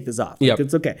ready to take this off. Like,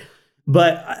 it's okay.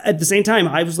 But at the same time,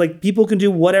 I was like, people can do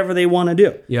whatever they want to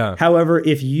do. Yeah. However,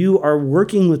 if you are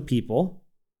working with people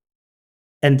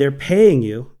and they're paying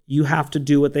you, you have to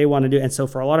do what they want to do. And so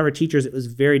for a lot of our teachers, it was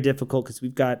very difficult because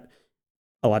we've got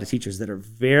a lot of teachers that are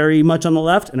very much on the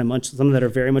left and some that are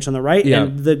very much on the right,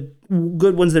 and the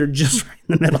good ones that are just right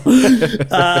in the middle.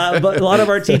 But a lot of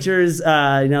our teachers,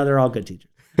 they're all good teachers.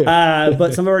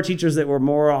 But some of our teachers that were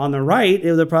more on the right,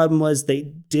 the problem was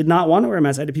they did not want to wear a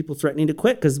mask. I had people threatening to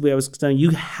quit because I was telling you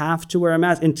have to wear a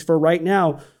mask. And for right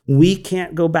now, we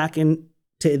can't go back into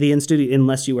the in-studio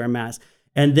unless you wear a mask.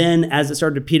 And then as it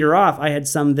started to peter off, I had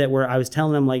some that where I was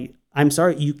telling them, like, I'm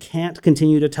sorry, you can't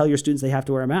continue to tell your students they have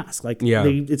to wear a mask. Like,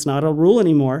 it's not a rule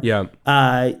anymore. Yeah.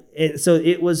 So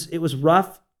it was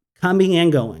rough coming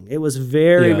and going. It was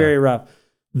very, very rough.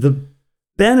 The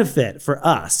benefit for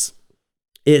us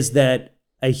is that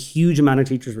a huge amount of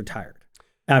teachers retired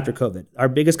after COVID. Our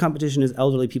biggest competition is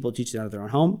elderly people teaching out of their own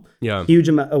home. Yeah.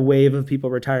 A wave of people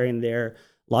retiring there.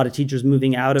 A lot of teachers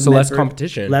moving out of so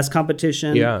Medford. Less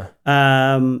competition. Yeah.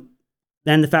 And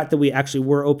the fact that we actually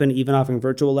were open, even offering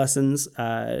virtual lessons,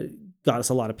 got us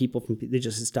a lot of people they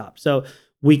just stopped. So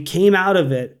we came out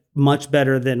of it much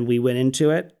better than we went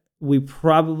into it.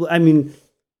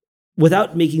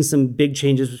 Without making some big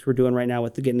changes, which we're doing right now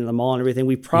with getting to the mall and everything,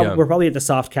 we're probably at the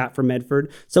soft cap for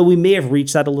Medford. So we may have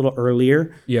reached that a little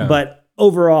earlier. Yeah. But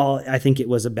overall, I think it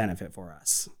was a benefit for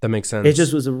us. That makes sense. It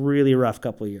just was a really rough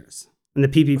couple of years. And the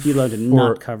PPP loan did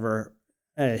not cover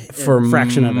a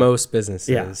fraction of it. Most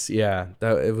businesses. Yeah.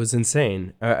 It was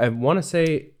insane. I want to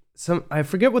say I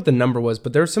forget what the number was,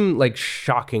 but there were some like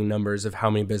shocking numbers of how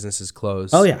many businesses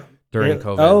closed. Oh, yeah. During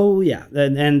COVID. Oh, yeah.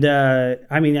 And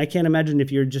I can't imagine if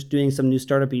you're just doing some new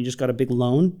startup and you just got a big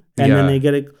loan and then they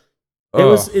get it. It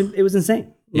was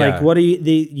insane. Yeah. Like,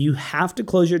 you have to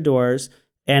close your doors,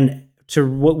 and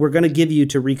what we're going to give you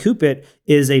to recoup it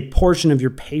is a portion of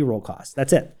your payroll costs.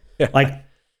 That's it. Yeah. Like,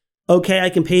 okay, I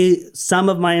can pay some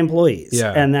of my employees,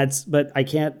 but I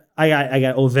can't. I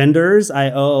got vendors.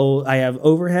 I have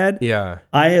overhead. Yeah.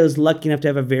 I was lucky enough to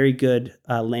have a very good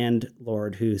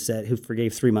landlord who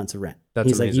forgave 3 months of rent.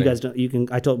 He's amazing. Like, you guys don't. You can.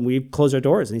 I told him we closed our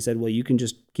doors, and he said, "Well, you can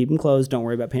just keep them closed. Don't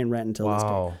worry about paying rent until this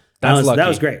day." That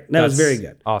was great. That was very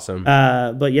good. Awesome.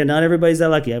 But yeah, not everybody's that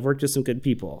lucky. I've worked with some good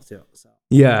people too. So.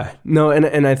 Yeah. No,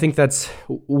 and I think that's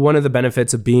one of the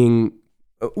benefits of being.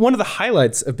 One of the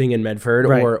highlights of being in Medford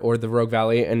or the Rogue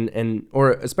Valley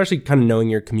or especially kind of knowing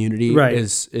your community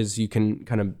is you can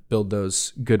kind of build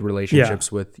those good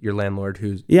relationships with your landlord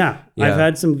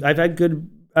I've had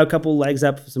a couple legs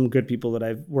up, some good people that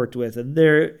I've worked with.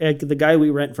 They're the guy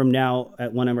we rent from now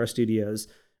at one of our studios,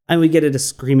 and we get a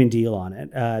screaming deal on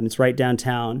it. And it's right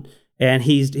downtown. And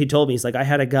he told me, he's like, I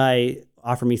had a guy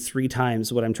offer me 3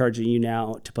 times what I'm charging you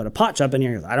now to put a pot shop in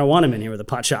here. He goes, I don't want him in here with a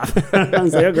pot shop. I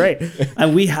was like, oh, great.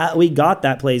 And we got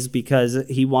that place because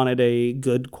he wanted a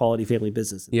good quality family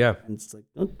business. Yeah. And it's like,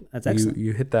 oh, that's excellent.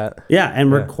 You hit that. Yeah.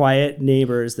 And we're quiet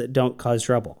neighbors that don't cause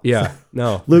trouble. Yeah.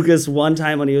 No. Lucas, one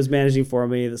time when he was managing for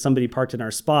me, somebody parked in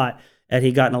our spot, and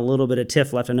he got in a little bit of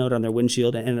tiff, left a note on their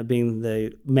windshield, and ended up being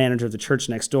the manager of the church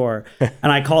next door.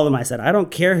 And I called him. I said, I don't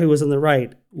care who was on the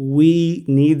right. We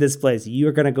need this place.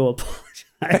 You're going to go apologize.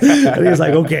 And he was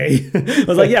like, okay. I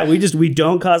was like, yeah, we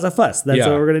don't cause a fuss. That's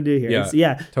what we're going to do here.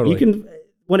 Yeah, totally. You can,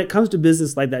 when it comes to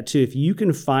business like that too, if you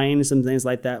can find some things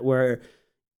like that where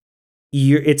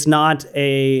it's not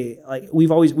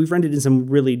we've rented in some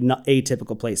really not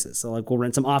atypical places. So like we'll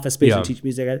rent some office space and teach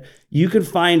music. You can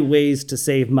find ways to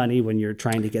save money when you're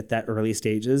trying to get that early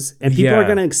stages, and people are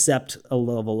going to accept a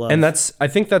level of. And I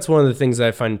think that's one of the things that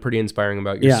I find pretty inspiring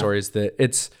about your story is that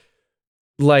it's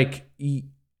like,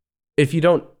 if you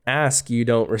don't ask, you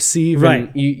don't receive. Right.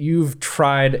 And you've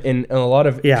tried in a lot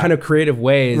of kind of creative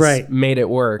ways, made it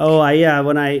work. Oh,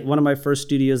 one of my first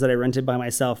studios that I rented by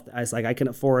myself, I was like, I can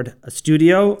afford a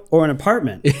studio or an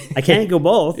apartment. I can't go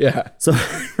both. So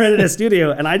I rented a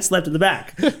studio and I slept in the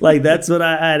back. Like, that's what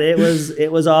I had.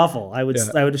 It was awful. I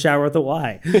would shower with a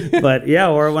Y. But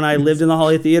or when I lived in the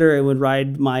Holly Theater, I would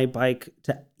ride my bike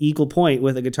to Eagle Point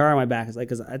with a guitar on my back. It's like,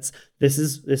 because this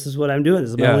is what I'm doing. This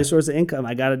is my only source of income.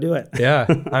 I got to do it. Yeah.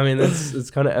 I mean,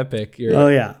 it's kind of epic.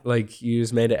 Like, you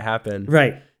just made it happen.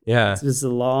 Right. Yeah. It's a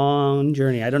long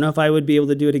journey. I don't know if I would be able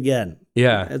to do it again.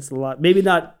 Yeah. It's a lot. Maybe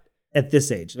not at this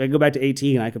age. If I go back to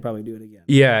 18, I could probably do it again.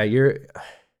 Yeah. Your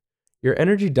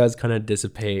energy does kind of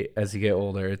dissipate as you get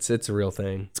older. It's a real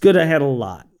thing. It's good I had a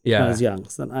lot when I was young.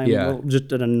 So I'm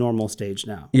just at a normal stage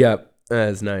now. Yep.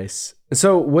 That's nice.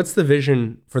 So what's the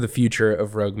vision for the future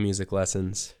of Rogue Music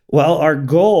Lessons? Well, our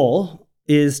goal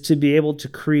is to be able to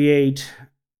create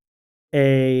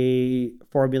a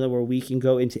formula where we can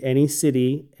go into any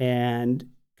city and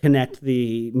connect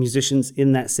the musicians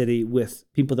in that city with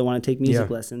people that want to take music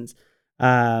lessons.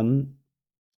 We've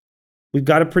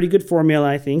got a pretty good formula,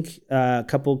 I think. A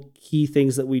couple key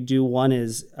things that we do. One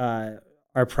is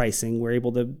our pricing. We're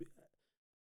able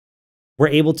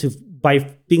to, by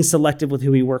being selective with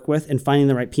who we work with and finding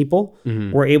the right people,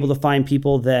 we're able to find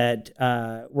people that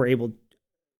we're able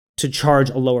to charge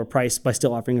a lower price by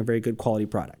still offering a very good quality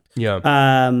product.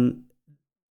 Yeah.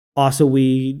 Also,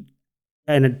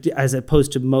 as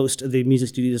opposed to most of the music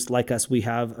studios like us, we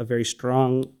have a very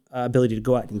strong ability to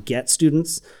go out and get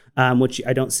students, which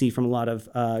I don't see from a lot of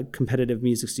competitive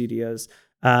music studios.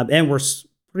 And we're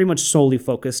pretty much solely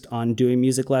focused on doing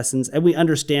music lessons, and we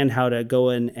understand how to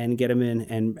go in and get them in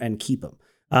and keep them.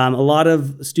 A lot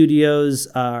of studios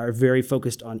are very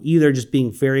focused on either just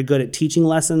being very good at teaching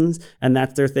lessons, and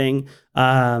that's their thing,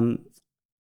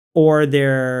 or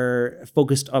they're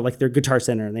focused on like their guitar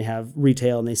center and they have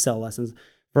retail and they sell lessons.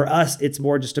 For us, it's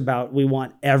more just about we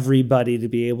want everybody to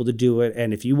be able to do it.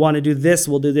 And if you want to do this,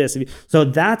 we'll do this. So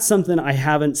that's something I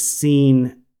haven't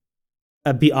seen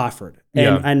be offered.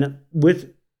 And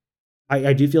with,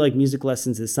 I do feel like music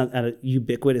lessons is a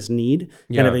ubiquitous need,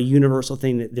 kind of a universal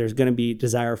thing that there's going to be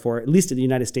desire for, at least in the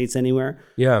United States anywhere.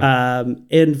 Yeah.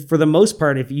 And for the most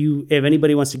part, if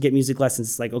anybody wants to get music lessons,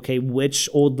 it's like, okay, which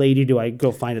old lady do I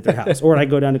go find at their house? Or I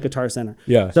go down to Guitar Center.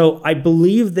 Yeah. So I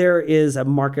believe there is a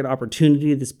market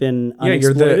opportunity that's been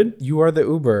unexploited. You are the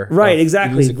Uber. Right,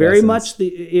 exactly. Very lessons.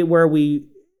 much where we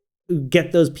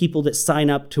get those people that sign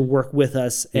up to work with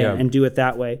us and do it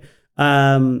that way.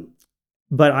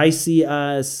 But I see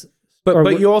us.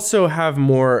 But you also have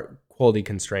more quality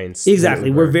constraints. Exactly.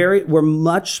 We're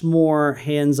much more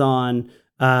hands-on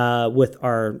with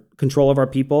our control of our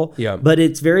people. Yeah. But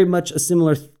it's very much a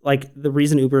similar, like the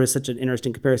reason Uber is such an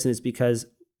interesting comparison is because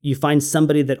you find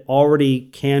somebody that already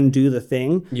can do the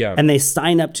thing and they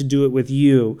sign up to do it with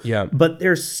you. Yeah. But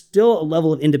there's still a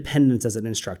level of independence as an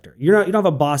instructor. You don't have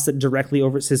a boss that directly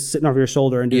is sitting over your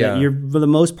shoulder and do that. For the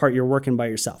most part, you're working by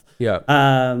yourself. Yeah.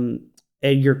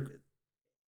 And you're,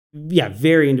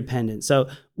 very independent. So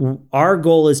our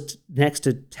goal is next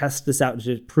to test this out,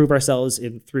 to prove ourselves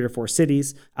in 3 or 4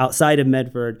 cities outside of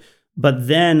Medford. But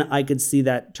then I could see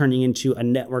that turning into a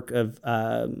network of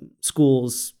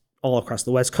schools all across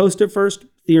the West Coast at first,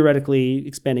 theoretically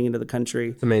expanding into the country.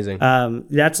 It's amazing.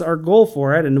 That's our goal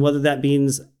for it. And whether that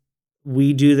means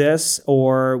we do this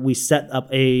or we set up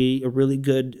a really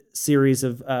good series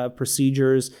of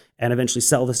procedures and eventually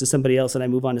sell this to somebody else and I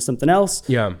move on to something else.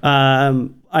 Yeah.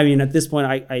 I mean, at this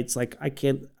point, it's like, I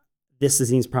can't, this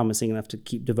seems promising enough to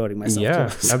keep devoting myself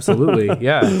to. Yeah, absolutely.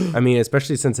 Yeah. I mean,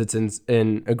 especially since it's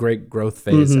in a great growth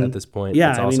phase at this point. Yeah.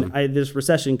 That's awesome. I mean, this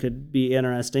recession could be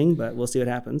interesting, but we'll see what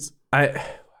happens.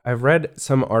 I've read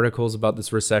some articles about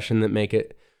this recession that make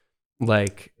it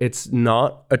like it's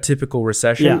not a typical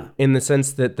recession in the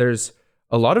sense that there's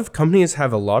a lot of companies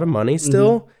have a lot of money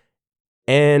still.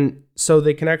 And so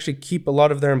they can actually keep a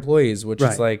lot of their employees, which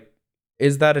is like,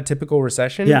 is that a typical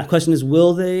recession? Yeah. Question is,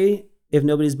 will they, if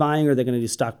nobody's buying, or are they going to do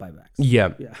stock buybacks?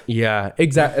 Yeah.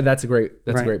 Exactly. That's a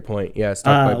great point. Yeah.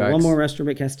 Stock buybacks. One more restaurant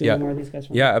break. Can I steal one more of these guys?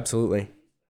 Yeah, absolutely.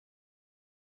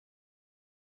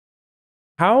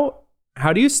 How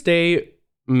do you stay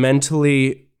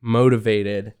mentally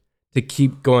motivated to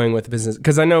keep going with business?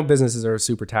 Because I know businesses are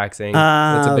super taxing.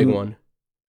 That's a big one.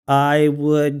 I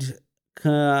would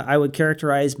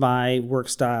characterize my work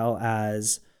style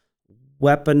as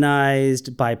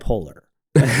weaponized bipolar.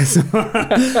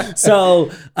 So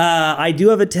I do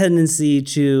have a tendency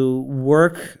to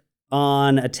work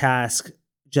on a task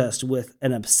just with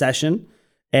an obsession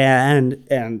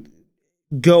and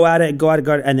go at it,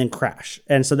 and then crash.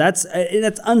 And so that's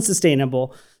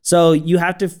unsustainable. So you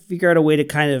have to figure out a way to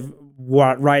kind of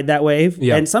ride that wave.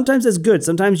 Yeah. And sometimes it's good.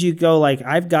 Sometimes you go like,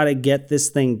 I've got to get this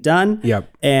thing done. Yep.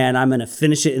 And I'm going to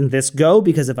finish it in this go,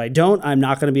 because if I don't, I'm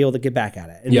not going to be able to get back at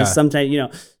it. And sometimes,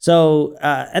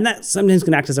 and that sometimes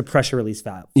can act as a pressure release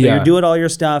valve. So you're doing all your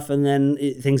stuff and then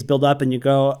things build up and you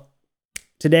go,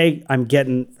 today I'm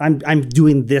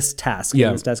doing this task,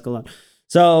 this task alone.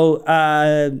 So,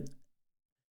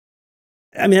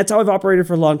 I mean, that's how I've operated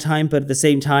for a long time, but at the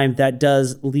same time, that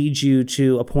does lead you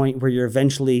to a point where you're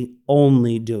eventually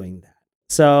only doing that.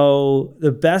 So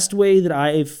the best way that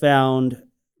I've found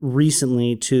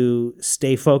recently to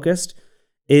stay focused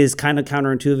is kind of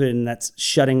counterintuitive, and that's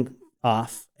shutting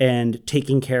off and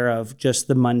taking care of just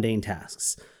the mundane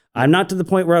tasks. I'm not to the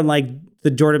point where I'm like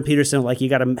the Jordan Peterson, like you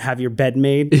got to have your bed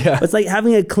made. Yeah. But it's like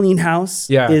having a clean house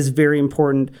is very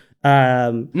important.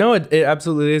 No, it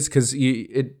absolutely is, because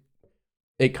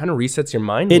it kind of resets your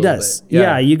mind. It does. Bit.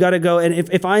 Yeah. You got to go. And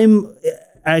if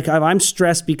I'm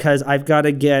stressed because I've got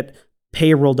to get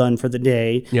payroll done for the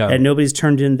day and nobody's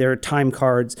turned in their time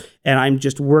cards and I'm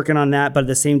just working on that. But at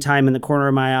the same time, in the corner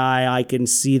of my eye, I can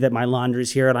see that my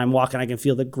laundry's here and I'm walking. I can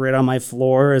feel the grit on my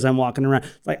floor as I'm walking around.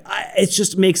 Like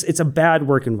it's a bad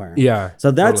work environment. Yeah. So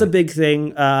that's a big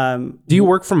thing. Do you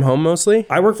work from home mostly?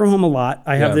 I work from home a lot.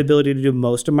 I have the ability to do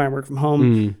most of my work from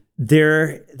home.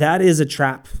 That is a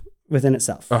trap within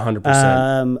itself.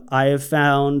 100%. I have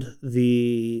found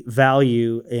the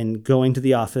value in going to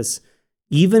the office,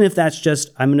 even if that's just,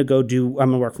 I'm going to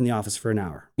work from the office for an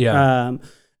hour. Yeah.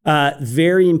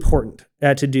 Very important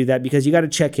to do that, because you got to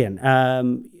check in.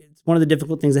 It's one of the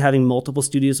difficult things of having multiple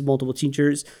studios, multiple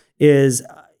teachers, is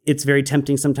it's very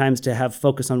tempting sometimes to have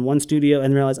focus on one studio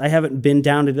and realize I haven't been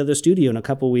down to the other studio in a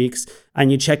couple of weeks.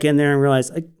 And you check in there and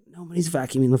realize like nobody's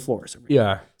vacuuming the floors.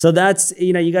 Yeah. So that's,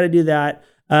 you got to do that.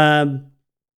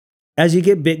 And as you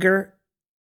get bigger,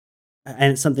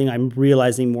 and it's something I'm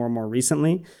realizing more and more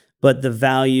recently, but the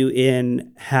value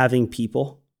in having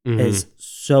people is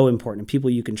so important. People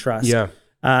you can trust. Yeah.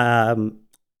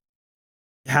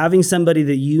 Having somebody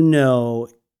that you know,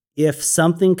 if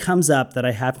something comes up that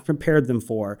I haven't prepared them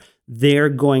for, they're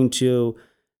going to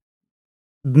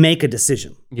make a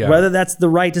decision. Yeah. Whether that's the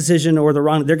right decision or the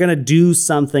wrong, they're going to do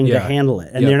something to handle it.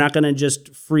 And they're not going to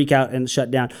just freak out and shut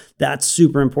down. That's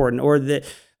super important. Or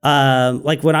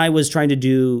like when I was trying to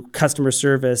do customer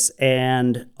service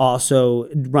and also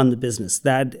run the business,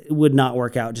 that would not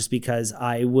work out just because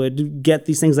I would get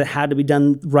these things that had to be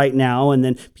done right now. And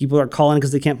then people are calling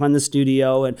because they can't find the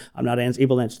studio and I'm not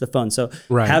able to answer the phone. So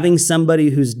having somebody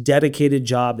whose dedicated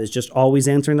job is just always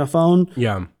answering the phone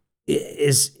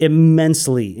is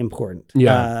immensely important.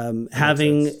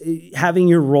 Having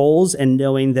your roles and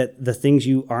knowing that the things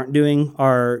you aren't doing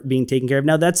are being taken care of.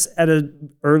 Now that's at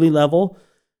an early level.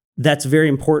 That's very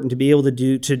important to be able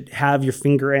to have your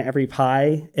finger in every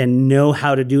pie and know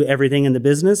how to do everything in the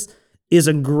business is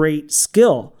a great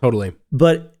skill. Totally.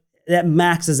 But that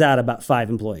maxes out about 5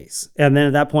 employees. And then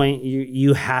at that point,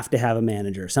 you have to have a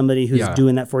manager, somebody who's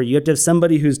doing that for you. You have to have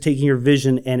somebody who's taking your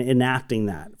vision and enacting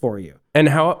that for you. And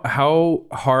how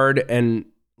hard and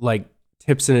like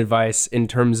tips and advice in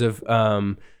terms of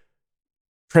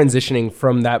transitioning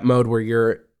from that mode where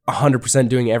you're 100%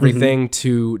 doing everything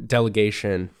to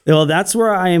delegation? Well, that's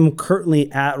where I am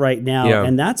currently at right now. Yeah.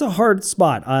 And that's a hard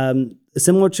spot.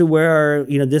 Similar to where,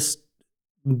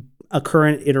 a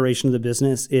current iteration of the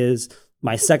business is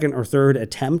my second or third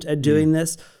attempt at doing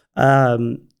this.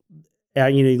 You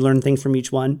learn things from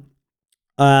each one.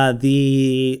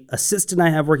 The assistant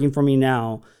I have working for me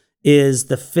now is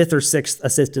the 5th or 6th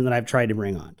assistant that I've tried to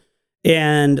bring on.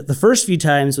 And the first few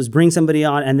times was bring somebody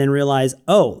on and then realize,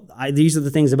 these are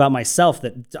the things about myself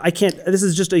that I can't, this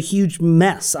is just a huge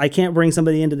mess. I can't bring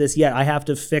somebody into this yet. I have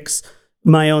to fix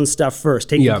my own stuff first,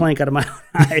 take the plank out of my own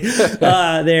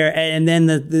eye there. And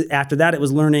then after that, it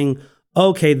was learning,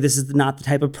 okay, this is not the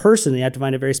type of person. You have to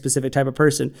find a very specific type of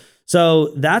person.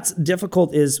 So that's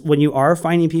difficult is when you are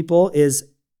finding people is,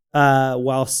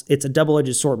 whilst it's a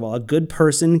double-edged sword, while a good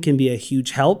person can be a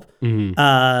huge help,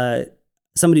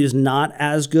 somebody who's not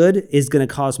as good is going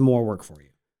to cause more work for you.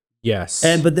 Yes.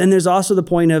 But then there's also the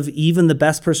point of even the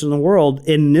best person in the world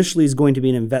initially is going to be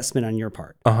an investment on your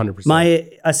part. 100%. My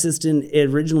assistant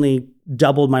originally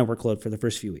doubled my workload for the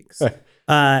first few weeks.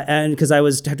 And because I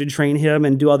have to train him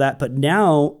and do all that. But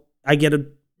now I get a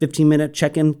 15-minute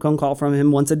check-in phone call from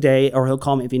him once a day, or he'll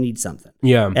call me if he needs something.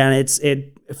 Yeah. And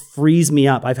it frees me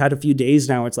up. I've had a few days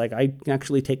now. It's like I can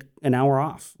actually take an hour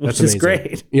off, which is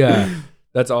great. Yeah.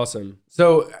 That's awesome.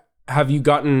 So have you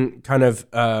gotten kind of,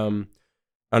 I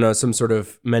don't know, some sort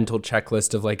of mental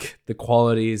checklist of like the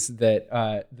qualities that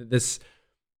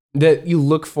that you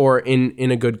look for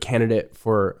in a good candidate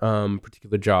for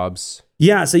particular jobs?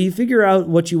 Yeah. So you figure out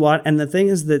what you want. And the thing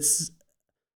is that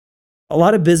a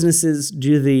lot of businesses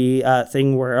do the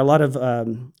thing where a lot of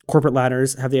corporate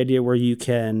ladders have the idea where you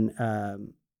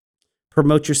can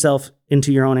promote yourself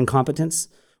into your own incompetence.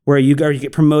 Where you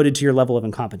get promoted to your level of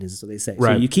incompetence, is what they say.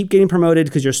 Right. So you keep getting promoted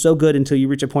because you're so good until you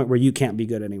reach a point where you can't be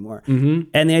good anymore. And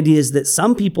the idea is that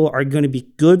some people are going to be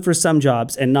good for some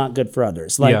jobs and not good for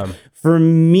others. Like for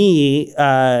me,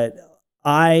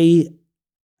 I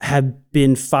have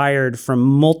been fired from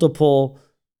multiple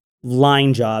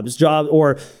line jobs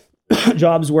or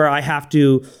jobs where I have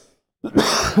to,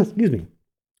 excuse me.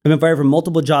 I've been fired from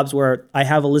multiple jobs where I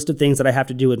have a list of things that I have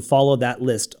to do and follow that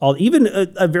list. Even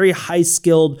a very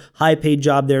high-skilled, high-paid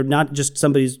job there, not just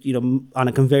somebody's on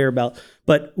a conveyor belt,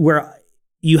 but where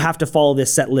you have to follow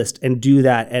this set list and do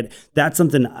that. And that's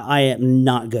something I am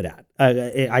not good at.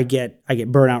 I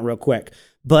get burnt out real quick.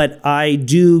 But I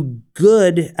do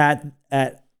good at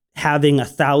having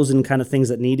 1,000 kind of things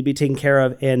that need to be taken care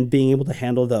of and being able to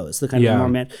handle those. The kind of more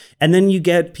man. And then you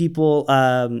get people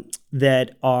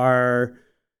that are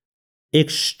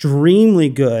extremely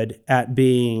good at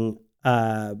being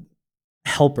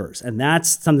helpers. And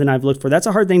that's something I've looked for. That's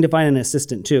a hard thing to find an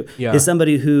assistant too, is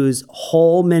somebody whose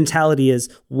whole mentality is,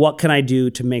 what can I do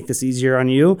to make this easier on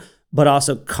you? But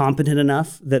also competent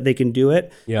enough that they can do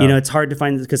it. It's hard to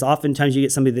find because oftentimes you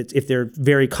get somebody that if they're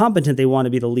very competent, they want to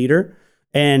be the leader.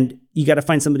 And you got to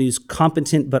find somebody who's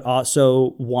competent, but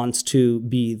also wants to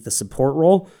be the support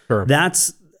role. Sure.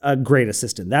 That's a great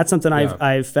assistant. That's something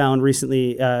I've found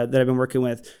recently that I've been working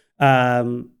with.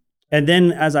 And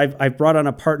then as I've brought on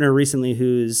a partner recently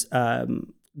who's going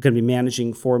to be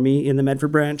managing for me in the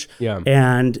Medford branch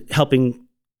and helping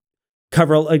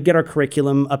get our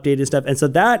curriculum updated and stuff. And so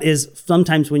that is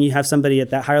sometimes when you have somebody at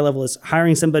that higher level is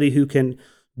hiring somebody who can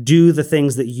do the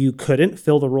things that you couldn't,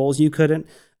 fill the roles you couldn't.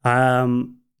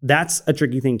 That's a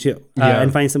tricky thing too.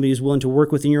 And finding somebody who's willing to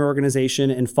work within your organization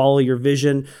and follow your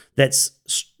vision, that's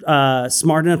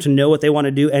smart enough to know what they want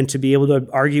to do and to be able to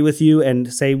argue with you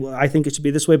and say, well, I think it should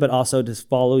be this way, but also to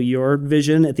follow your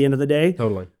vision at the end of the day.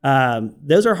 Totally.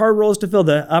 Those are hard roles to fill.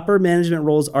 The upper management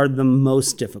roles are the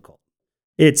most difficult.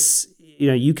 It's,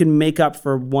 you can make up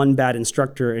for one bad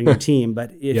instructor in your team,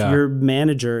 but if your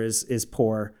manager is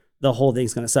poor, the whole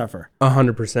thing's going to suffer.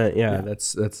 100%. Yeah.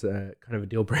 That's kind of a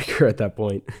deal breaker at that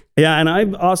point. Yeah. And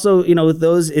I've also, with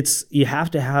those, you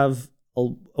have to have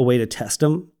a way to test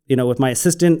them. With my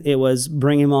assistant, it was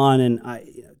bring him on and I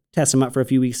test him out for a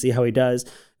few weeks, see how he does.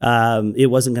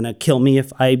 It wasn't going to kill me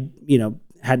if I,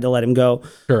 had to let him go.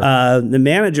 Sure. The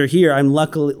manager here, I'm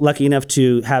lucky enough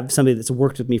to have somebody that's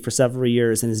worked with me for several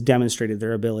years and has demonstrated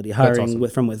their ability hiring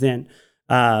from within.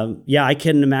 I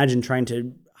couldn't imagine trying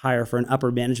to hire for an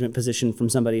upper management position from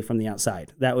somebody from the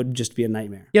outside. That would just be a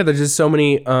nightmare. Yeah, there's just so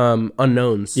many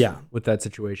unknowns with that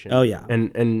situation. Oh, yeah.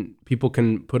 And people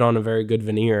can put on a very good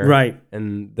veneer. Right.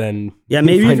 And then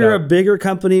maybe if you're a bigger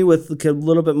company with a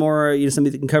little bit more,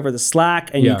 somebody that can cover the slack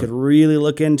and you could really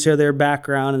look into their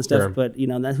background and stuff. Sure. But,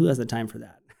 who has the time for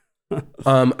that?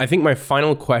 I think my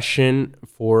final question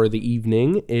for the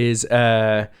evening is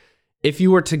if you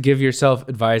were to give yourself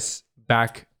advice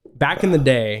back in the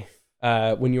day,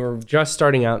 when you were just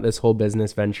starting out this whole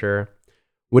business venture,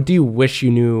 what do you wish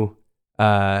you knew?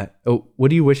 What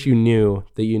do you wish you knew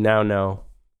that you now know?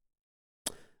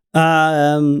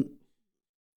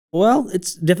 Well,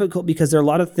 it's difficult because there are a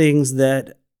lot of things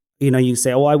that, you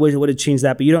say, oh, I wish I would have changed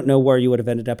that, but you don't know where you would have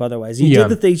ended up otherwise. You did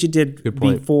the things you did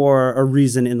for a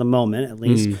reason in the moment, at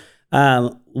least.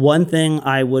 One thing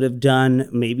I would have done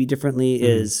maybe differently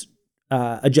is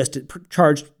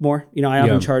charged more. I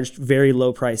often charged very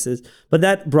low prices, but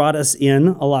that brought us in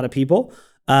a lot of people.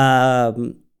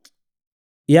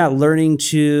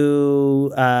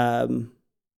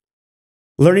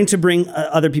 Learning to bring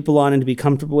other people on and to be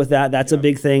comfortable with that. That's a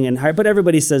big thing. But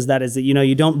everybody says that is that,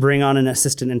 you don't bring on an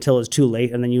assistant until it's too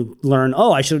late. And then you learn,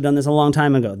 oh, I should have done this a long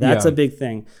time ago. That's a big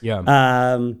thing.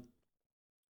 Yeah.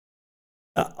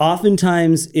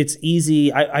 Oftentimes it's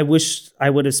easy. I wish I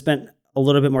would have spent a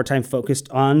little bit more time focused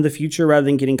on the future rather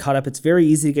than getting caught up. It's very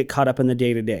easy to get caught up in the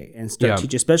day-to-day and start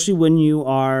teaching, especially when you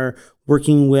are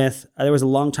working with, there was a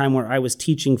long time where I was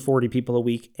teaching 40 people a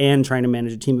week and trying to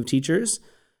manage a team of teachers.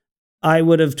 I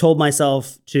would have told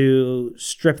myself to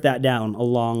strip that down a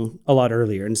lot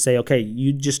earlier and say, okay,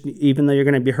 you just, even though you're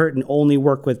going to be hurt, and only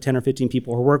work with 10 or 15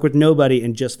 people or work with nobody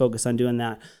and just focus on doing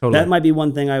that. Totally. That might be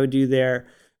one thing I would do there.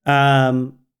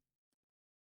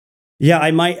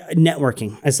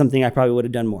 Networking is something I probably would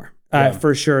have done more,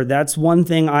 for sure. That's one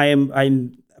thing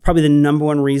I'm probably the number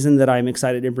one reason that I'm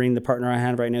excited to bring the partner I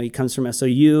have right now. He comes from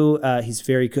SOU. He's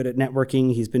very good at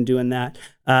networking. He's been doing that.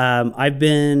 I've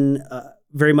been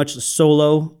very much a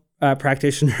solo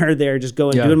practitioner there, just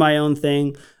going, doing my own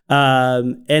thing.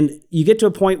 And you get to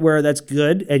a point where that's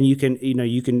good. And you've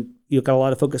got a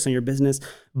lot of focus on your business.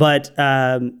 But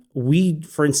we,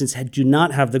 for instance, do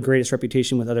not have the greatest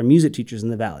reputation with other music teachers in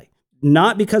the Valley.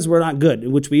 Not because we're not good,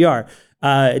 which we are.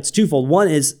 It's twofold. One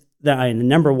is that, and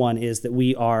number one is that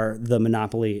we are the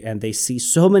monopoly, and they see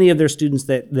so many of their students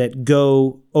that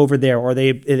go over there, or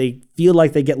they feel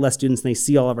like they get less students, and they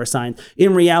see all of our signs.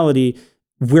 In reality,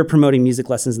 we're promoting music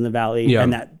lessons in the Valley,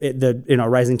 and that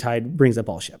rising tide brings up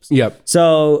all ships. Yep.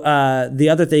 So the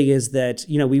other thing is that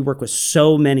we work with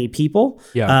so many people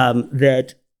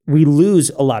that we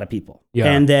lose a lot of people,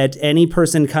 and that any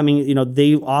person coming,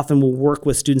 they often will work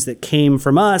with students that came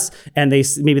from us, and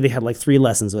maybe they had like 3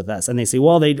 lessons with us, and they say,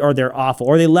 well, they're awful,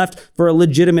 or they left for a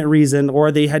legitimate reason,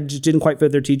 or they just didn't quite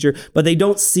fit their teacher, but they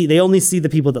only see the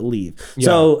people that leave. Yeah.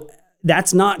 So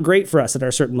that's not great for us at our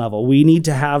certain level. We need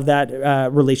to have that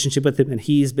relationship with him, and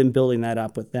he's been building that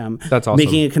up with them. That's awesome.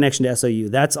 Making a connection to SOU.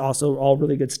 That's also all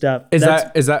really good stuff. Is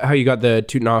that how you got the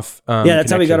Tutenhoff? That's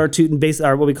connection? How we got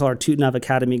our what we call our Tutenhoff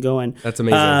Academy going. That's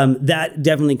amazing. That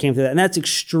definitely came through that, and that's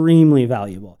extremely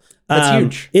valuable. That's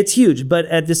huge. It's huge, but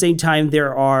at the same time,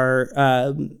 there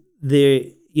are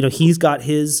he's got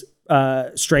his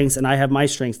strengths, and I have my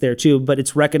strengths there too. But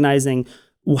it's recognizing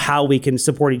how we can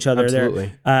support each other.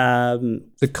 Absolutely. There.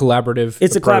 It's a collaborative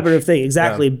It's approach. A collaborative thing.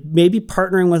 Exactly. Yeah. Maybe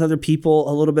partnering with other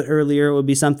people a little bit earlier would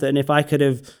be something. If I could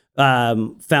have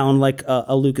found like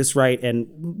a Lucas Wright and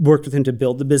worked with him to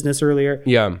build the business earlier.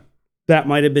 Yeah. That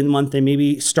might have been one thing.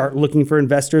 Maybe start looking for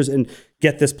investors and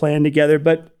get this plan together.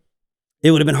 But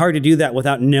it would have been hard to do that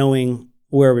without knowing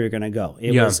where we were going to go.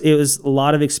 It was a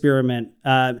lot of experiment.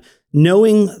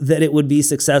 Knowing that it would be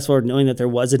successful, or knowing that there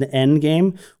was an end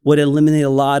game, would eliminate a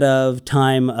lot of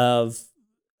time of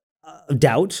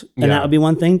doubt, and that would be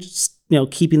one thing. Just,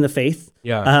 keeping the faith.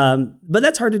 Yeah. But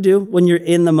that's hard to do when you're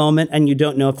in the moment and you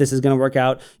don't know if this is going to work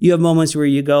out. You have moments where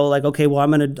you go like, okay, well,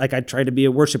 I'm going to, like, I tried to be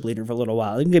a worship leader for a little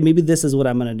while. Okay, maybe this is what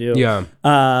I'm going to do. Yeah.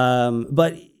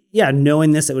 But yeah,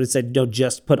 knowing this, it would have said, no,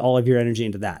 just put all of your energy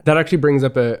into that. That actually brings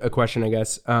up a question, I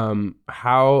guess.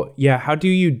 How do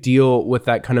you deal with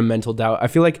that kind of mental doubt? I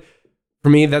feel like for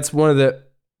me, that's one of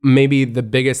maybe the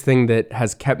biggest thing that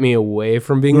has kept me away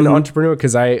from being an entrepreneur,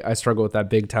 because I struggle with that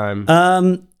big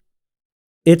time.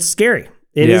 It's scary.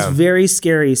 It is very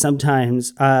scary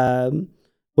sometimes when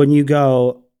you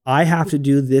go, I have to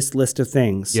do this list of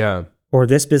things. Yeah. Or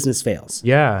this business fails.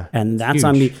 Yeah. And that's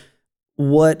on me.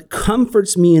 What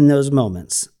comforts me in those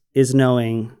moments is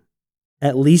knowing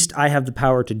at least I have the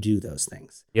power to do those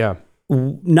things. Yeah.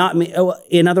 Not me.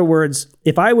 In other words,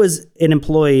 if I was an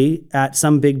employee at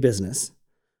some big business,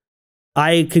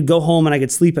 I could go home and I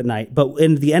could sleep at night. But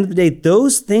in the end of the day,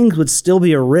 those things would still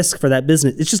be a risk for that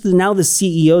business. It's just that now the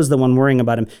CEO is the one worrying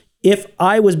about him. If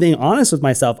I was being honest with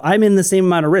myself, I'm in the same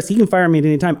amount of risk. He can fire me at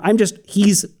any time.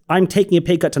 I'm taking a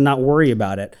pay cut to not worry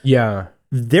about it. Yeah.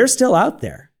 They're still out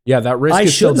there. Yeah, that risk I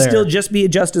is still there. should still just be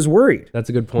just as worried. That's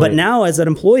a good point. But now as an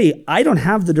employee, I don't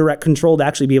have the direct control to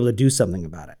actually be able to do something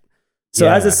about it. So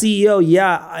as a CEO,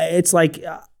 it's like,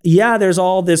 there's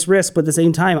all this risk, but at the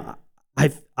same time,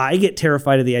 I get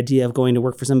terrified of the idea of going to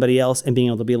work for somebody else and being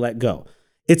able to be let go.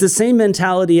 It's the same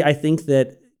mentality, I think,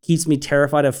 that keeps me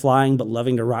terrified of flying but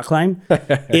loving to rock climb.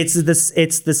 It's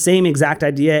the same exact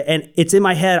idea, and it's in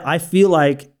my head. I feel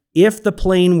like if the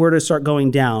plane were to start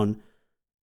going down,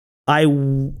 I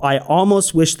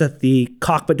almost wish that the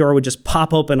cockpit door would just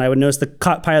pop open. I would notice the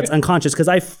pilot's unconscious, because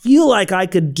I feel like I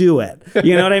could do it.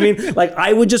 You know what I mean? Like,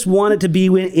 I would just want it to be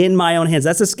in my own hands.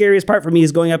 That's the scariest part for me,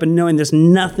 is going up and knowing there's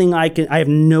nothing I have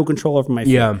no control over my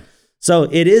fate. Yeah. So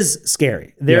it is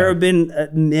scary. There have been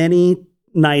many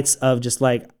nights of just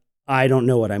like, I don't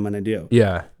know what I'm going to do.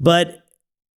 Yeah. But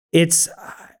it's,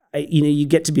 you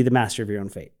get to be the master of your own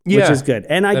fate, which is good.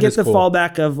 And I get the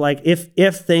fallback of like,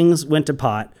 if things went to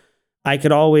pot, I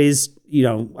could always,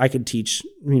 I could teach,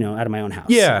 out of my own house.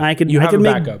 Yeah. I could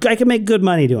make good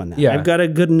money doing that. Yeah. I've got a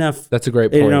good enough. That's a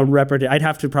great point. Repertoire. I'd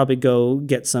have to probably go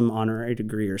get some honorary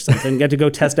degree or something. Get to go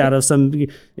test out of some,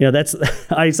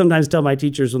 I sometimes tell my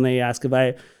teachers when they ask if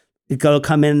I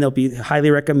come in, they'll be highly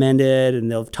recommended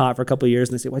and they'll have taught for a couple of years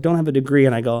and they say, well, I don't have a degree.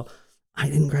 And I go, I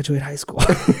didn't graduate high school.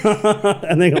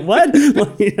 And they go, what?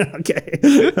 Okay.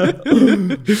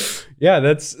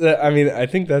 Yeah, I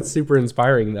think that's super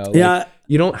inspiring though. Like,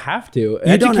 you don't have to.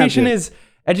 Education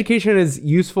is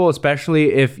useful,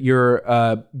 especially if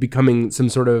you're becoming some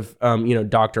sort of,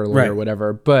 doctor, lawyer, or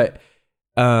whatever. But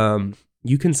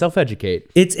you can self-educate.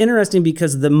 It's interesting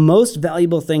because the most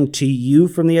valuable thing to you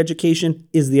from the education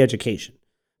is the education.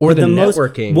 Or the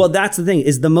networking. Well, that's the thing,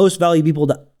 is the most valuable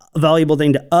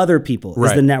thing to other people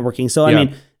is the networking. So I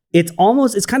mean,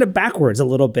 it's kind of backwards a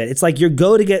little bit. It's like you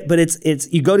go to get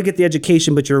the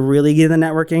education, but you're really getting the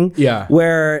networking. Yeah.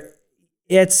 Where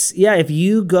it's, if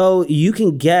you go, you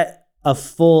can get a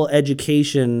full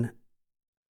education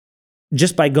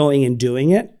just by going and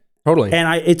doing it. Totally. And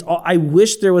I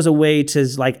wish there was a way to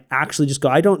like actually just go,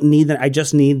 I don't need that. I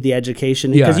just need the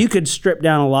education, because you could strip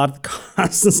down a lot of the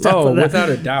costs and stuff. Oh, without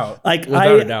a doubt. Like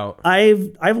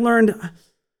I've learned.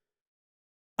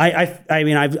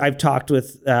 I've talked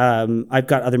with, I've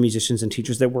got other musicians and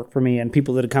teachers that work for me and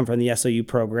people that have come from the SOU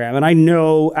program. And I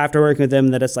know after working with them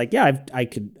that it's like, I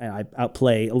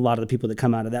outplay a lot of the people that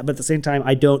come out of that. But at the same time,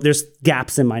 there's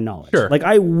gaps in my knowledge. Sure. Like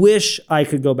I wish I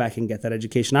could go back and get that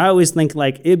education. I always think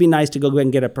like, it'd be nice to go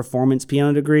and get a performance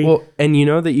piano degree. Well, and you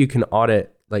know that you can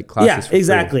audit like classes. Yeah,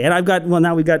 exactly. And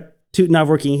now we've got Tutanov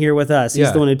working here with us.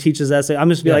 He's the one who teaches us. I'm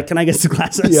just be like, can I get some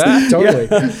classes? Yeah, totally.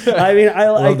 I mean, I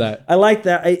love that. I like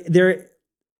that.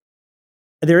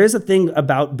 There is a thing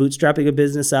about bootstrapping a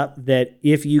business up that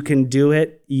if you can do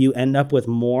it, you end up with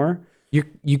more.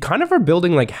 You kind of are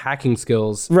building like hacking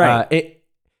skills. Right.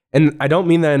 And I don't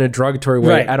mean that in a derogatory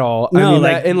way at all. No, I mean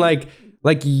that in like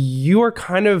you are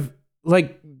kind of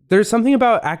like, there's something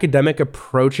about academic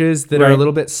approaches that are a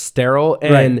little bit sterile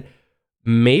and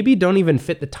maybe don't even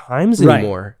fit the times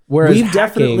anymore. Whereas we've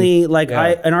definitely in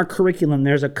our curriculum,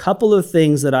 there's a couple of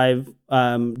things that I've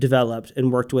developed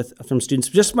and worked with from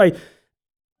students.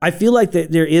 I feel like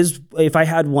that there is, if I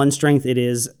had one strength, it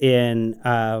is in,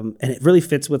 and it really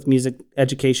fits with music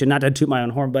education, not to toot my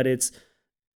own horn, but it's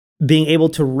being able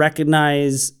to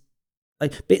recognize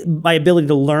my ability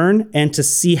to learn and to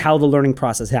see how the learning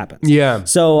process happens. Yeah.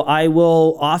 So I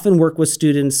will often work with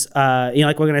students,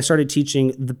 like when I started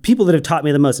teaching, the people that have taught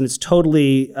me the most, and it's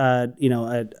totally,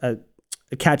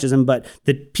 a catchism, but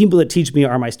the people that teach me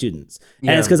are my students.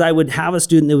 And it's because I would have a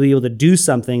student that would be able to do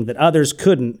something that others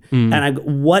couldn't.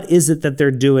 And what is it that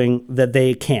they're doing that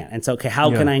they can't? And so, okay,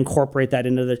 how can I incorporate that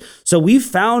into the, so we've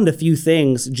found a few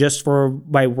things just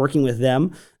by working with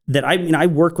them that I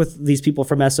work with these people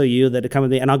from SOU that come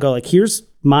with me, and I'll go like, here's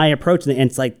my approach. And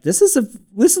it's like, this is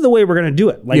the way we're going to do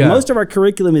it. Like most of our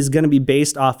curriculum is going to be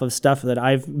based off of stuff that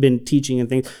I've been teaching and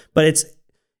things, but it's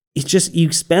just, you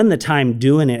spend the time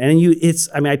doing it.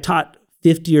 And I taught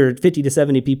 50 to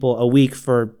 70 people a week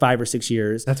for 5 or 6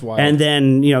 years. That's wild. And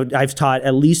then, I've taught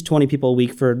at least 20 people a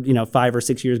week for, 5 or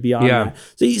 6 years beyond that.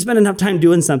 So you spend enough time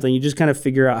doing something, you just kind of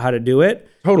figure out how to do it.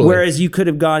 Totally. Whereas you could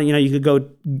have gone, you could go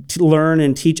learn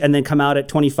and teach and then come out at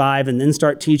 25 and then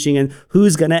start teaching, and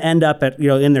who's going to end up at,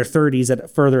 in their 30s at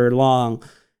further along.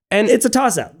 And it's a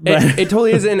toss up. It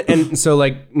totally is. And so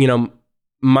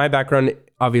my background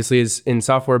obviously is in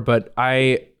software, but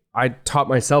I taught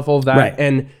myself all of that. Right.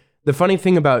 And the funny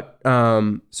thing about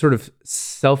sort of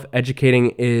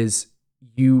self-educating is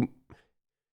you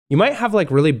might have like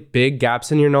really big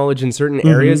gaps in your knowledge in certain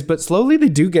areas, but slowly they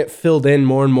do get filled in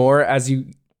more and more as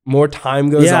more time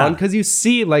goes on, because you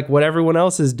see like what everyone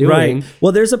else is doing. Right.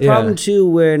 Well, there's a problem too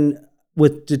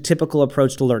with the typical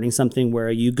approach to learning something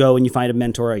where you go and you find a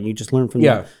mentor and you just learn from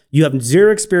them. You have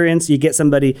zero experience, you get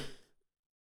somebody.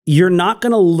 You're not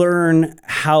going to learn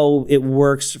how it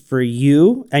works for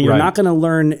you, and you're not going to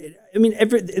learn. I mean, at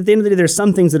the end of the day, there's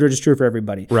some things that are just true for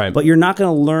everybody, right? But you're not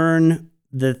going to learn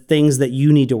the things that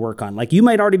you need to work on. Like you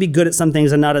might already be good at some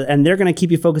things and they're going to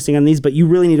keep you focusing on these, but you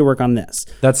really need to work on this.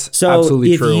 That's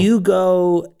absolutely true. So if you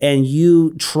go and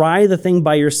you try the thing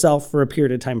by yourself for a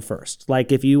period of time first,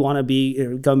 like if you want to be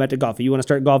going back to golf, if you want to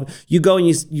start golf, you go and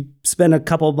you spend a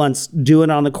couple of months doing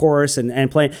it on the course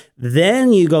and playing,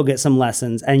 then you go get some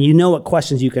lessons and you know what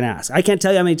questions you can ask. I can't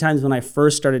tell you how many times when I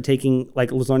first started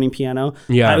was learning piano,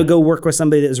 I would go work with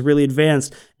somebody that was really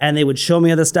advanced and they would show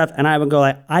me other stuff and I would go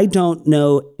like, I don't know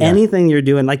anything you're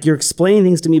doing. Like you're explaining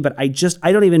things to me, but I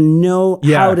don't even know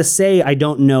how to say I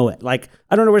don't know it. Like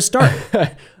I don't know where to start.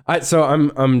 So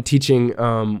I'm teaching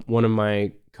one of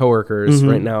my coworkers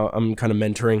right now. I'm kind of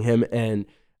mentoring him, and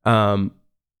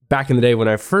back in the day when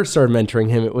I first started mentoring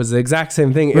him, it was the exact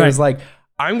same thing. It was like,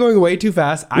 I'm going way too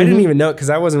fast. I didn't even know it because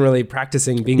I wasn't really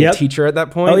practicing being a teacher at that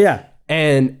point. Oh yeah.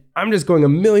 And I'm just going a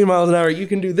million miles an hour. You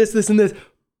can do this, this, and this.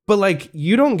 But like,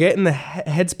 you don't get in the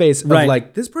headspace of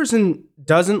like, this person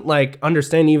doesn't like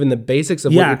understand even the basics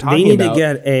of what you're talking about.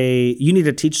 You need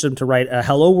to teach them to write a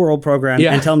hello world program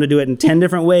and tell them to do it in 10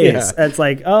 different ways. It's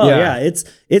like,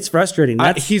 it's frustrating.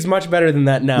 He's much better than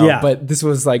that now, but this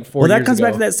was like 4 years ago. Well, that comes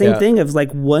back to that same thing of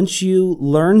like, once you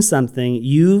learn something,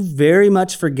 you very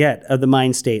much forget of the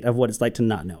mind state of what it's like to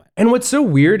not know it. And what's so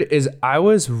weird is I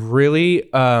was really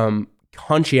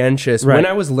conscientious when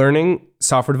I was learning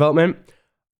software development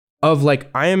of like,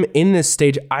 I am in this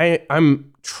stage,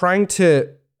 I'm trying to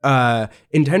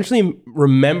intentionally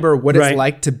remember what it's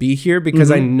like to be here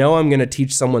because I know I'm going to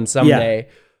teach someone someday,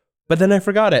 but then I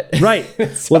forgot it. Right.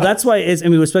 Well, that's why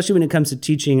especially when it comes to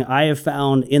teaching, I have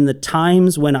found in the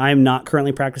times when I'm not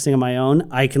currently practicing on my own,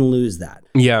 I can lose that.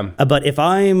 Yeah. But if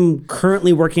I'm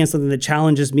currently working on something that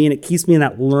challenges me and it keeps me in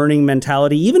that learning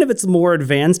mentality, even if it's more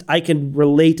advanced, I can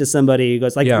relate to somebody who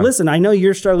goes like, listen, I know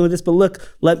you're struggling with this, but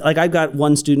look, like I've got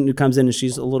one student who comes in and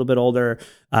she's a little bit older.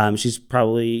 She's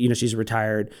probably, she's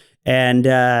retired, and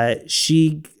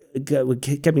she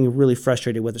kept being really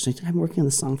frustrated with her. She's like, I've been working on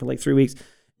this song for like 3 weeks.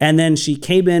 And then she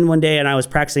came in one day and I was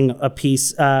practicing a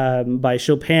piece by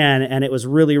Chopin and it was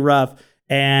really rough.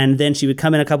 And then she would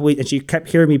come in a couple weeks and she kept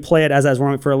hearing me play it as I was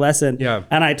warming up for a lesson. Yeah.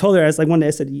 And I told her, I was like, one day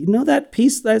I said, you know that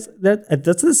piece, that's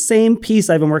the same piece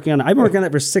I've been working on. I've been working on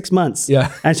that for 6 months.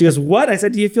 Yeah. And she goes, what? I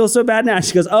said, do you feel so bad now? And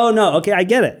she goes, oh no, okay, I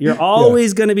get it. You're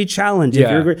always going to be challenged.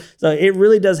 So it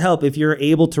really does help if you're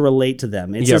able to relate to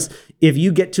them. It's just, if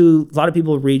you get to, a lot of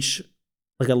people reach,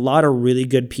 like a lot of really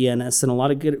good pianists and a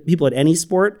lot of good people at any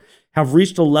sport have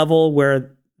reached a level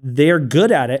where they're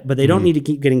good at it, but they don't need to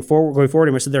keep going forward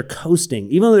anymore. So they're coasting.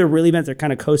 Even though they're really advanced, they're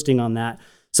kind of coasting on that.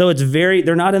 So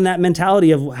they're not in that mentality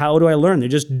of how do I learn? They're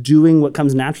just doing what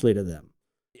comes naturally to them.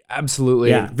 Absolutely.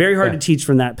 Yeah. Very hard to teach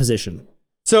from that position.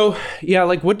 So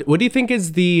like what do you think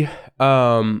is the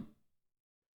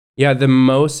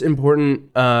most important,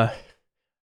 I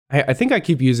think I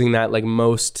keep using that like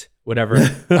most whatever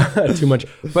too much,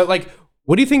 but like,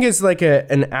 what do you think is like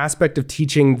an aspect of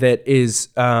teaching that is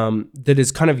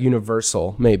kind of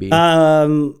universal, maybe?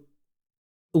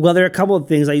 Well, there are a couple of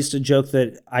things. I used to joke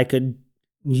that I could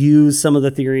use some of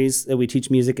the theories that we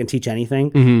teach music and teach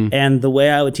anything. Mm-hmm. And the way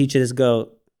I would teach it is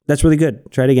go, that's really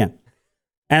good. Try it again.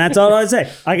 And that's all I would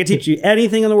say. I could teach you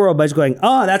anything in the world by just going,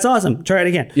 oh, that's awesome. Try it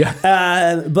again.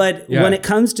 Yeah. But when it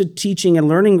comes to teaching and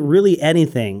learning really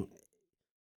anything,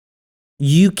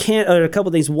 you can't, or a couple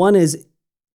of things. One is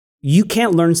you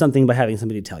can't learn something by having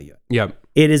somebody tell you. Yeah.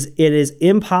 It is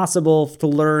impossible to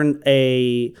learn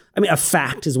a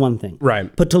fact is one thing.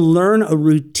 Right. But to learn a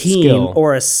routine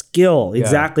or a skill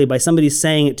exactly by somebody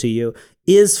saying it to you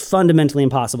is fundamentally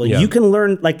impossible. Yeah. You can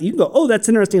learn, like you can go, oh, that's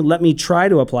interesting. Let me try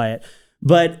to apply it.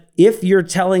 But if you're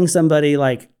telling somebody,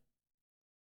 like,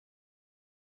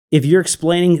 if you're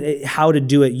explaining how to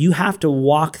do it, you have to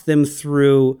walk them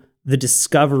through the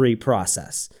discovery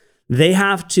process. They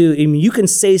have to, I mean, you can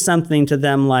say something to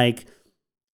them like,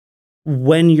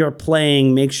 when you're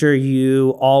playing, make sure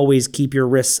you always keep your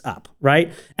wrists up,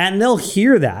 right? And they'll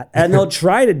hear that and they'll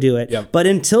try to do it. Yep. But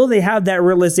until they have that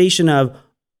realization of,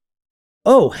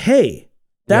 oh, hey,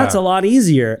 that's a lot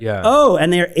easier. Yeah. Oh,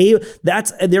 and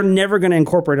they're never going to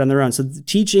incorporate it on their own. So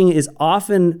teaching is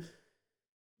often,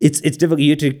 it's difficult.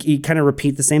 You kind of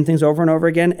repeat the same things over and over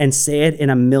again and say it in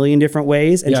a million different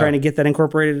ways and trying to get that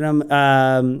incorporated in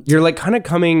them. You're like kind of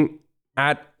coming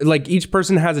at, like, each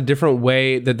person has a different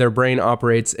way that their brain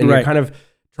operates, and you're kind of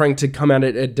trying to come at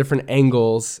it at different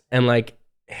angles and like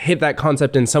hit that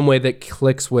concept in some way that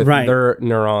clicks with their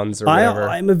neurons or whatever.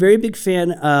 I'm a very big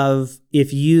fan of,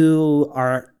 if you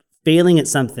are failing at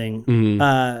something,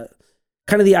 kind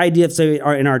of the idea of, say,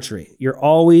 in archery, you're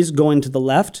always going to the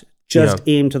left, just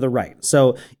aim to the right.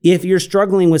 So if you're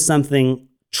struggling with something,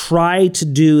 try to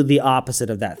do the opposite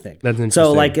of that thing. That's interesting.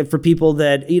 So like for people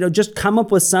that, just come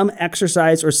up with some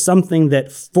exercise or something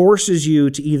that forces you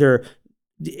to either,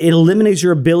 it eliminates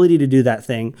your ability to do that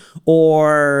thing,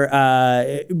 or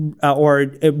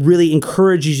it really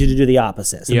encourages you to do the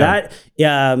opposite. So that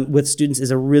with students is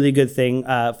a really good thing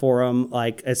for them.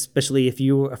 Like, especially if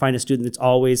you find a student that's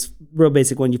always, real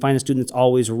basic one, you find a student that's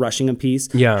always rushing a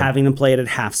piece, having them play it at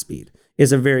half speed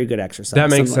is a very good exercise. That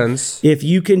makes sense. If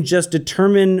you can just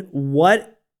determine where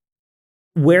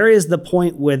is the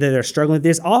point where they're struggling with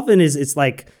this, often it's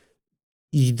like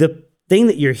the thing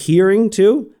that you're hearing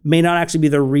too may not actually be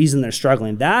the reason they're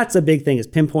struggling. That's a big thing, is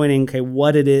pinpointing, okay,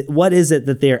 what is it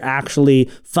that they're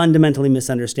actually fundamentally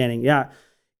misunderstanding? Yeah,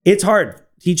 it's hard.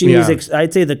 Teaching music,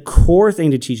 I'd say the core thing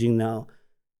to teaching though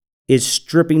is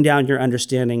stripping down your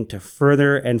understanding to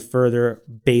further and further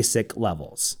basic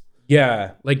levels.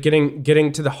 Yeah, like getting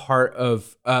to the heart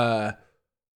of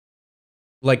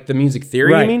like the music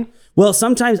theory, you mean? Well,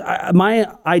 sometimes my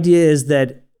idea is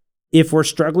that if we're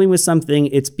struggling with something,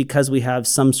 it's because we have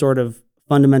some sort of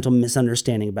fundamental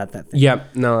misunderstanding about that thing.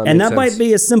 Yep. No, and that might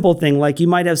be a simple thing. Like, you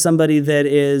might have somebody that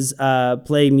is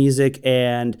playing music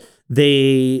and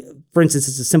they, for instance,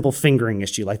 it's a simple fingering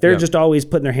issue. Like, they're just always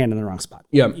putting their hand in the wrong spot.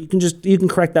 Yeah. You can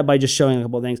correct that by just showing a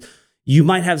couple of things. You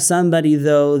might have somebody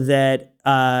though that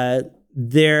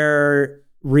their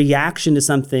reaction to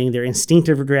something, their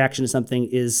instinctive reaction to something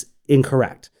is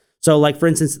incorrect. So, like, for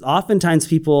instance, oftentimes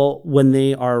people, when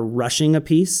they are rushing a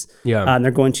piece and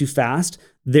they're going too fast,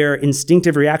 their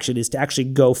instinctive reaction is to actually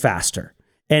go faster.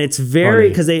 And it's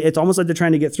because it's almost like they're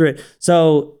trying to get through it.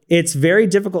 So it's very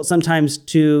difficult sometimes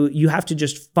you have to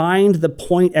just find the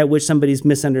point at which somebody's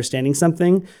misunderstanding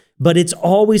something, but it's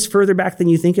always further back than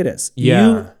you think it is.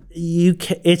 Yeah.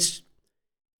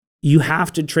 You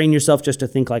have to train yourself just to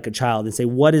think like a child and say,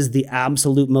 what is the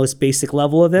absolute most basic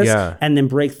level of this? Yeah. And then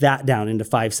break that down into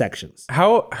 5 sections.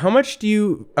 How much do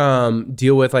you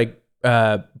deal with like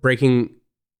breaking,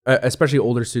 especially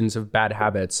older students, of bad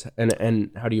habits, and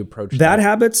how do you approach bad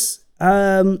habits?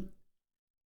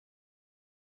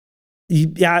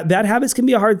 Bad habits can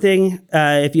be a hard thing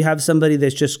if you have somebody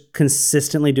that's just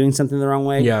consistently doing something the wrong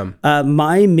way. Yeah.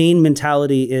 My main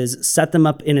mentality is set them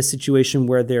up in a situation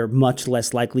where they're much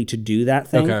less likely to do that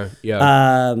thing. Okay.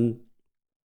 Yeah.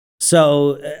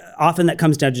 So often that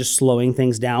comes down to just slowing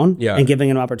things down and giving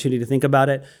them an opportunity to think about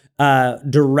it.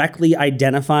 Directly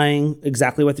identifying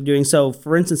exactly what they're doing. So,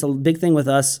 for instance, a big thing with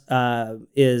us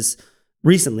has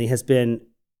been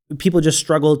people just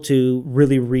struggle to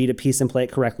really read a piece and play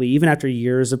it correctly. Even after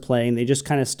years of playing, they just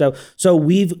kind of stow. So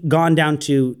we've gone down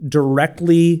to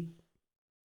directly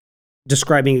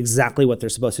describing exactly what they're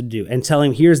supposed to do and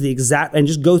telling here's the exact, and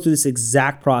just go through this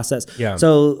exact process. Yeah.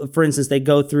 So for instance, they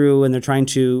go through and they're trying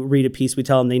to read a piece. We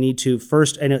tell them they need to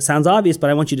first, and it sounds obvious, but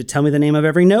I want you to tell me the name of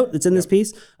every note that's in this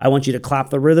piece. I want you to clap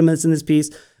the rhythm that's in this piece.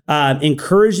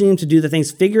 encouraging them to do the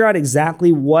things, figure out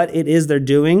exactly what it is they're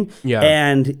doing,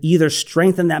 and either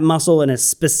strengthen that muscle in a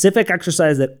specific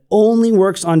exercise that only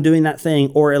works on doing that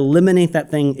thing, or eliminate that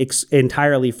thing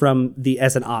entirely from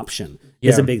as an option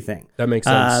is a big thing. That makes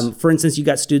sense. For instance, you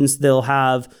got students,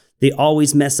 they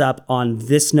always mess up on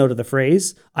this note of the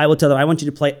phrase. I will tell them, I want you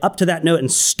to play up to that note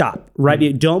and stop.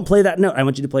 Don't play that note. I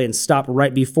want you to play and stop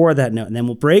right before that note. And then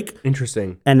we'll break.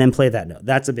 Interesting. And then play that note.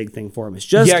 That's a big thing for them. It's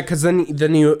just... Yeah, because then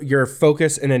your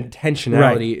focus and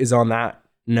intentionality is on that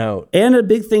note. And a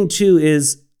big thing too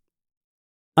is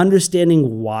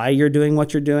understanding why you're doing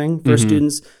what you're doing for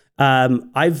students.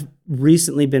 I've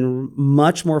recently been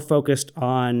much more focused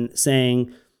on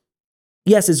saying,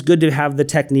 yes, it's good to have the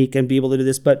technique and be able to do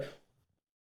this, but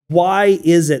why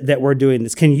is it that we're doing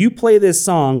this? Can you play this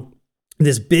song,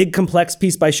 this big complex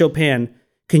piece by Chopin?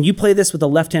 Can you play this with the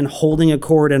left hand holding a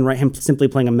chord and right hand simply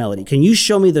playing a melody? Can you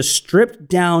show me the stripped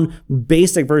down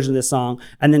basic version of this song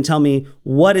and then tell me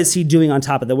what is he doing on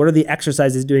top of that? What are the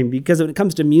exercises he's doing? Because when it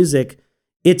comes to music,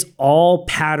 it's all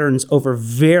patterns over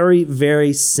very,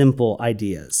 very simple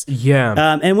ideas.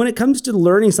 Yeah. And when it comes to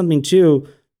learning something too,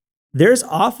 there's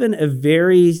often a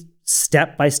very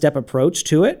step-by-step approach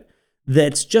to it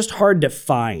that's just hard to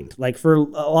find. Like for a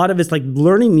lot of it's like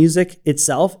learning music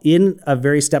itself in a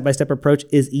very step-by-step approach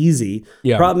is easy.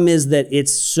 Yeah. Problem is that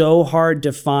it's so hard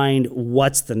to find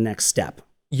what's the next step.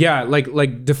 Yeah,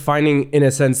 like defining in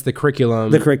a sense the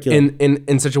curriculum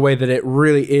in such a way that it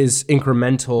really is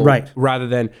incremental, right? Rather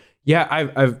than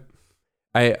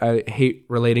I hate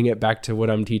relating it back to what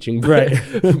I'm teaching, but,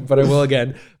 right? But I will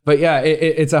again. But yeah,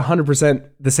 it's 100%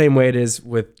 the same way it is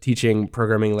with teaching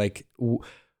programming. Like,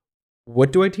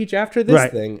 what do I teach after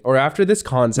this thing or after this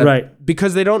concept? Right.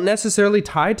 Because they don't necessarily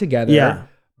tie together. Yeah.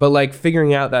 But like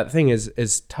figuring out that thing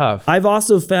is tough. I've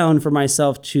also found for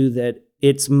myself too that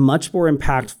it's much more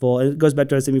impactful. It goes back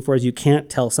to what I said before, is you can't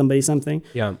tell somebody something.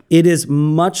 Yeah. It is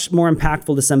much more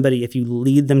impactful to somebody if you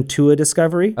lead them to a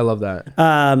discovery. I love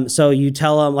that. So you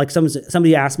tell them, like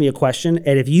somebody asked me a question,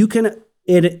 and if you can,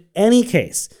 in any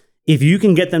case, if you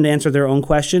can get them to answer their own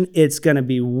question, it's going to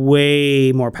be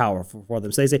way more powerful for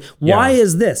them. So they say, why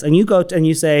is this? And you go and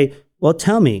you say, well,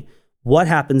 tell me, what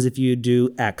happens if you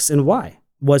do X and Y?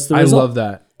 What's the result? I love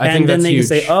that. I think then that's they huge.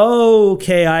 can say, "Oh,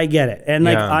 okay, I get it." And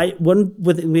like one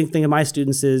big thing of my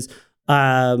students is,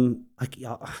 I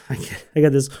got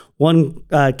this one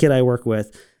kid I work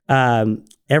with.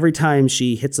 Every time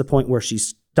she hits a point where she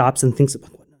stops and thinks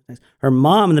about her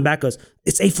mom in the back goes,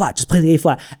 "It's A flat. Just play the A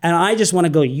flat." And I just want to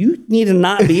go, "You need to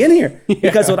not be in here,"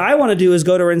 because what I want to do is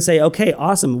go to her and say, "Okay,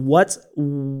 awesome.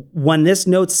 When this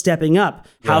note's stepping up?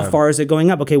 How far is it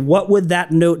going up? Okay, what would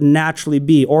that note naturally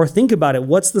be? Or think about it.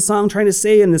 What's the song trying to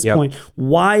say in this point?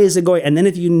 Why is it going?" And then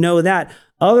if you know that,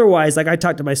 otherwise, like I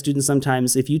talk to my students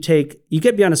sometimes, if you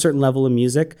get beyond a certain level of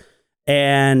music,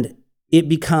 and it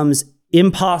becomes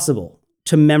impossible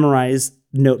to memorize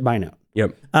note by note.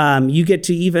 Yep. You get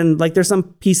to even, like, there's some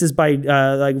pieces by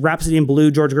like Rhapsody in Blue,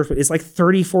 George Gershwin. It's like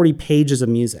 30, 40 pages of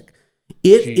music.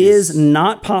 It is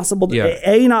not possible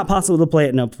to, not possible to play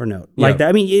it note for note like that.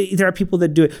 I mean, there are people that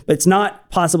do it, but it's not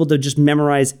possible to just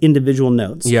memorize individual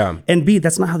notes. Yeah. And B,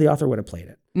 that's not how the author would have played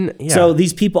it. Yeah. So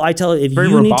these people, I tell you, if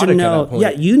you need to know,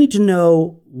 you need to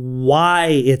know why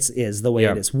it is the way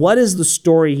it is. What is the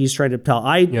story he's trying to tell?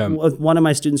 With one of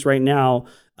my students right now,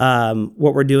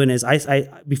 what we're doing is I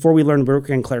before we learn, we're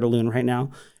working Claire de Lune right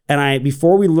now. And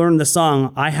before we learned the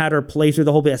song, I had her play through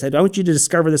the whole bit. I said, I want you to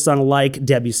discover this song like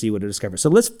Debussy would have discovered. So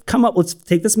let's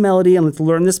take this melody and let's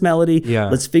learn this melody. Yeah.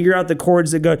 Let's figure out the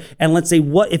chords that go, and let's say,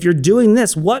 if you're doing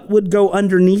this, what would go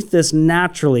underneath this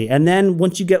naturally? And then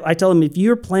once I tell them, if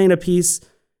you're playing a piece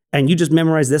and you just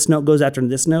memorize this note goes after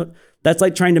this note, that's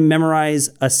like trying to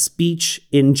memorize a speech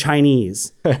in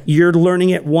Chinese. You're learning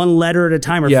it one letter at a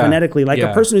time or phonetically. Like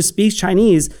a person who speaks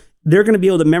Chinese, they're going to be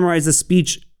able to memorize the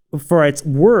speech for its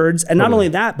words. And not only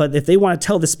that, but if they want to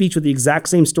tell the speech with the exact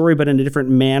same story, but in a different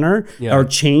manner or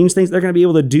change things, they're going to be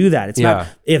able to do that. It's not,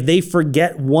 if they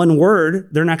forget one word,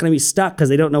 they're not going to be stuck because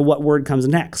they don't know what word comes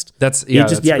next. You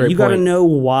got to know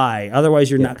why. Otherwise,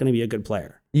 you're not going to be a good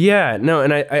player. Yeah, no.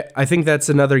 And I think that's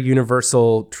another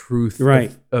universal truth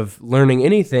of learning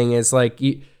anything is like,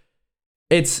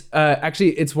 it's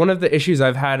one of the issues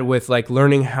I've had with like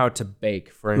learning how to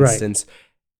bake, for instance.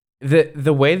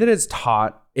 The way that it's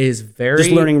taught is very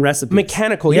just learning recipes,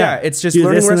 mechanical. Yeah, it's just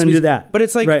learning recipes. Do that. But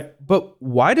it's like, but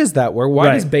why does that work?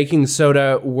 Why does baking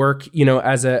soda work?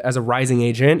 As a rising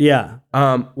agent? Yeah.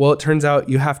 Well, it turns out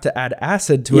you have to add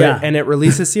acid to it, and it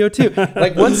releases CO2.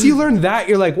 Like once you learn that,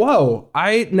 you're like, whoa!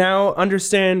 I now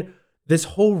understand this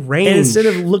whole range. And instead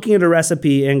of looking at a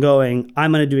recipe and going,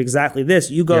 I'm going to do exactly this,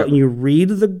 you go and you read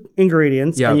the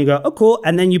ingredients and you go, oh, cool.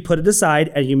 And then you put it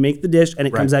aside and you make the dish and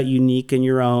it comes out unique and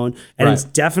your own. And it's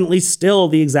definitely still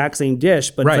the exact same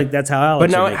dish, but it's like, that's how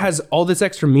Alex. But now it has all this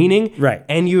extra meaning. Right.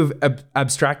 And you've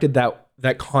abstracted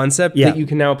that concept that you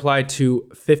can now apply to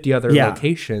 50 other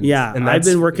locations. Yeah. And I've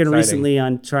been working recently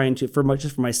on trying to,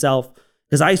 just for myself,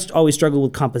 because I always struggled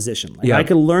with composition. Like I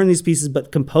could learn these pieces,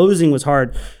 but composing was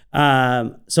hard.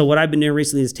 So what I've been doing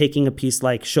recently is taking a piece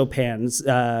like Chopin's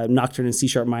Nocturne in C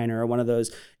sharp minor or one of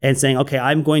those and saying, okay,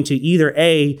 I'm going to either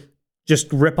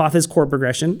just rip off his chord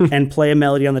progression and play a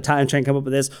melody on the top and try and come up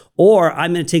with this, or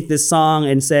I'm going to take this song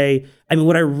and say, I mean,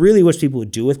 what I really wish people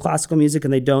would do with classical music,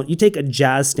 and they don't, you take a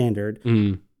jazz standard,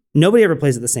 nobody ever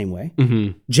plays it the same way.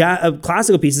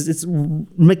 Classical pieces, it's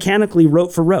mechanically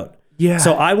rote for rote. Yeah.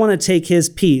 So I want to take his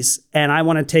piece and I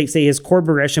want to take, say, his chord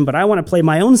progression, but I want to play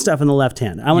my own stuff in the left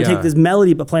hand. I want to take this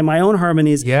melody, but play my own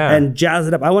harmonies and jazz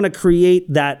it up. I want to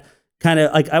create that kind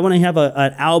of like, I want to have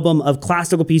an album of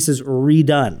classical pieces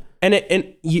redone.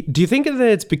 Do you think that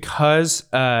it's because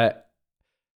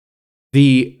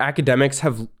the academics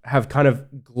have kind of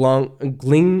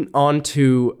gleaned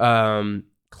onto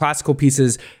classical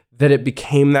pieces that it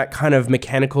became that kind of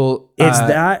mechanical? It's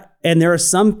that. And there are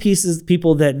some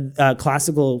people that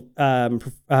classical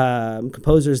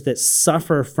composers that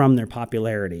suffer from their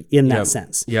popularity in that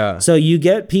sense. Yeah. So you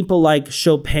get people like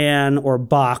Chopin or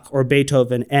Bach or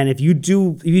Beethoven, and if you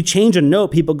change a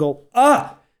note, people go,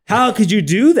 how could you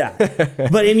do that?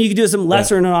 But I mean, you could do some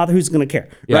lesser known author who's going to care,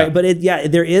 right? But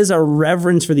there is a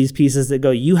reverence for these pieces that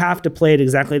go, you have to play it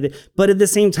exactly. But at the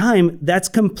same time, that's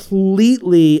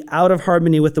completely out of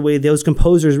harmony with the way those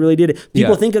composers really did it.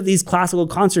 People think of these classical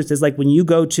concerts as like when you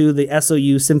go to the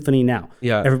SOU symphony now.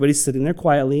 Yeah. Everybody's sitting there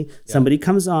quietly. Somebody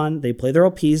comes on, they play their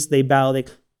whole piece, they bow,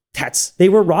 they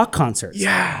were rock concerts.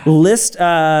 Yeah. Liszt.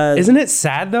 Isn't it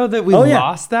sad though that we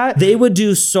lost that? They would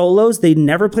do solos. They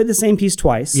never played the same piece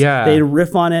twice. Yeah. They'd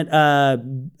riff on it.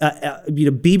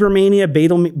 Biebermania,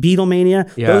 Beatlemania.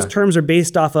 Yeah. Those terms are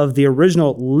based off of the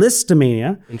original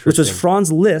Listomania, which was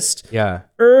Franz Liszt. Yeah.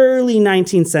 Early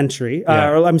 19th century,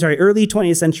 early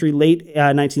 20th century, late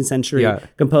 19th century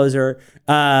composer.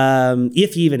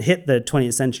 If he even hit the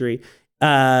 20th century.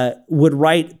 Would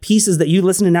write pieces that you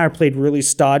listen to now are played really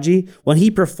stodgy. When he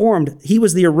performed, he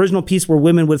was the original piece where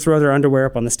women would throw their underwear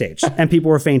up on the stage and people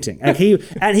were fainting. And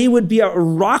he would be a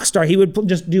rock star. He would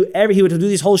just he would do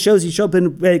these whole shows. He'd show up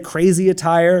in crazy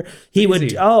attire. They were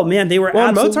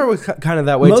Mozart was kind of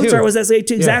that way too. Mozart was that way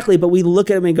too, exactly. But we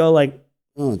look at him and go like,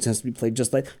 oh, it has to be played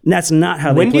just like, and that's not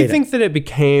how they played it. When do you think that it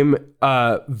became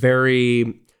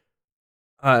very,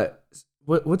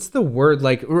 what's the word?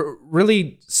 Like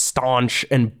really staunch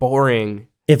and boring.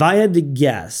 If I had to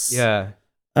guess,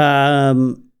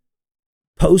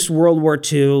 post World War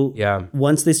II,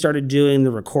 once they started doing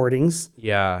the recordings,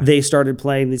 they started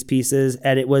playing these pieces,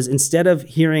 and it was, instead of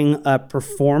hearing a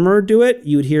performer do it,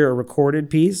 you would hear a recorded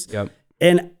piece. Yep.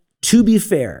 And to be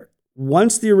fair,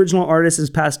 once the original artist has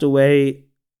passed away,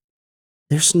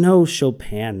 there's no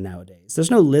Chopin nowadays.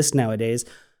 There's no Liszt nowadays.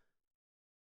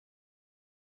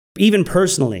 Even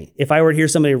personally, if I were to hear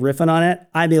somebody riffing on it,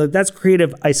 I'd be like, that's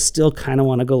creative. I still kind of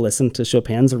want to go listen to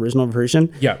Chopin's original version.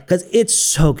 Yeah. Because it's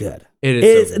so good. It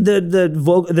is so good.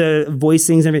 The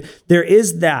voicings and everything. There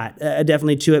is that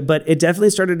definitely to it, but it definitely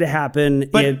started to happen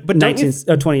in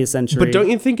 20th century. But don't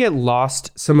you think it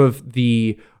lost some of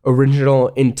the original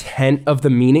intent of the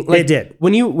meaning? Like, it did.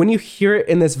 When you hear it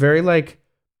in this very like,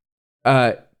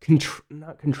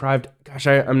 not contrived. Gosh,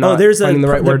 I'm not finding the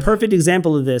right word. The perfect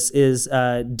example of this is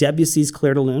Debussy's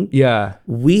Clair de Lune. Yeah.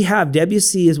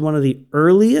 Debussy is one of the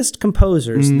earliest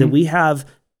composers that we have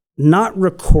not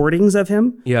recordings of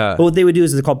him. Yeah. But what they would do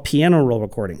is they're called piano roll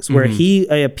recordings, where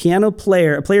a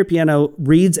player piano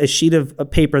reads a sheet of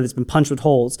paper that's been punched with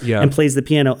holes and plays the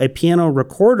piano. A piano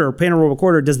roll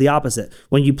recorder does the opposite.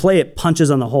 When you play it,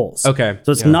 punches on the holes. Okay.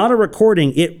 So it's not a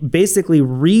recording. It basically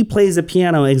replays a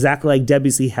piano exactly like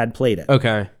Debussy had played it.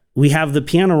 Okay. We have the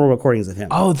piano roll recordings of him.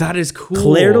 Oh, that is cool.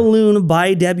 Clair de Lune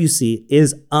by Debussy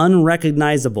is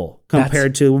unrecognizable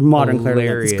compared to modern Clair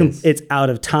de Lune. It's out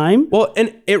of time. Well,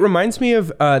 and it reminds me of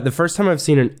the first time I've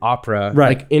seen an opera,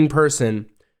 like in person.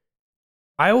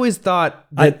 I always thought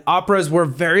that operas were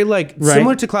very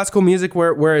similar to classical music,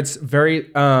 where it's very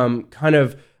kind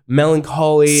of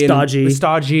melancholy,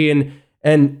 stodgy,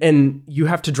 and you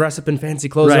have to dress up in fancy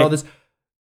clothes and all this.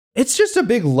 It's just a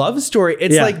big love story.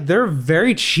 It's like they're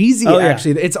very cheesy,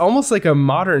 actually. It's almost like a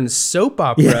modern soap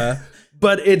opera,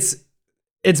 but it's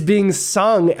it's being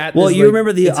sung at Well, this, you like,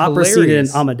 remember the it's opera scene in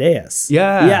hilarious. Amadeus.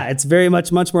 Yeah. Yeah, it's very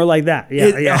much more like that.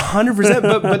 Yeah, yeah.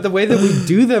 100%. But the way that we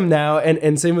do them now,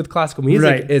 and same with classical music,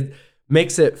 Right. it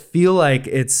makes it feel like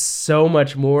it's so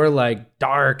much more like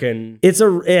dark and There's a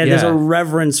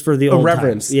reverence for the old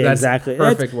reverence. times. Yeah, That's exactly.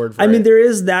 perfect word for I mean, it. there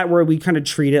is that where we kind of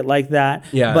treat it like that.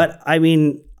 Yeah. But I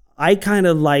mean, I kind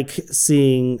of like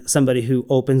seeing somebody who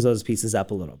opens those pieces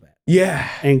up a little bit. Yeah.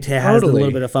 And has a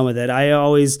little bit of fun with it. I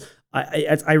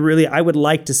would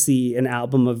like to see an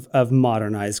album of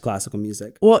modernized classical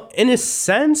music. Well, in a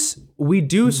sense, we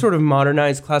do sort of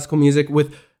modernize classical music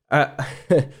with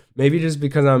maybe just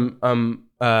because I'm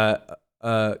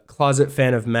a closet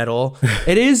fan of metal.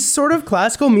 It is sort of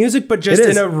classical music, but just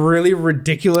in a really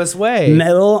ridiculous way.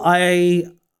 Metal,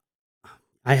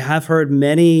 I have heard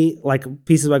many like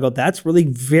pieces where I go, that's really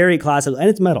very classical, and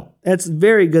it's metal. It's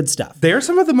very good stuff. They're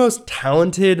some of the most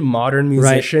talented modern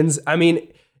musicians. Right. I mean,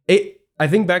 I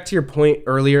think back to your point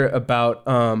earlier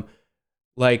about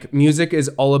like music is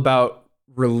all about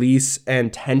release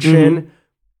and tension.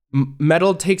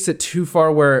 Metal takes it too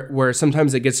far where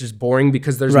sometimes it gets just boring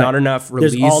because there's not enough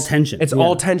release. There's all tension. It's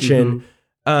all tension.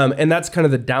 And that's kind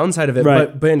of the downside of it.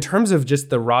 Right. But in terms of just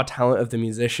the raw talent of the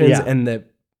musicians and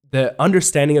the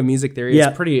understanding of music theory is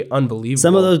pretty unbelievable.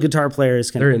 Some of those guitar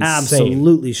players can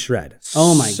absolutely shred.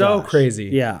 Oh my god, so crazy.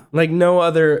 Yeah, like no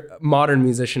other modern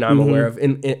musician I'm aware of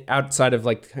in outside of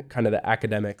like kind of the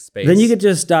academic space. Then you could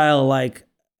just dial like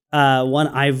one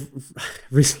I've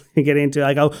recently getting into.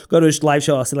 Like I'll go to a live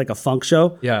show, I'll see like a funk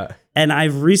show. Yeah, and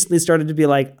I've recently started to be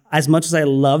like, as much as I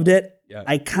loved it,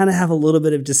 I kind of have a little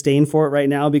bit of disdain for it right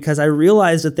now because I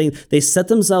realized that they set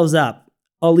themselves up.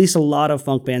 At least a lot of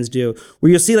funk bands do,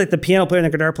 where you'll see like the piano player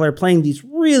and the guitar player playing these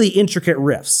really intricate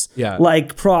riffs,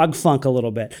 like prog funk a little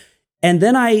bit. And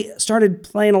then I started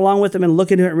playing along with them and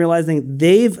looking at it and realizing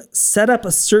they've set up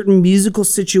a certain musical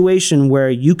situation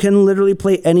where you can literally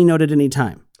play any note at any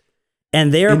time.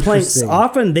 And they are playing,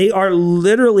 often they are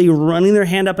literally running their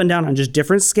hand up and down on just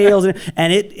different scales.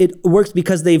 And it works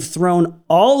because they've thrown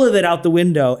all of it out the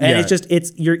window. And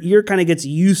your ear kind of gets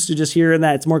used to just hearing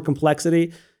that. It's more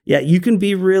complexity. Yeah, you can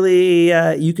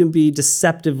be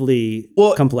deceptively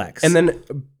complex. And then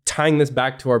tying this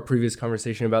back to our previous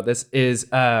conversation about this is,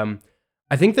 I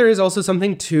think there is also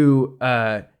something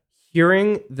to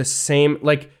hearing the same,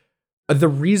 like the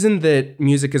reason that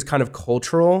music is kind of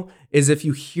cultural is if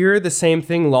you hear the same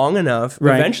thing long enough,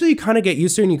 eventually you kind of get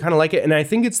used to it and you kind of like it. And I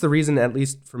think it's the reason, at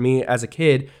least for me as a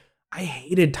kid, I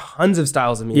hated tons of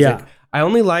styles of music. Yeah. I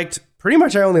only liked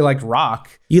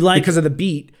rock because of the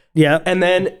beat. Yeah. And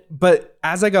then, but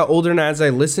as I got older and as I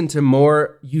listened to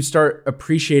more, you start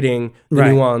appreciating the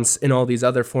nuance in all these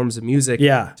other forms of music.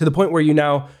 Yeah. To the point where you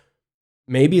now,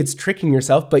 maybe it's tricking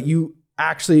yourself, but you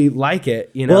actually like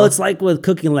it, you know? Well, it's like with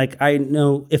cooking. Like I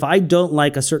know if I don't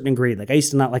like a certain ingredient, like I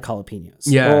used to not like jalapenos.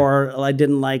 Yeah. Or I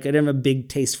didn't have a big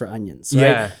taste for onions. Right?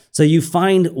 Yeah. So you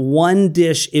find one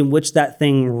dish in which that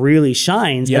thing really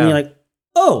shines and you're like,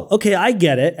 oh, okay, I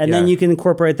get it. And then you can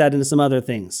incorporate that into some other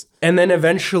things. And then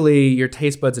eventually your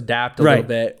taste buds adapt a little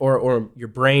bit or your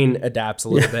brain adapts a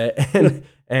little bit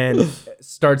and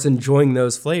starts enjoying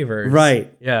those flavors.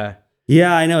 Right. Yeah.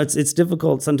 Yeah, I know. It's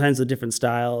difficult sometimes with different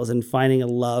styles and finding a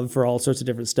love for all sorts of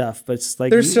different stuff. But it's like...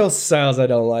 There's still styles I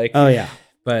don't like. Oh, yeah.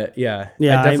 But I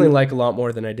definitely like a lot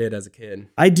more than I did as a kid.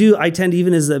 I do. I tend,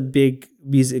 even as a big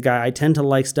music guy, I tend to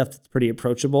like stuff that's pretty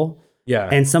approachable. Yeah.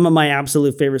 And some of my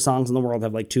absolute favorite songs in the world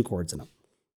have like 2 chords in them.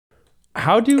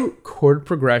 How do chord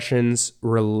progressions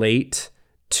relate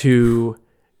to...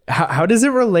 How does it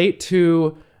relate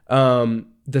to...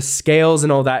 the scales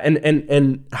and all that,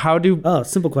 and how do... Oh,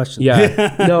 simple question.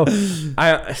 Yeah. No,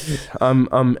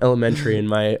 I'm elementary in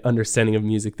my understanding of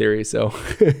music theory, so...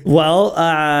 Well,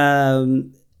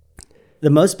 the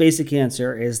most basic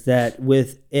answer is that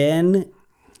within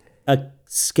a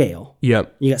scale, you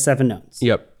got 7 notes.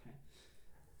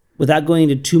 Without going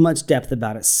into too much depth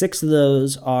about it, 6 of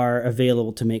those are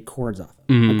available to make chords off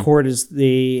of. A chord is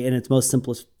in its most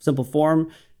simple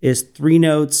form is 3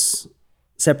 notes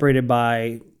separated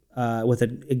by with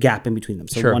a gap in between them.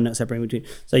 So 1 note separating between.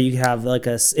 So you have like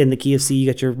in the key of C, you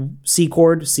got your C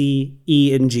chord, C,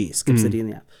 E, and G. Skips the D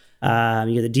and the F.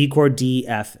 You get the D chord, D,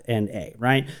 F, and A,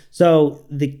 right? So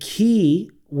the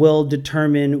key will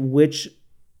determine which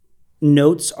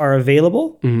notes are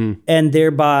available and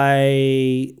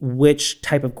thereby which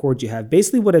type of chord you have.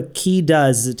 Basically what a key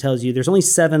does is it tells you there's only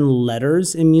 7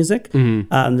 letters in music.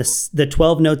 The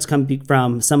 12 notes come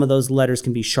from, some of those letters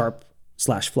can be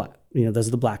sharp/flat. Those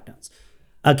are the black notes.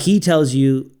 A key tells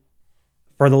you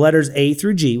for the letters A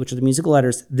through G, which are the musical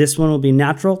letters, this one will be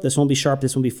natural, this one will be sharp,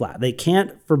 this one will be flat. They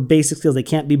can't, for basic skills, they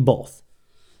can't be both.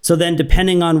 So then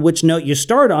depending on which note you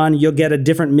start on, you'll get a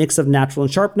different mix of natural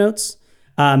and sharp notes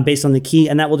based on the key,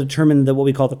 and that will determine what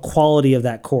we call the quality of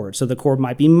that chord. So the chord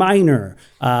might be minor,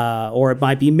 or it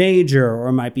might be major, or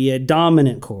it might be a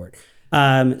dominant chord.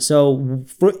 So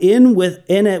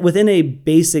within a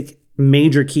basic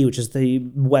major key, which is the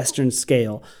Western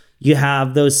scale, you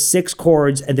have those 6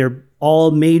 chords, and they're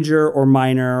all major or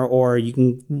minor, or you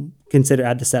can consider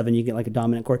add the 7, you get like a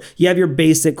dominant chord. You have your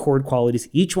basic chord qualities.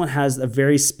 Each one has a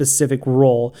very specific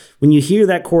role. When you hear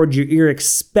that chord, your ear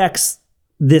expects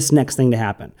this next thing to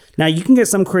happen. Now you can get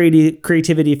some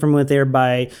creativity from it there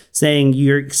by saying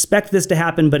you expect this to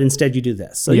happen, but instead you do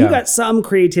this. So you got some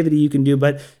creativity you can do,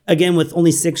 but again, with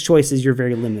only 6 choices, you're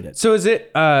very limited. So is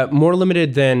it more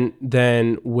limited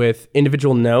than with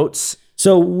individual notes?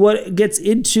 So what gets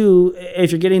into,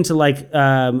 if you're getting to like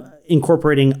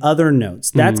incorporating other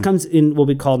notes, that comes in what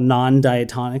we call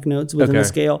non-diatonic notes within the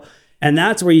scale. And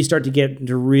that's where you start to get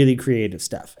into really creative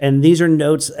stuff. And these are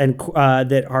notes and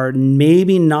that are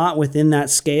maybe not within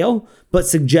that scale, but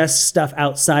suggest stuff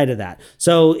outside of that.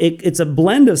 So it's a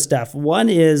blend of stuff. One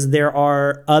is there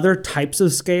are other types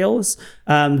of scales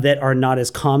that are not as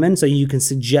common. So you can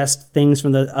suggest things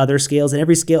from the other scales, and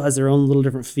every scale has their own little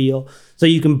different feel. So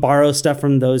you can borrow stuff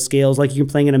from those scales. Like you're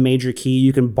playing in a major key,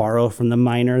 you can borrow from the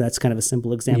minor. That's kind of a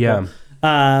simple example. Yeah.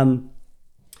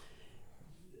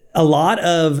 A lot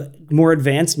of more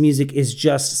advanced music is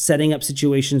just setting up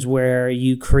situations where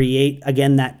you create,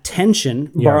 again, that tension,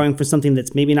 borrowing from something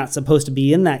that's maybe not supposed to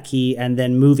be in that key and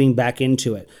then moving back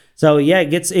into it. So yeah, it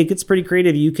gets pretty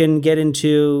creative. You can get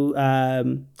into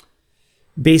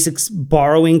basics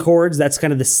borrowing chords. That's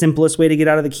kind of the simplest way to get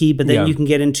out of the key. But then you can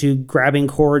get into grabbing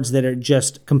chords that are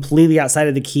just completely outside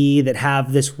of the key that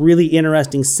have this really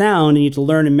interesting sound, and you have to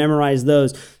learn and memorize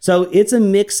those. So it's a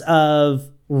mix of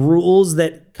rules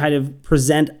that kind of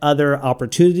present other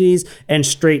opportunities and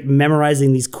straight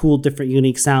memorizing these cool, different,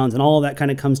 unique sounds, and all of that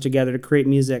kind of comes together to create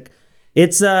music. It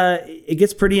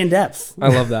gets pretty in depth. I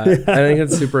love that. I think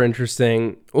it's super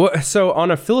interesting. So on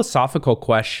a philosophical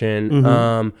question,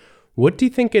 what do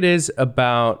you think it is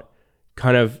about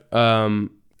kind of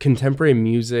contemporary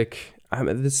music?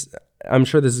 I'm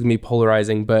sure this is gonna be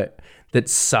polarizing, but that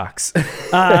sucks.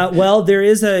 Well,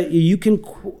 you can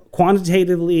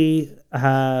quantitatively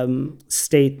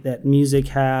state that music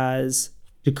has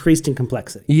decreased in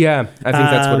complexity. Yeah, I think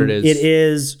that's what it is. It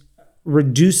is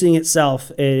reducing itself.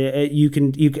 You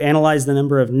can analyze the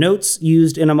number of notes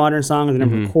used in a modern song, or the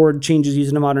number of chord changes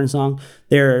used in a modern song.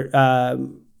 They're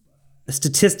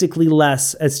statistically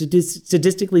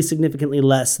significantly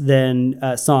less than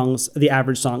the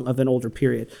average song of an older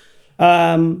period.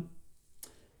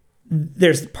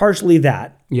 There's partially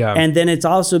that. Yeah. And then it's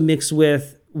also mixed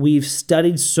with, we've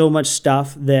studied so much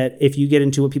stuff that if you get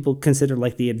into what people consider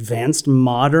like the advanced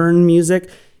modern music,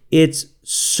 it's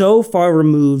so far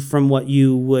removed from what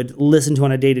you would listen to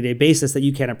on a day-to-day basis that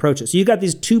you can't approach it. So you got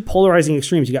these two polarizing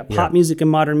extremes. You got pop music and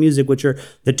modern music, which are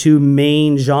the two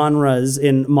main genres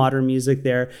in modern music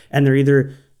there. And they're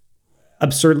either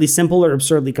absurdly simple or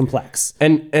absurdly complex.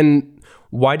 And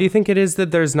why do you think it is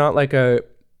that there's not like a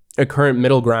current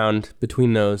middle ground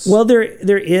between those? Well,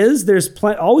 there's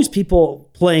always people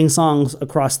playing songs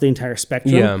across the entire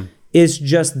spectrum. Yeah. It's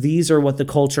just these are what the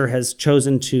culture has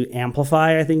chosen to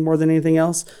amplify, I think, more than anything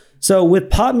else. So with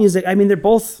pop music, I mean, they're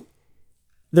both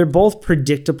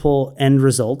predictable end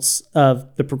results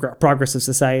of the progress of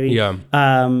society. Yeah.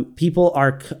 People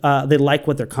they like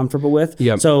what they're comfortable with.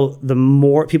 Yeah. So the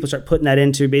more people start putting that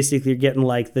into, basically you're getting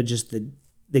like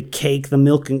the cake, the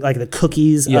milk, and like the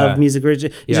cookies of music.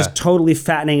 It's just totally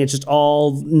fattening. It's just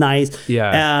all nice.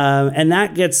 Yeah. And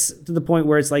that gets to the point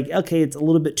where it's like, okay, it's a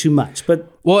little bit too much. But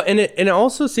and it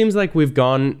also seems like we've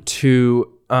gone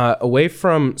to away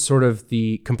from sort of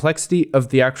the complexity of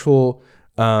the actual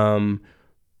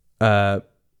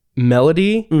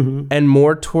melody and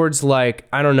more towards like,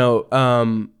 I don't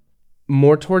know,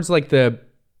 more towards like the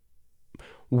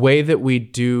way that we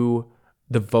do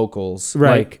the vocals,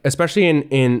 right? Like especially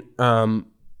in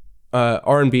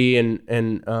R&B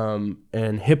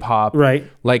and hip hop, right?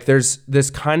 Like there's this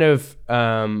kind of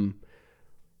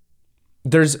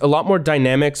there's a lot more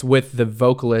dynamics with the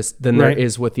vocalist than there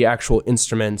is with the actual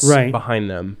instruments behind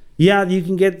them. Yeah, you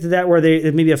can get to that where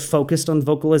they maybe have focused on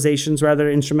vocalizations rather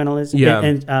than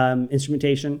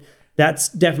instrumentation. That's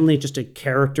definitely just a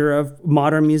character of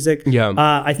modern music. Yeah.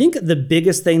 I think the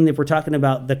biggest thing that we're talking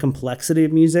about, the complexity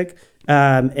of music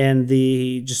and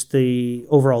the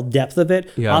overall depth of it,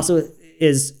 also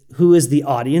is who is the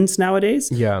audience nowadays.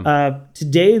 Yeah.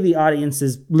 Today, the audience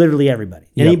is literally everybody.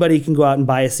 Yep. Anybody can go out and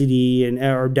buy a CD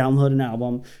or download an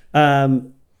album.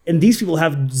 and these people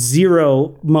have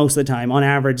zero, most of the time, on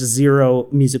average, zero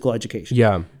musical education.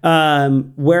 Yeah.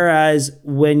 Whereas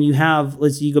when you have,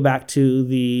 you go back to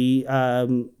the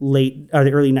the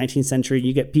early 19th century,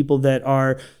 you get people that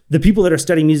are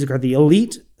studying music are the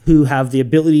elite, who have the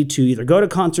ability to either go to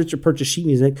concerts or purchase sheet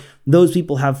music. Those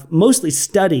people have mostly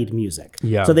studied music.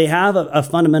 Yeah. So they have a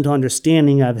fundamental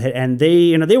understanding of it. And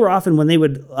they were often, when they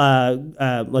would,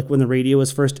 like when the radio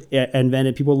was first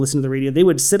invented, people would listen to the radio, they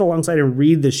would sit alongside and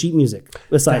read the sheet music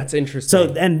beside. That's interesting.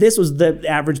 So, and this was the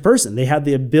average person. They had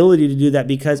the ability to do that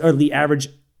or the average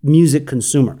music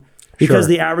consumer. Because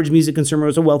the average music consumer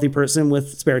was a wealthy person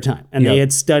with spare time. And they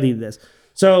had studied this.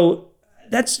 So,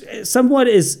 that's somewhat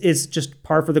is just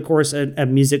par for the course of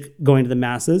music going to the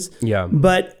masses. Yeah.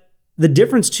 But the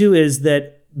difference too is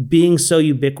that being so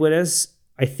ubiquitous,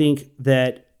 I think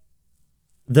that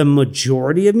the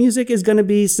majority of music is going to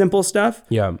be simple stuff.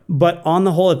 Yeah. But on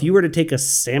the whole, if you were to take a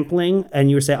sampling and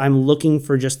you were to say, I'm looking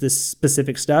for just this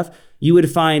specific stuff, you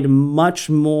would find much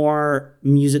more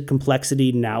music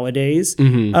complexity nowadays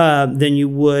than you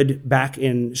would back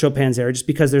in Chopin's era, just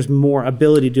because there's more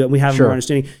ability to do it. And we have more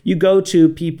understanding. You go to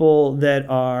people that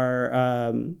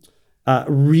are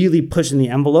really pushing the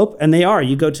envelope, and they are.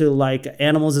 You go to like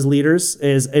Animals as Leaders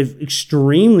is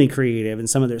extremely creative in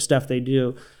some of their stuff they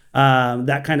do.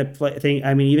 That kind of thing.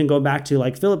 I mean, even going back to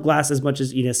like Philip Glass, as much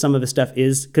as some of his stuff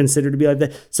is considered to be like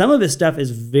that, some of his stuff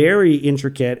is very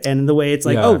intricate, and the way it's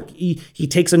like, he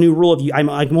takes a new rule of I'm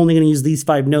only going to use these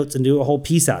 5 notes and do a whole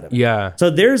piece out of it. Yeah. So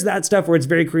there's that stuff where it's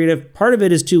very creative. Part of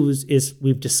it is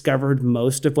we've discovered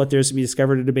most of what there's to be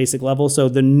discovered at a basic level. So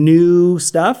the new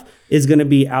stuff is going to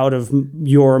be out of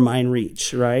your mind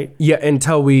reach, right? Yeah,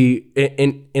 until we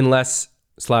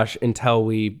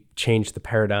change the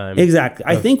paradigm. Exactly.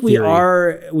 I think theory.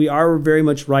 we are very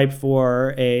much ripe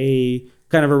for a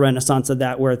kind of a renaissance of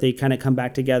that, where they kind of come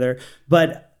back together.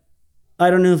 But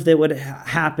I don't know if that would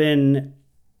happen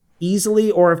easily,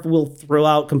 or if we'll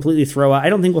completely throw out. I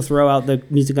don't think we'll throw out the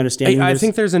music understanding. I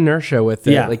think there's inertia with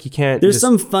it. Yeah. Like you can't. There's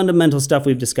some fundamental stuff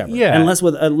we've discovered. Yeah. Unless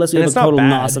we have a total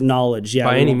loss of knowledge. Yeah.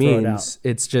 By any means,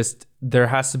 it's just there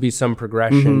has to be some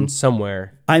progression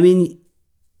somewhere. I mean,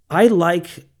 I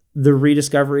like the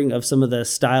rediscovering of some of the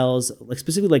styles, like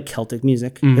specifically like Celtic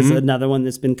music is another one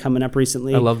that's been coming up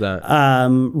recently. I love that.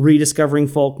 Rediscovering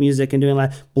folk music and doing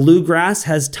that. Bluegrass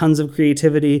has tons of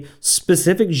creativity.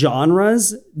 Specific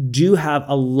genres do have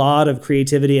a lot of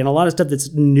creativity and a lot of stuff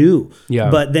that's new. Yeah.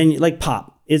 But then like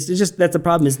pop, it's just, that's the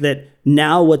problem, is that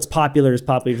now what's popular is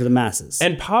popular for the masses.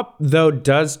 And pop though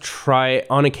does try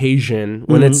on occasion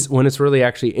when it's really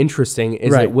actually interesting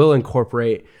is it will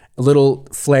incorporate little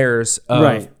flares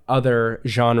of other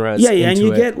genres. Yeah, and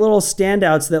you get little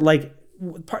standouts that like,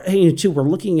 too. When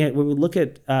we look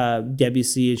at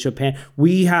Debussy and Chopin,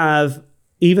 we have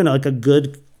even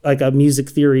like a music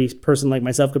theory person like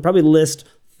myself could probably list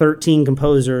 13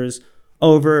 composers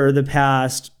over the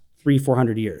past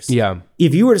 300-400 years. Yeah.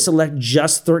 If you were to select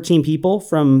just 13 people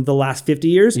from the last 50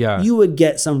 years, you would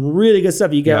get some really good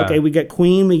stuff. You get, we get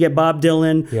Queen, we get Bob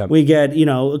Dylan, we get,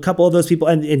 a couple of those people,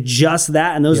 and just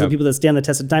that, and those are the people that stand the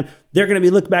test of time. They're going to be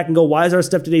looked back and go, why is our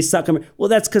stuff today suck? Well,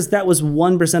 that's because that was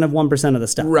 1% of 1% of the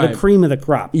stuff. Right. The cream of the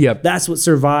crop. Yep. That's what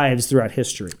survives throughout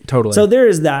history. Totally. So there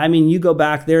is that. I mean, you go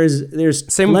back, there's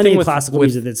plenty of classical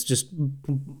music that's just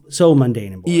so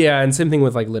mundane and boring. Yeah, and same thing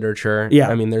with like literature. Yeah.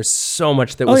 I mean, there's so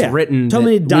much that was written. So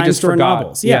many dime store forgot.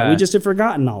 Novels. Yeah, we just have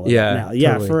forgotten all of that now.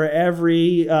 Yeah, totally. For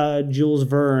every Jules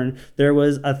Verne, there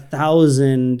was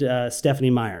 1,000 Stephanie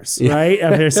Meyers, right,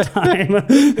 of his time.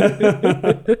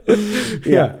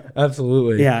 Yeah,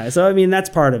 absolutely. Yeah, so I mean, that's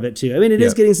part of it too. I mean, it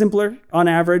is getting simpler on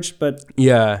average, but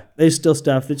there's still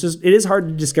stuff. It is hard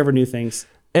to discover new things.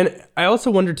 And I also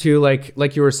wonder too,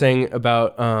 like you were saying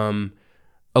about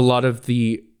a lot of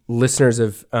the listeners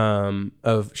of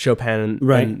Chopin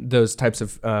and those types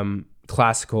of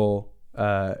classical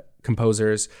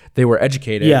composers, they were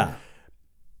educated. Yeah.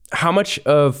 How much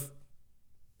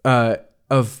how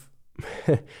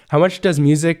much does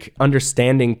music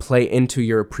understanding play into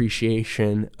your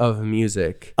appreciation of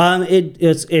music?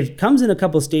 It comes in a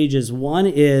couple of stages. One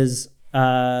is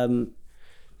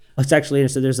it's actually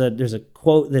interesting. There's a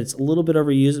quote that's a little bit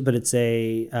overused, but it's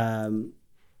a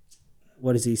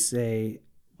what does he say?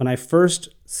 When I first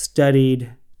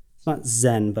studied, it's not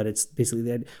Zen, but it's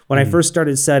basically when I first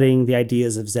started studying the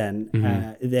ideas of Zen,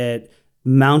 that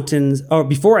mountains,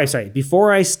 before I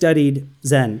studied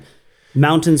Zen,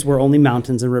 mountains were only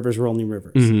mountains and rivers were only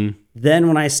rivers. Then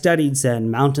when I studied Zen,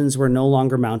 mountains were no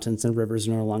longer mountains and rivers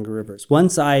were no longer rivers.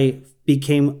 Once I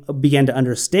began to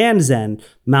understand Zen,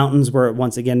 mountains were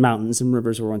once again mountains and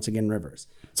rivers were once again rivers.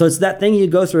 So it's that thing you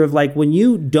go through of like, when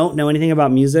you don't know anything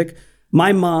about music,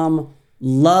 my mom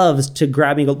loves to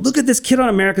grab me and go, look at this kid on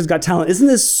America's Got Talent. Isn't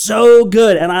this so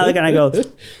good? And I go,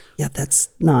 yeah, that's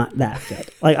not that good.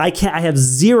 Like I have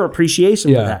zero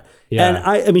appreciation for that. Yeah. And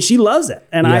I mean, she loves it.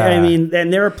 And I mean,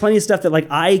 and there are plenty of stuff that like,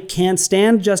 I can't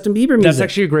stand Justin Bieber music. That's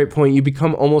actually a great point. You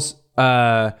become almost,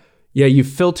 you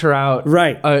filter out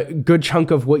a good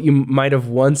chunk of what you might have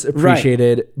once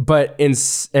appreciated, but and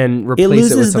replace it with something else. It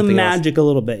loses the magic a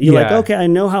little bit. You're like, okay, I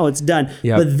know how it's done.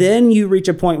 Yep. But then you reach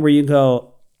a point where you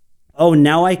go, oh,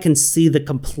 now I can see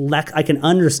I can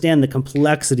understand the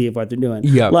complexity of what they're doing.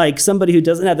 Yep. Like somebody who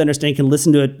doesn't have the understanding can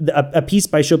listen to a piece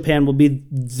by Chopin will be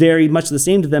very much the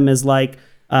same to them as like,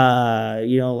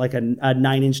 like a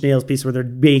 9 Inch Nails piece where they're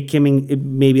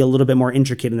becoming maybe a little bit more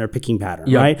intricate in their picking pattern,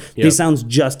 right? Yep. They sounds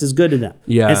just as good to them.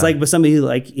 Yeah. And it's like with somebody who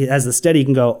like has the steady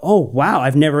can go, oh wow,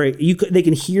 they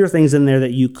can hear things in there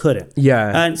that you couldn't.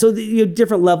 Yeah. And so you have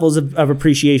different levels of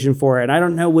appreciation for it. And I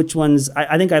don't know which ones.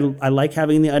 I think I like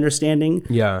having the understanding.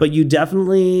 Yeah. But you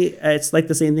definitely, it's like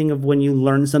the same thing of when you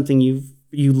learn something you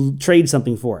trade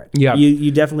something for it. Yeah. You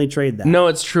definitely trade that. No,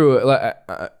 it's true.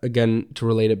 Again, to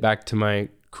relate it back to my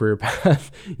career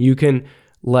path, you can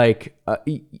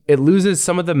it loses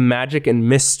some of the magic and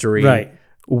mystery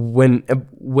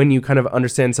when you kind of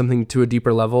understand something to a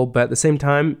deeper level, but at the same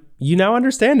time you now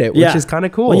understand it, which is kind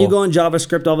of cool. When you go in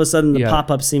JavaScript, all of a sudden the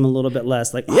pop-ups seem a little bit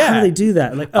less like, how do they do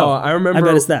that? Like, I remember I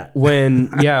bet it's that. when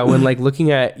like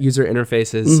looking at user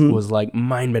interfaces was like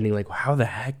mind-bending, like how the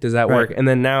heck does that work? And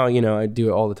then now, I do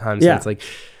it all the time. So it's like,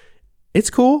 it's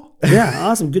cool. Yeah,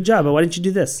 awesome. Good job. But why didn't you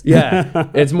do this? Yeah.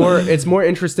 It's more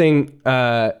interesting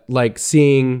like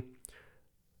seeing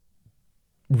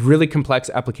really complex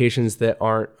applications that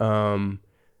aren't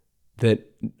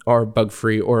bug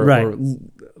free or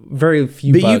very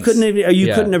few bugs. But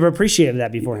you couldn't have appreciated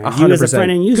that beforehand. 100%. You as a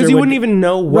front end user, because you wouldn't even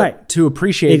know what to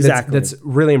appreciate. Exactly. That's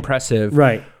really impressive.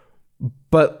 Right.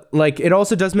 But like it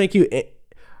also does make you,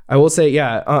 I will say,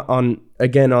 on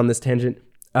this tangent,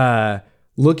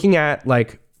 looking at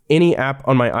like any app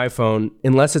on my iPhone,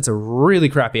 unless it's a really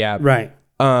crappy app, right?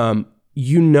 That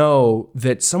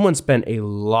someone spent a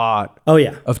lot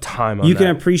of time on you can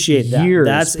appreciate that. Years,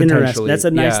 that's interesting. That's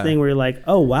a nice thing where you're like,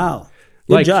 oh wow,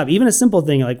 good job. Even a simple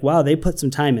thing, like wow, they put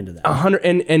some time into that. 100,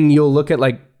 and you'll look at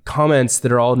like comments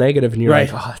that are all negative and you're like,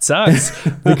 oh, it sucks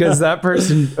because that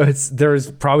person, there's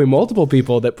probably multiple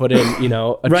people that put in,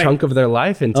 a chunk of their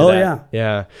life into that.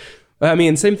 Yeah. I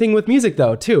mean, same thing with music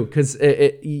though, too, because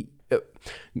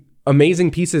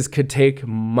amazing pieces could take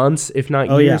months, if not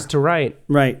years, to write.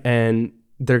 Right. And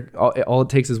all it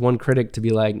takes is one critic to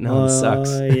be like, no, this sucks.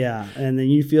 Yeah. And then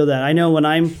you feel that. I know when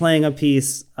I'm playing a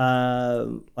piece,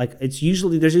 there's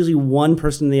usually one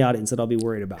person in the audience that I'll be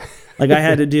worried about. Like I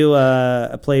had to do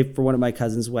a play for one of my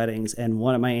cousin's weddings, and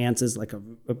one of my aunts is like a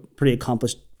pretty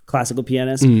accomplished classical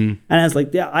pianist. And I was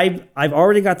like, I've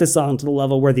already got this song to the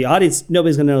level where the audience,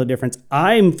 nobody's gonna know the difference.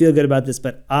 I feel good about this,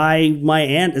 but my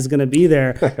aunt is gonna be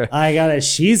there.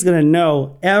 She's gonna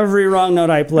know every wrong note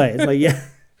I play. It's like,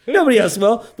 nobody else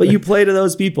will, but you play to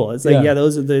those people. It's like,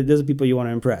 those are people you want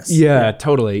to impress. Yeah,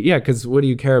 totally. Yeah, because what do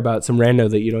you care about some rando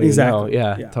that you don't even know?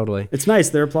 Yeah, totally. It's nice.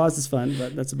 Their applause is fun,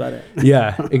 but that's about it.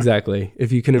 Yeah, exactly.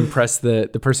 If you can impress the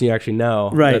person you actually know,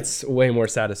 that's way more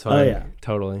satisfying. Oh, yeah.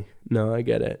 Totally. No, I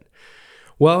get it.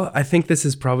 Well, I think this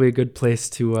is probably a good place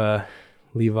to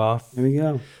leave off. There we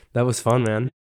go. That was fun, man.